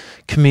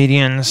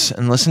comedians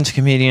and listen to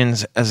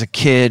comedians as a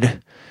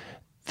kid,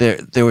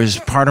 there was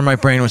part of my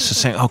brain was just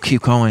saying, "Oh,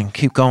 keep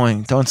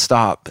going, don't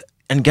stop."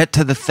 And get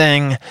to the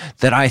thing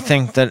that I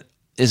think that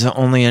is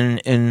only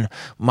in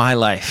my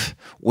life,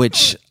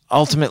 which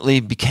ultimately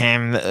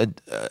became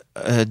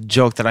a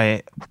joke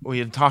that we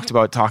had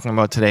talking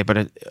about today,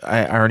 but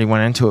I already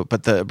went into it.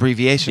 But the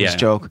abbreviations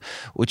joke,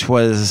 which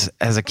was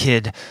as a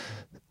kid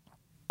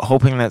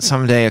hoping that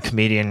someday a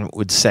comedian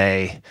would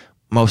say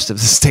most of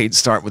the states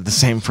start with the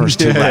same first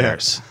two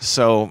letters.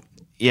 So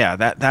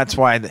that's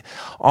why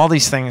all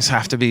these things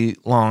have to be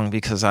long,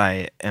 because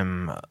I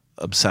am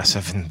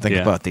obsessive and think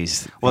about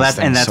these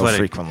things so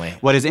frequently.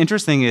 What is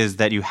interesting is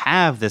that you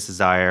have this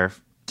desire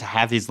to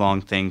have these long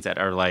things that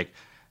are like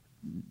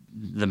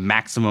the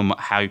maximum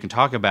how you can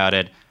talk about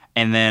it,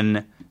 and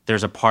then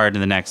there's a part in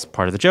the next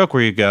part of the joke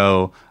where you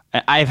go,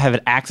 I have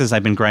an axis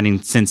I've been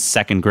grinding since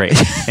second grade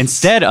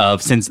instead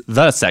of since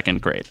the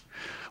second grade,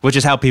 which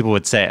is how people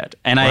would say it.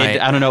 And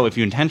I don't know if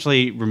you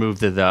intentionally remove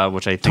the,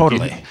 which I think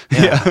totally.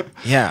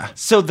 Yeah.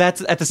 So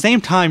that's at the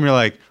same time you're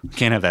like, we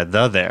can't have that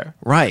the there.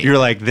 Right. You're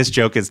like, this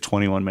joke is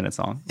 21 minutes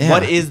long. Yeah.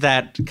 What is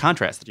that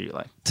contrast that you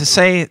like? To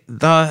say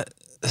the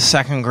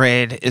second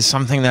grade is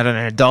something that an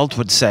adult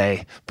would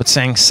say, but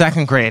saying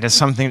second grade is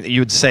something that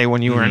you would say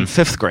when you were in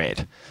fifth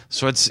grade.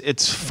 So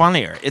it's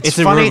funnier.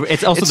 It's funny.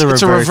 It's also the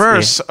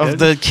reverse of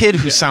the kid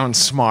who sounds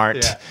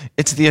smart. Yeah.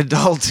 It's the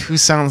adult who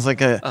sounds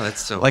like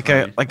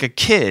a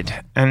kid.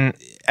 And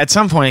at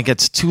some point it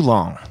gets too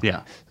long.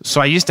 Yeah. So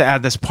I used to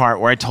add this part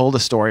where I told a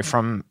story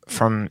from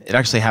it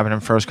actually happened in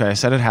first grade. I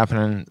said it happened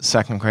in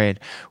second grade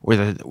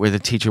where the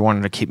teacher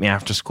wanted to keep me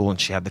after school, and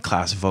she had the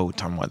class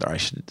vote on whether I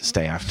should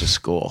stay after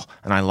school,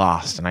 and I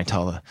lost. And I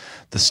tell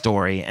the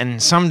story,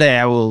 and someday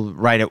I will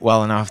write it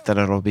well enough that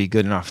it'll be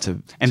good enough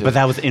to but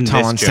that was in tell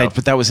this on joke. Stage.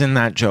 But that was in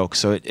that joke,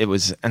 so it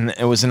was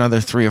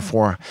another 3 or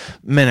 4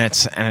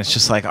 minutes, and it's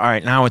just like, all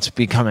right, now it's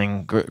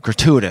becoming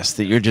gratuitous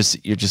that you're just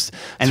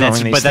and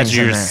throwing these things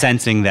you're in there.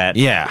 Sensing that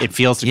it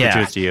feels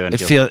gratuitous to you, and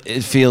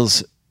it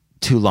feels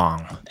too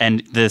long.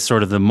 And the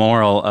sort of the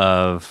moral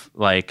of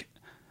like,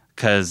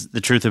 because the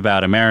truth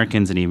about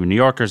Americans and even New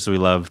Yorkers, we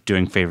love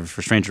doing favors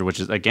for strangers, which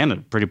is again a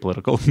pretty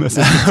political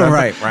message.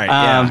 right.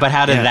 But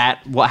how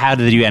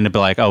did you end up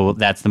like, oh, well,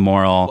 that's the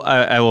moral?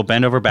 I will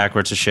bend over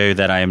backwards to show you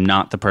that I am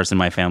not the person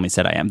my family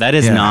said I am. That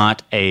is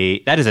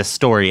that is a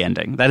story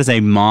ending. That is a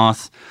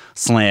moth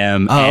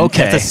slam. Oh,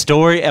 okay. It's a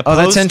story. Oh,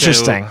 that's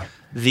interesting.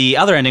 The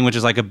other ending, which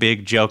is like a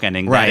big joke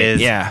ending. Right. That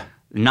is yeah.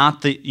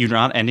 You're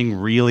not ending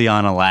really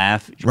on a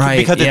laugh. Right.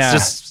 Because it's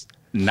just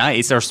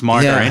nice or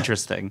smart or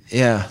interesting.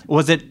 Yeah.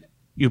 Was it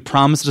you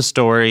promised a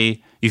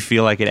story, you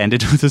feel like it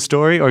ended with a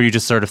story, or you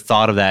just sort of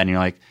thought of that and you're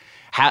like,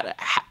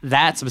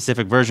 that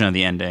specific version of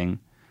the ending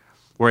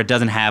where it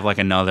doesn't have like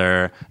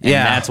another, and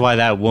that's why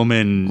that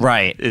woman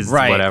is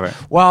whatever.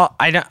 Well,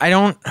 I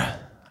don't.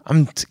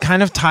 I'm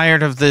kind of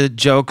tired of the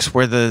jokes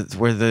where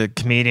the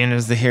comedian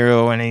is the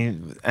hero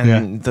and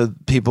the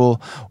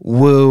people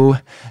woo,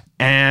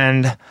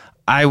 and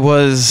I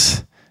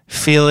was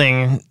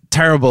feeling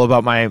terrible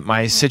about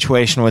my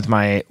situation with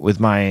my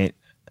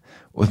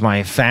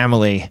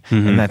family,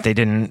 and that they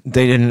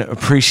didn't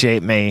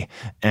appreciate me,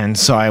 and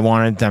so I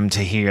wanted them to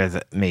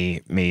hear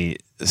me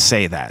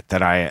say that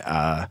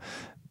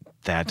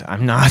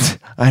I'm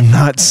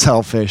not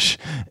selfish,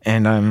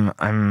 and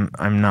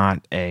I'm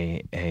not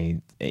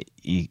a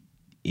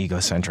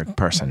egocentric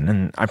person,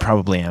 and I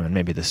probably am, and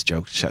maybe this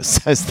joke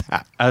just says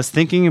that. I was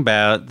thinking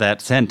about that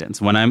sentence.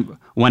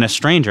 When a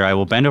stranger, I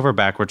will bend over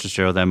backwards to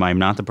show them I'm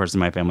not the person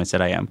my family said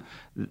I am.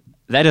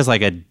 That is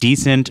like a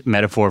decent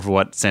metaphor for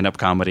what stand-up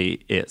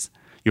comedy is.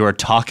 You are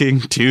talking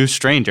to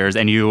strangers,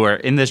 and you are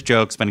in this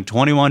joke spending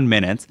 21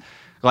 minutes,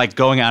 like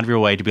going out of your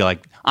way to be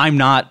like, I'm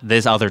not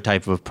this other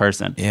type of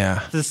person.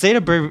 Yeah. The state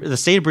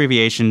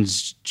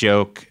abbreviations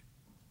joke,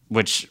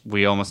 which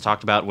we almost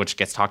talked about, which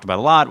gets talked about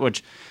a lot,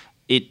 which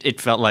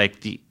it felt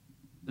like the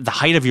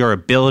height of your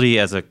ability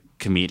as a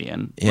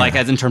comedian, like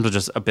as in terms of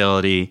just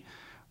ability.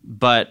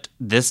 But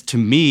this to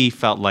me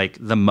felt like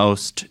the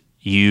most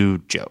you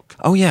joke.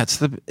 Oh yeah,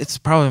 it's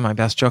probably my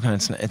best joke, and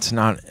it's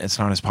not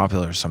as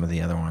popular as some of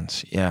the other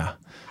ones. Yeah.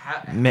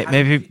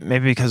 Maybe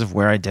because of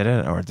where I did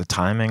it, or the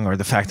timing, or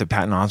the fact that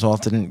Patton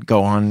Oswalt didn't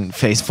go on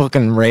Facebook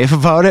and rave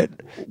about it.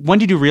 When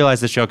did you realize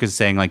this joke is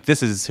saying like,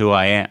 this is who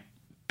I am?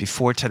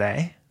 Before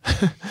today.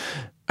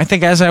 I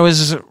think as I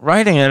was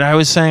writing it, I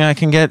was saying I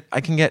can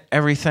get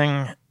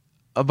everything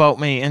about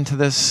me into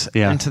this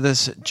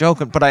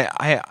joke, but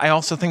I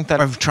also think that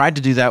I've tried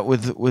to do that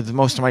with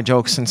most of my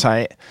jokes since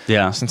I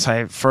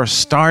first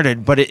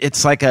started. But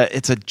it's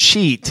a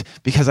cheat,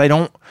 because I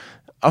don't.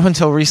 Up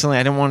until recently,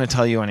 I didn't want to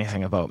tell you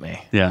anything about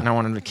me. Yeah. And I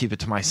wanted to keep it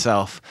to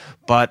myself.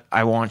 But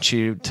I want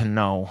you to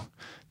know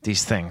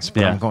these things.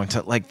 But I'm going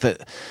to, like, the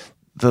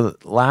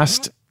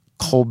last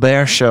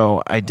Colbert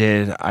show I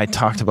did, I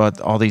talked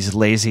about all these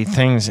lazy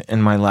things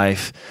in my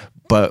life.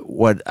 But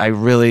what I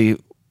really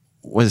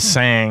was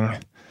saying,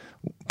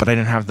 but I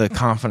didn't have the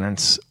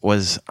confidence,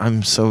 was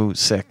I'm so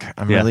sick.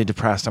 I'm really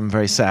depressed. I'm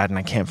very sad, and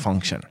I can't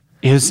function.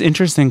 It was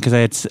interesting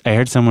because I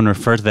heard someone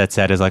refer to that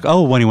set as like,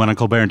 oh, when he went on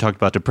Colbert and talked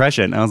about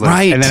depression. I was like,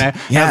 right. And then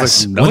I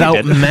was like, no,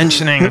 without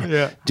mentioning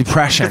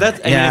depression. I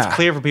mean, it's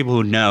clear for people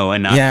who know,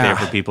 and not clear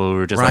for people who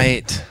are just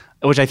like,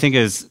 which I think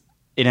it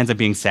ends up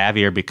being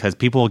savvier, because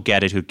people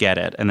get it who get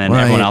it, and then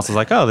everyone else is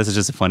like, oh, this is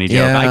just a funny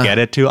joke. I get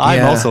it too.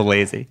 I'm also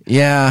lazy.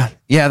 Yeah,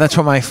 that's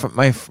what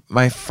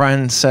my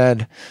friend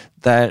said.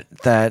 That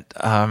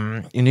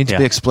you need to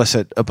be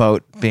explicit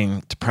about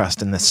being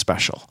depressed in this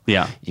special.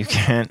 Yeah, you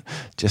can't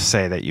just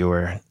say that you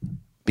were,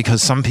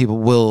 because some people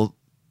will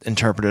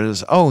interpret it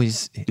as, oh,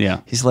 he's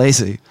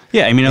lazy.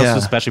 Yeah, I mean, also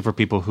especially for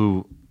people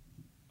who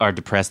are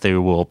depressed, they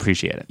will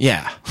appreciate it.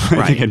 Yeah,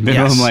 right. At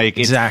minimum,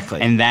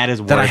 exactly, and that is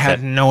worth that. I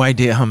had no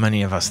idea how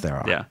many of us there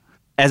are. Yeah,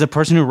 as a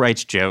person who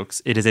writes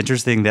jokes, it is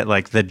interesting that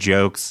like the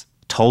jokes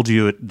told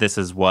you this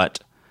is what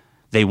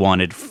they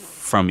wanted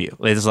from you.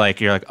 It's like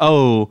you're like,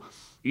 oh.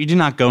 You did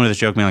not go into this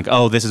joke being like,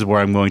 oh, this is where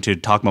I'm going to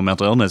talk about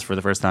mental illness for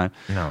the first time.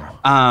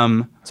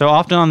 No. So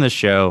often on this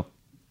show,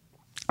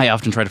 I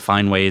often try to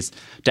find ways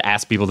to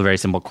ask people the very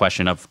simple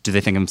question of, do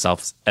they think of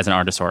themselves as an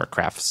artist or a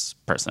crafts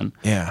person?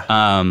 Yeah.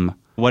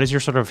 What is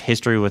your sort of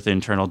history with the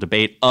internal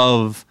debate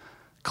of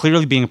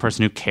clearly being a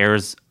person who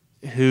cares,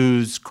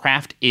 whose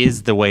craft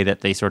is the way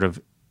that they sort of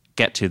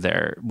get to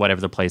their,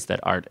 whatever the place that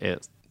art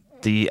is?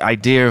 The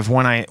idea of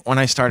when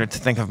I started to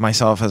think of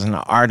myself as an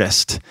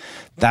artist,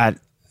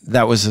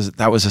 that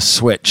was a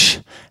switch,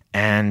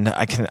 and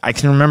I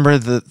can remember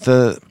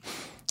the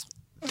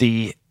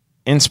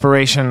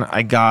inspiration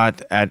I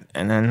got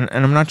and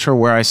I'm not sure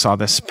where I saw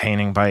this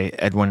painting by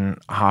Edwin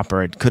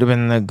Hopper. It could have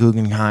been the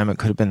Guggenheim, it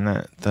could have been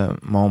the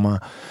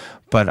MoMA,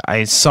 but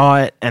I saw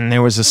it, and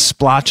there was a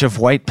splotch of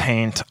white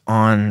paint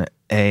on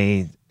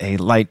a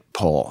light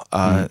pole,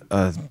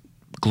 a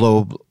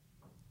globe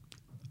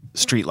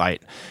street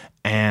light,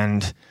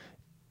 and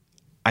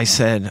I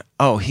said,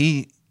 oh,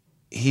 he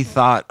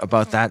thought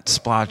about that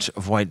splotch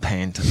of white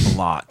paint a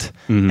lot.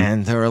 Mm-hmm.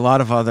 And there are a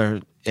lot of other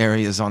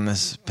areas on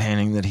this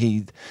painting that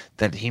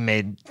he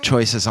made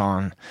choices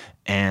on.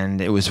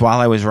 And it was while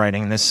I was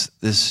writing this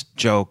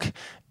joke,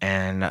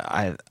 and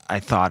I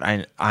thought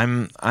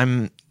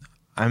I'm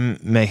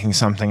making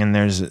something, and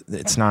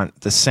it's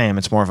not the same.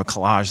 It's more of a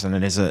collage than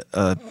it is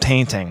a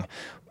painting.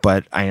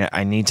 But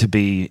I need to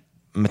be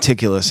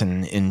meticulous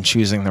in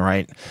choosing the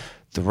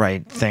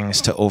right things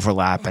to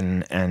overlap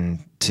and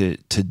to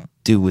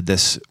do with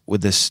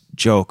this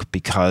joke,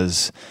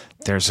 because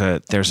there's a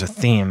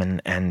theme,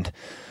 and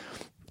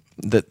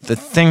the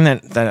thing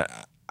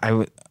that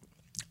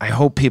I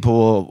hope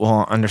people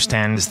will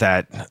understand is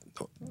that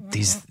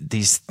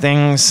these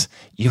things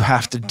you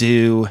have to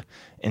do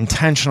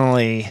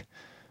intentionally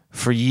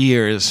for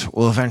years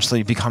will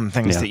eventually become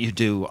things that you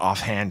do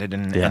offhanded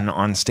and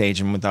on stage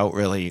and without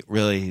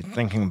really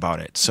thinking about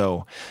it.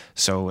 So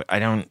I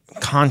don't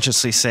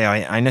consciously say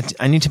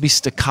I need to be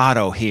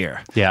staccato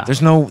here. Yeah.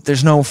 There's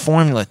no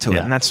formula to it,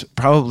 and that's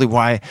probably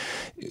why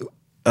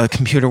a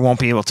computer won't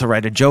be able to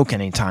write a joke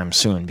anytime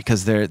soon,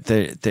 because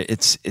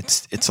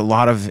it's a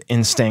lot of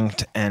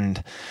instinct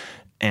and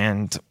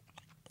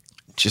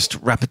just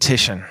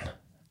repetition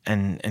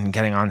and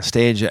getting on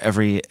stage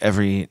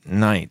every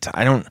night.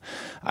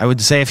 I would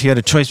say if you had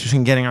a choice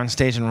between getting on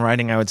stage and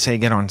writing, I would say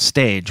get on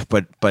stage,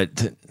 but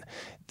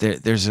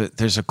there's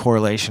a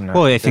correlation.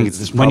 Well, I think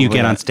it's when you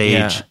get on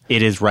stage,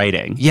 it is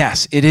writing.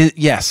 Yes, it is.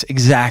 Yes,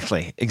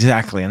 exactly.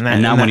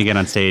 And not when you get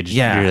on stage.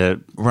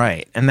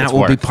 Right. And that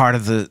will be part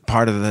of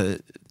the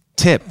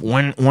tip.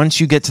 Once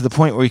you get to the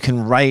point where you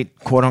can write,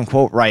 quote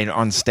unquote, write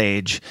on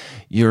stage,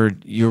 you're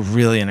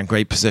really in a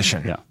great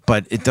position. Yeah.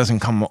 But it doesn't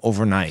come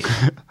overnight.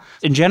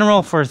 In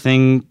general, for a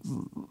thing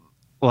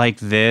like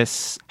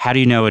this, how do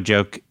you know a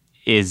joke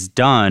is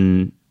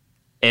done?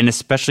 And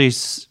especially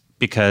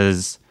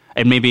because,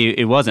 and maybe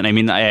it wasn't. I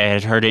mean, I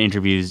had heard in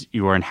interviews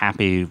you weren't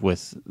happy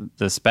with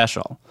the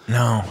special.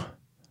 No.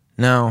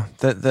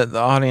 The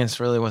audience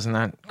really wasn't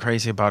that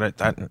crazy about it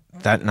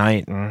that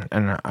night,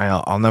 and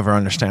I'll never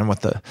understand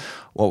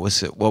what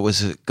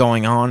was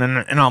going on,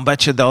 and I'll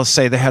bet you they'll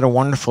say they had a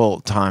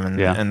wonderful time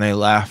and they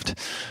laughed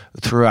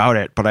throughout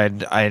it. But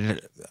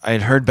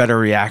I'd heard better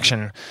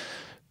reaction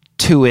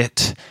to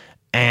it,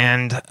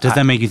 and does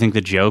that make you think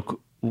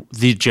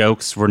the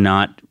jokes were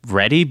not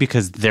ready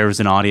because there was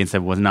an audience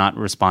that was not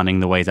responding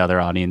the ways other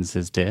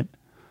audiences did?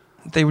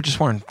 They just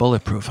weren't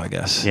bulletproof, I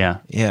guess. Yeah,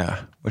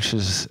 which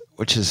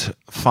is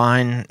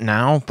fine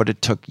now, but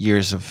it took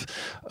years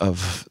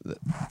of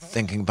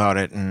thinking about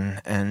it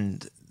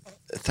and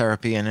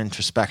therapy and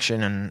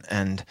introspection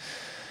and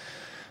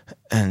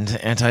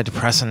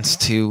antidepressants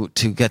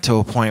to get to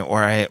a point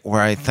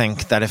where I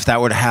think that if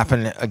that were to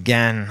happen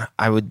again,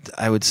 I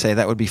would say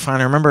that would be fine.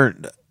 I remember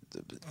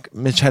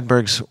Mitch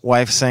Hedberg's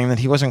wife saying that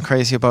he wasn't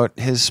crazy about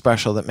his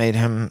special that made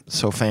him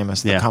so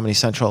famous, that Comedy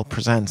Central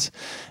presents.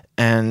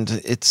 And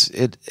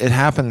it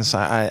happens.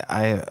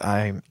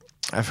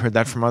 I've heard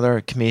that from other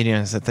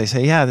comedians that they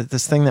say, that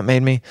this thing that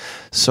made me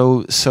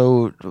so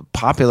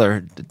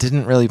popular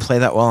didn't really play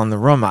that well in the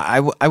room. I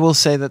will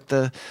say that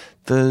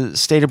the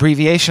state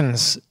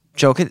abbreviations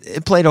joke,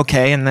 it played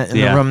okay in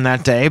the room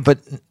that day, but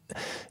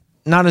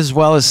not as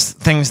well as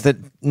things that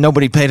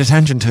nobody paid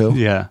attention to.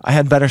 Yeah, I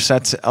had better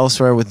sets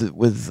elsewhere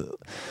with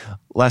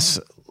less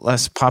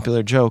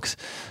popular jokes.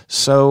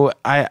 So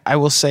I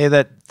will say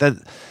that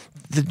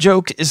the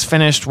joke is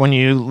finished when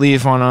you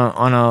leave on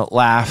a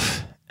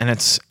laugh and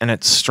it's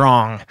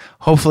strong.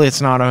 Hopefully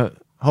it's not a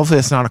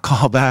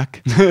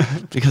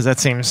callback because that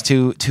seems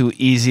too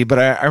easy. But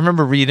I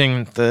remember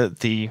reading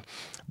the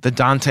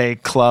Dante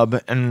Club,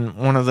 and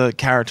one of the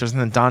characters in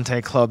the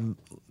Dante Club,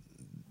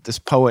 this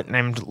poet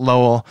named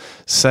Lowell,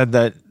 said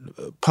that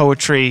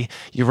poetry,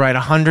 you write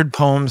 100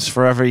 poems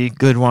for every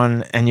good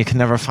one and you can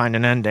never find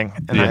an ending.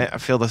 And I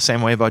feel the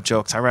same way about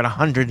jokes. I write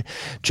 100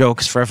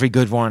 jokes for every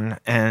good one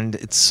and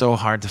it's so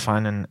hard to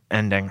find an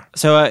ending.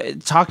 So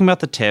talking about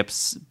the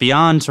tips,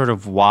 beyond sort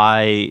of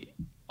why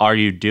are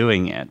you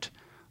doing it,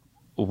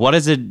 what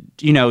is it,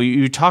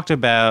 you've talked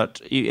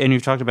about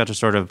just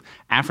sort of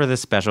after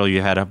this special,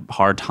 you had a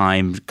hard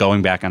time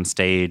going back on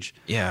stage.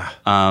 Yeah.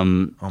 Oh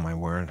my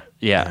word.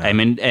 Yeah. I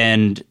mean,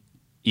 and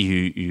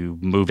you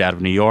moved out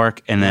of New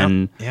York and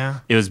then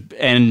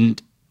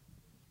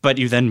but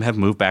you then have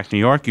moved back to New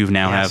York. You've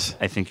now have,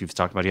 I think you've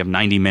talked about, you have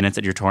 90 Minutes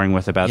that you're touring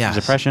with about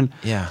depression.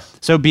 Yeah.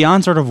 So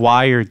beyond sort of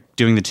why you're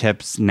doing the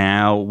tips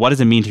now, what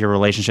does it mean to your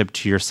relationship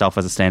to yourself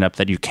as a stand-up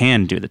that you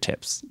can do the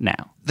tips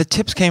now? The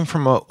tips came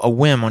from a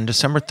whim on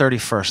December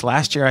 31st.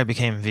 Last year I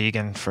became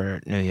vegan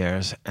for New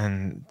Year's,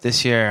 and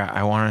this year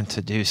I wanted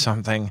to do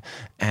something.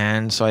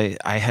 And so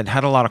I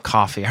had a lot of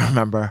coffee, I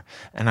remember,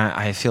 and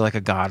I feel like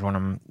a god when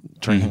I'm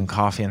drinking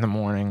coffee in the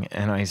morning.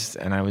 And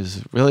I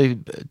was really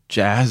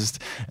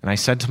jazzed, and I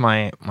said to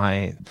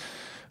my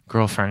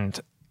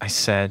girlfriend, I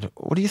said,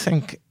 "What do you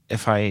think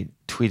if I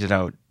tweeted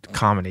out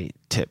comedy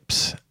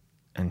tips?"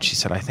 And she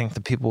said, "I think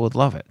the people would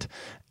love it."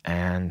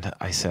 And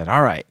I said,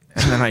 "All right."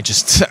 And then I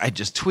just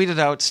tweeted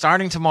out,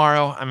 starting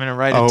tomorrow, I'm going to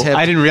write a tip.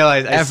 I didn't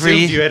realize. I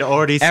assumed you had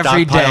already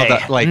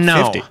stockpiled like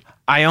 50.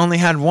 I only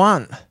had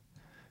one.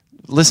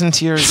 Listen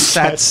to your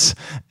sets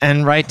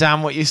and write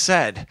down what you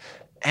said.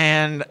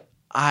 And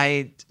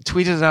I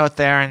tweeted it out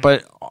there.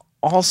 But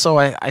also,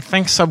 I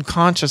think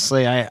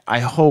subconsciously, I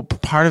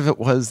hope part of it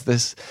was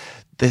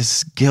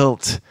this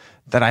guilt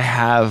that I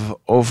have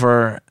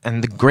over,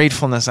 and the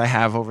gratefulness I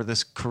have over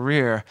this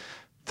career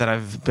that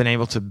I've been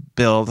able to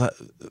build,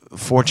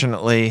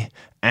 fortunately,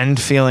 and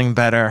feeling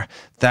better,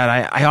 that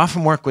I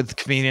often work with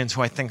comedians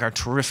who I think are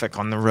terrific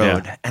on the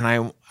road. Yeah.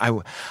 And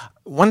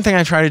one thing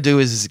I try to do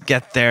is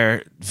get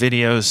their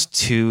videos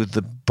to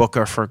the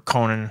booker for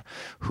Conan,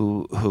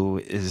 who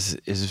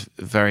is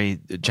very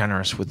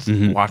generous with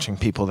watching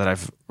people that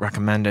I've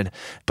recommended.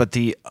 But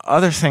the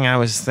other thing I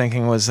was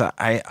thinking was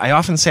I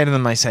often say to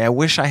them, I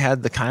wish I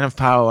had the kind of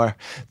power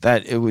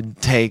that it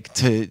would take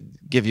to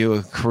give you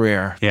a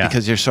career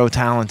because you're so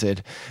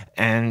talented.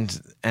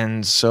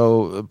 And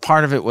so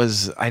part of it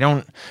was I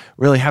don't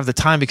really have the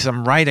time because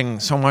I'm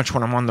writing so much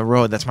when I'm on the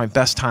road. That's my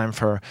best time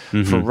for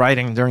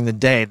writing during the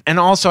day. And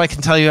also I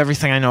can tell you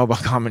everything I know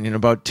about comedy in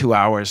about 2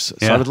 hours.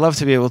 So I would love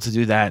to be able to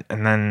do that.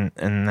 And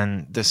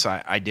then this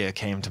idea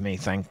came to me,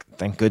 thank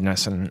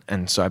goodness.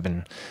 And so I've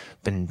been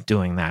been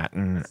doing that.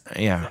 And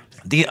yeah.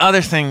 The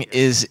other thing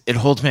is it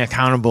holds me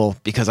accountable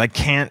because I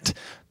can't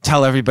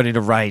tell everybody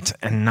to write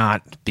and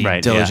not be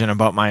diligent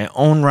about my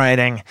own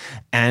writing.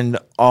 And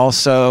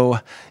also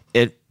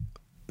it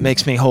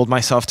makes me hold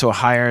myself to a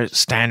higher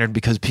standard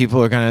because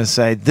people are going to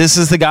say, this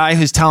is the guy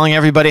who's telling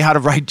everybody how to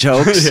write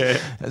jokes.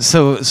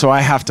 So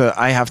I have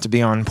to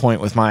be on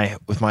point with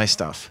my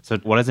stuff. So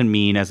what does it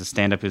mean as a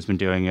stand-up who's been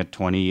doing it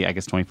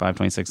 25,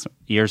 26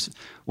 years?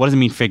 What does it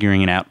mean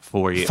figuring it out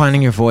for you?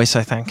 Finding your voice,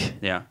 I think.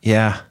 Yeah.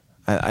 Yeah.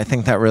 I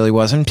think that really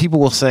was. And people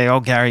will say, oh,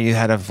 Gary, you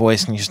had a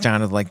voice and you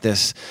sounded like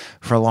this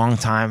for a long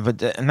time.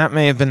 And that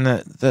may have been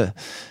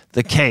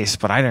the case,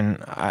 but I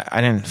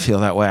didn't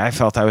feel that way. I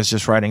felt I was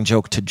just writing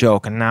joke to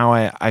joke. And now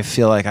I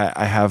feel like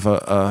I have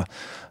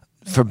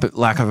for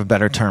lack of a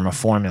better term, a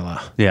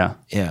formula. Yeah.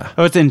 Yeah.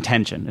 Oh, it's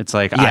intention. It's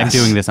like, I'm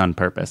doing this on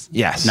purpose.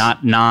 Yes.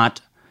 Not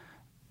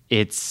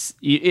it's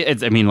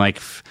I mean, like,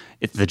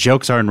 it's the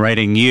jokes aren't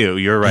writing you.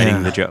 You're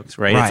writing the jokes,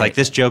 right? It's like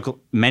this joke,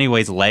 in many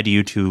ways, led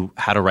you to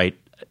how to write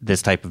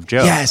this type of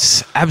joke.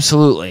 Yes,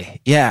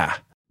 absolutely. Yeah.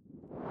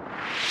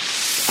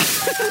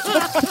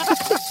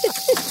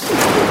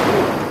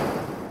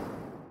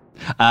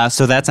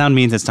 So that sound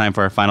means it's time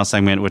for our final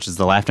segment, which is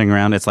the laughing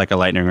round. It's like a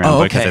lightning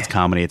round, because it's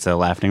comedy. It's a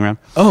laughing round.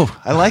 Oh,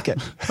 I like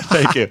it.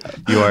 Thank you.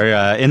 You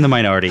are in the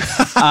minority.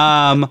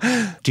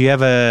 Do you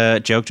have a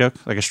joke,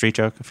 like a street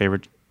joke, a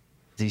favorite?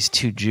 These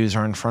two Jews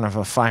are in front of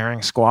a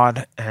firing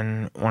squad,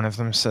 and one of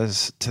them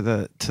says to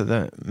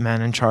the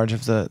man in charge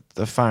of the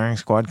firing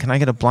squad, "Can I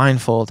get a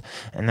blindfold?"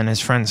 And then his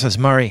friend says,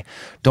 "Murray,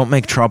 don't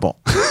make trouble."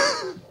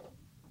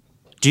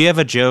 Do you have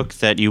a joke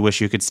that you wish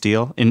you could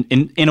steal in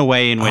a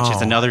way in which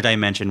it's another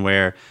dimension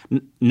where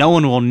no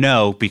one will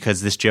know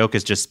because this joke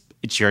is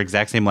it's your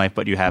exact same life,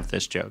 but you have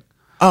this joke?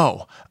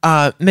 Oh,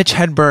 Mitch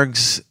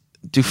Hedberg's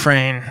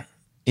Dufresne.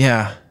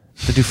 Yeah,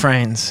 the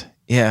Dufresnes.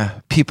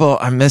 Yeah, people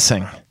are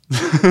missing.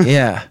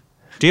 Yeah.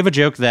 Do you have a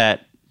joke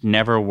that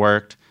never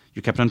worked?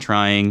 You kept on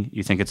trying.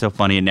 You think it's so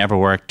funny. It never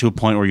worked to a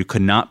point where you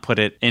could not put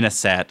it in a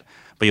set,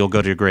 but you'll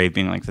go to your grave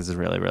being like, this is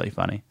really, really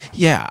funny.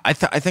 Yeah. I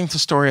think the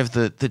story of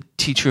the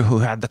teacher who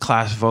had the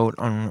class vote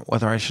on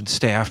whether I should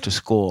stay after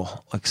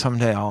school, like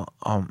someday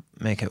I'll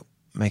make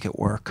it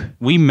work.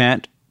 We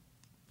met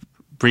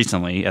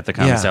recently at the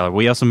Comedy Cellar.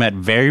 We also met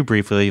very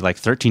briefly, like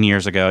 13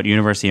 years ago at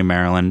University of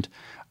Maryland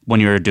when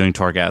you were doing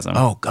Torgasm.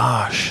 Oh,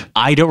 gosh.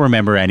 I don't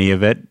remember any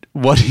of it.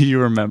 What do you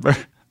remember?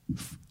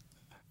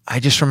 I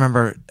just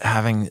remember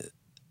having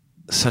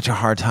such a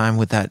hard time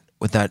with that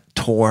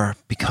tour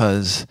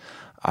because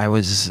I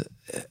was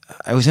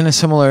in a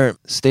similar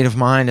state of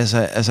mind as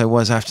I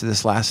was after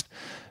this last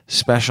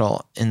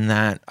special, in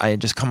that I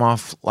had just come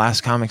off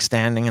Last Comic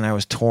Standing and I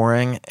was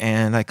touring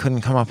and I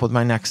couldn't come up with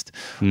my next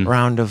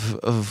round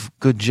of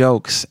good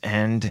jokes,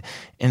 and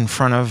in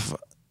front of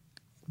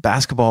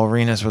basketball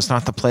arenas was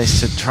not the place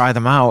to try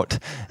them out.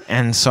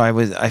 And so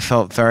I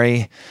felt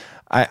very...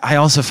 I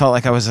also felt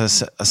like I was a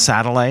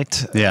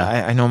satellite. Yeah.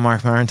 I know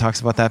Mark Maron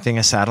talks about that being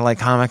a satellite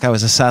comic. I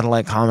was a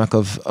satellite comic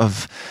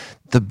of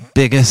the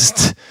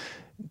biggest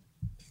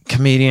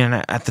comedian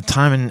at the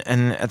time,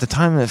 and at the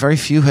time very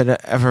few had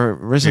ever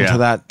risen to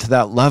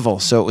that level.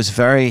 So it was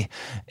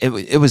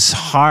it was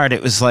hard.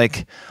 It was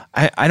like,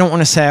 I don't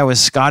want to say I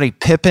was Scottie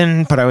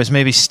Pippen, but I was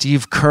maybe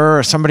Steve Kerr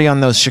or somebody on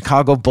those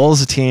Chicago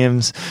Bulls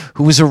teams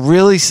who was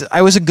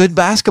I was a good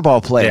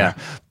basketball player,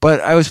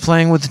 but I was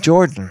playing with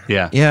Jordan.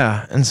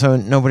 Yeah. And so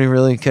nobody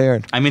really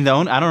cared. I mean,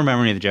 I don't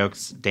remember any of the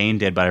jokes Dane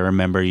did, but I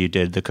remember you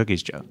did the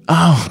cookies joke.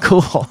 Oh,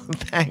 cool.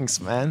 Thanks,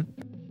 man.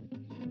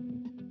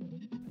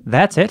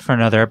 That's it for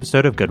another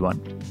episode of Good One.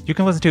 You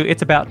can listen to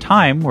It's About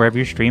Time wherever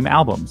you stream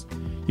albums.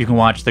 You can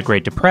watch The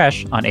Great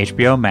Depression on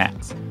HBO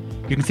Max.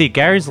 You can see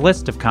Gary's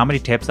list of comedy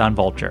tips on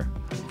Vulture.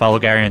 Follow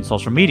Gary on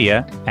social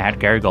media at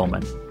Gary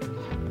Gulman.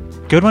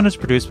 Good One is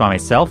produced by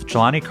myself,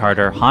 Jelani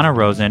Carter, Hannah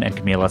Rosen, and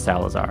Camila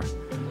Salazar.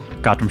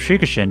 Gautam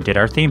Srikishan did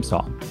our theme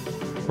song.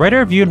 Write a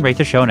review and rate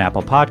the show on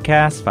Apple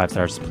Podcasts. 5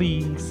 stars,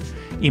 please.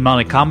 Email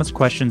any comments,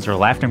 questions, or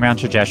laughing round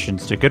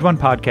suggestions to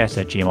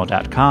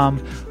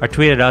goodonepodcast@gmail.com or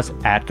tweet at us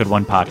at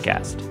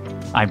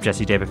goodonepodcast. I'm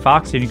Jesse David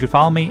Fox, and you can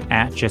follow me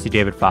at Jesse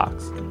David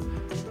Fox.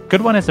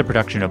 Good One is a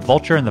production of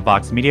Vulture and the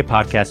Vox Media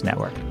Podcast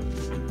Network.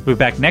 We'll be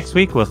back next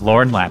week with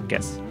Lauren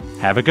Lapkus.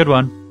 Have a good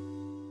one.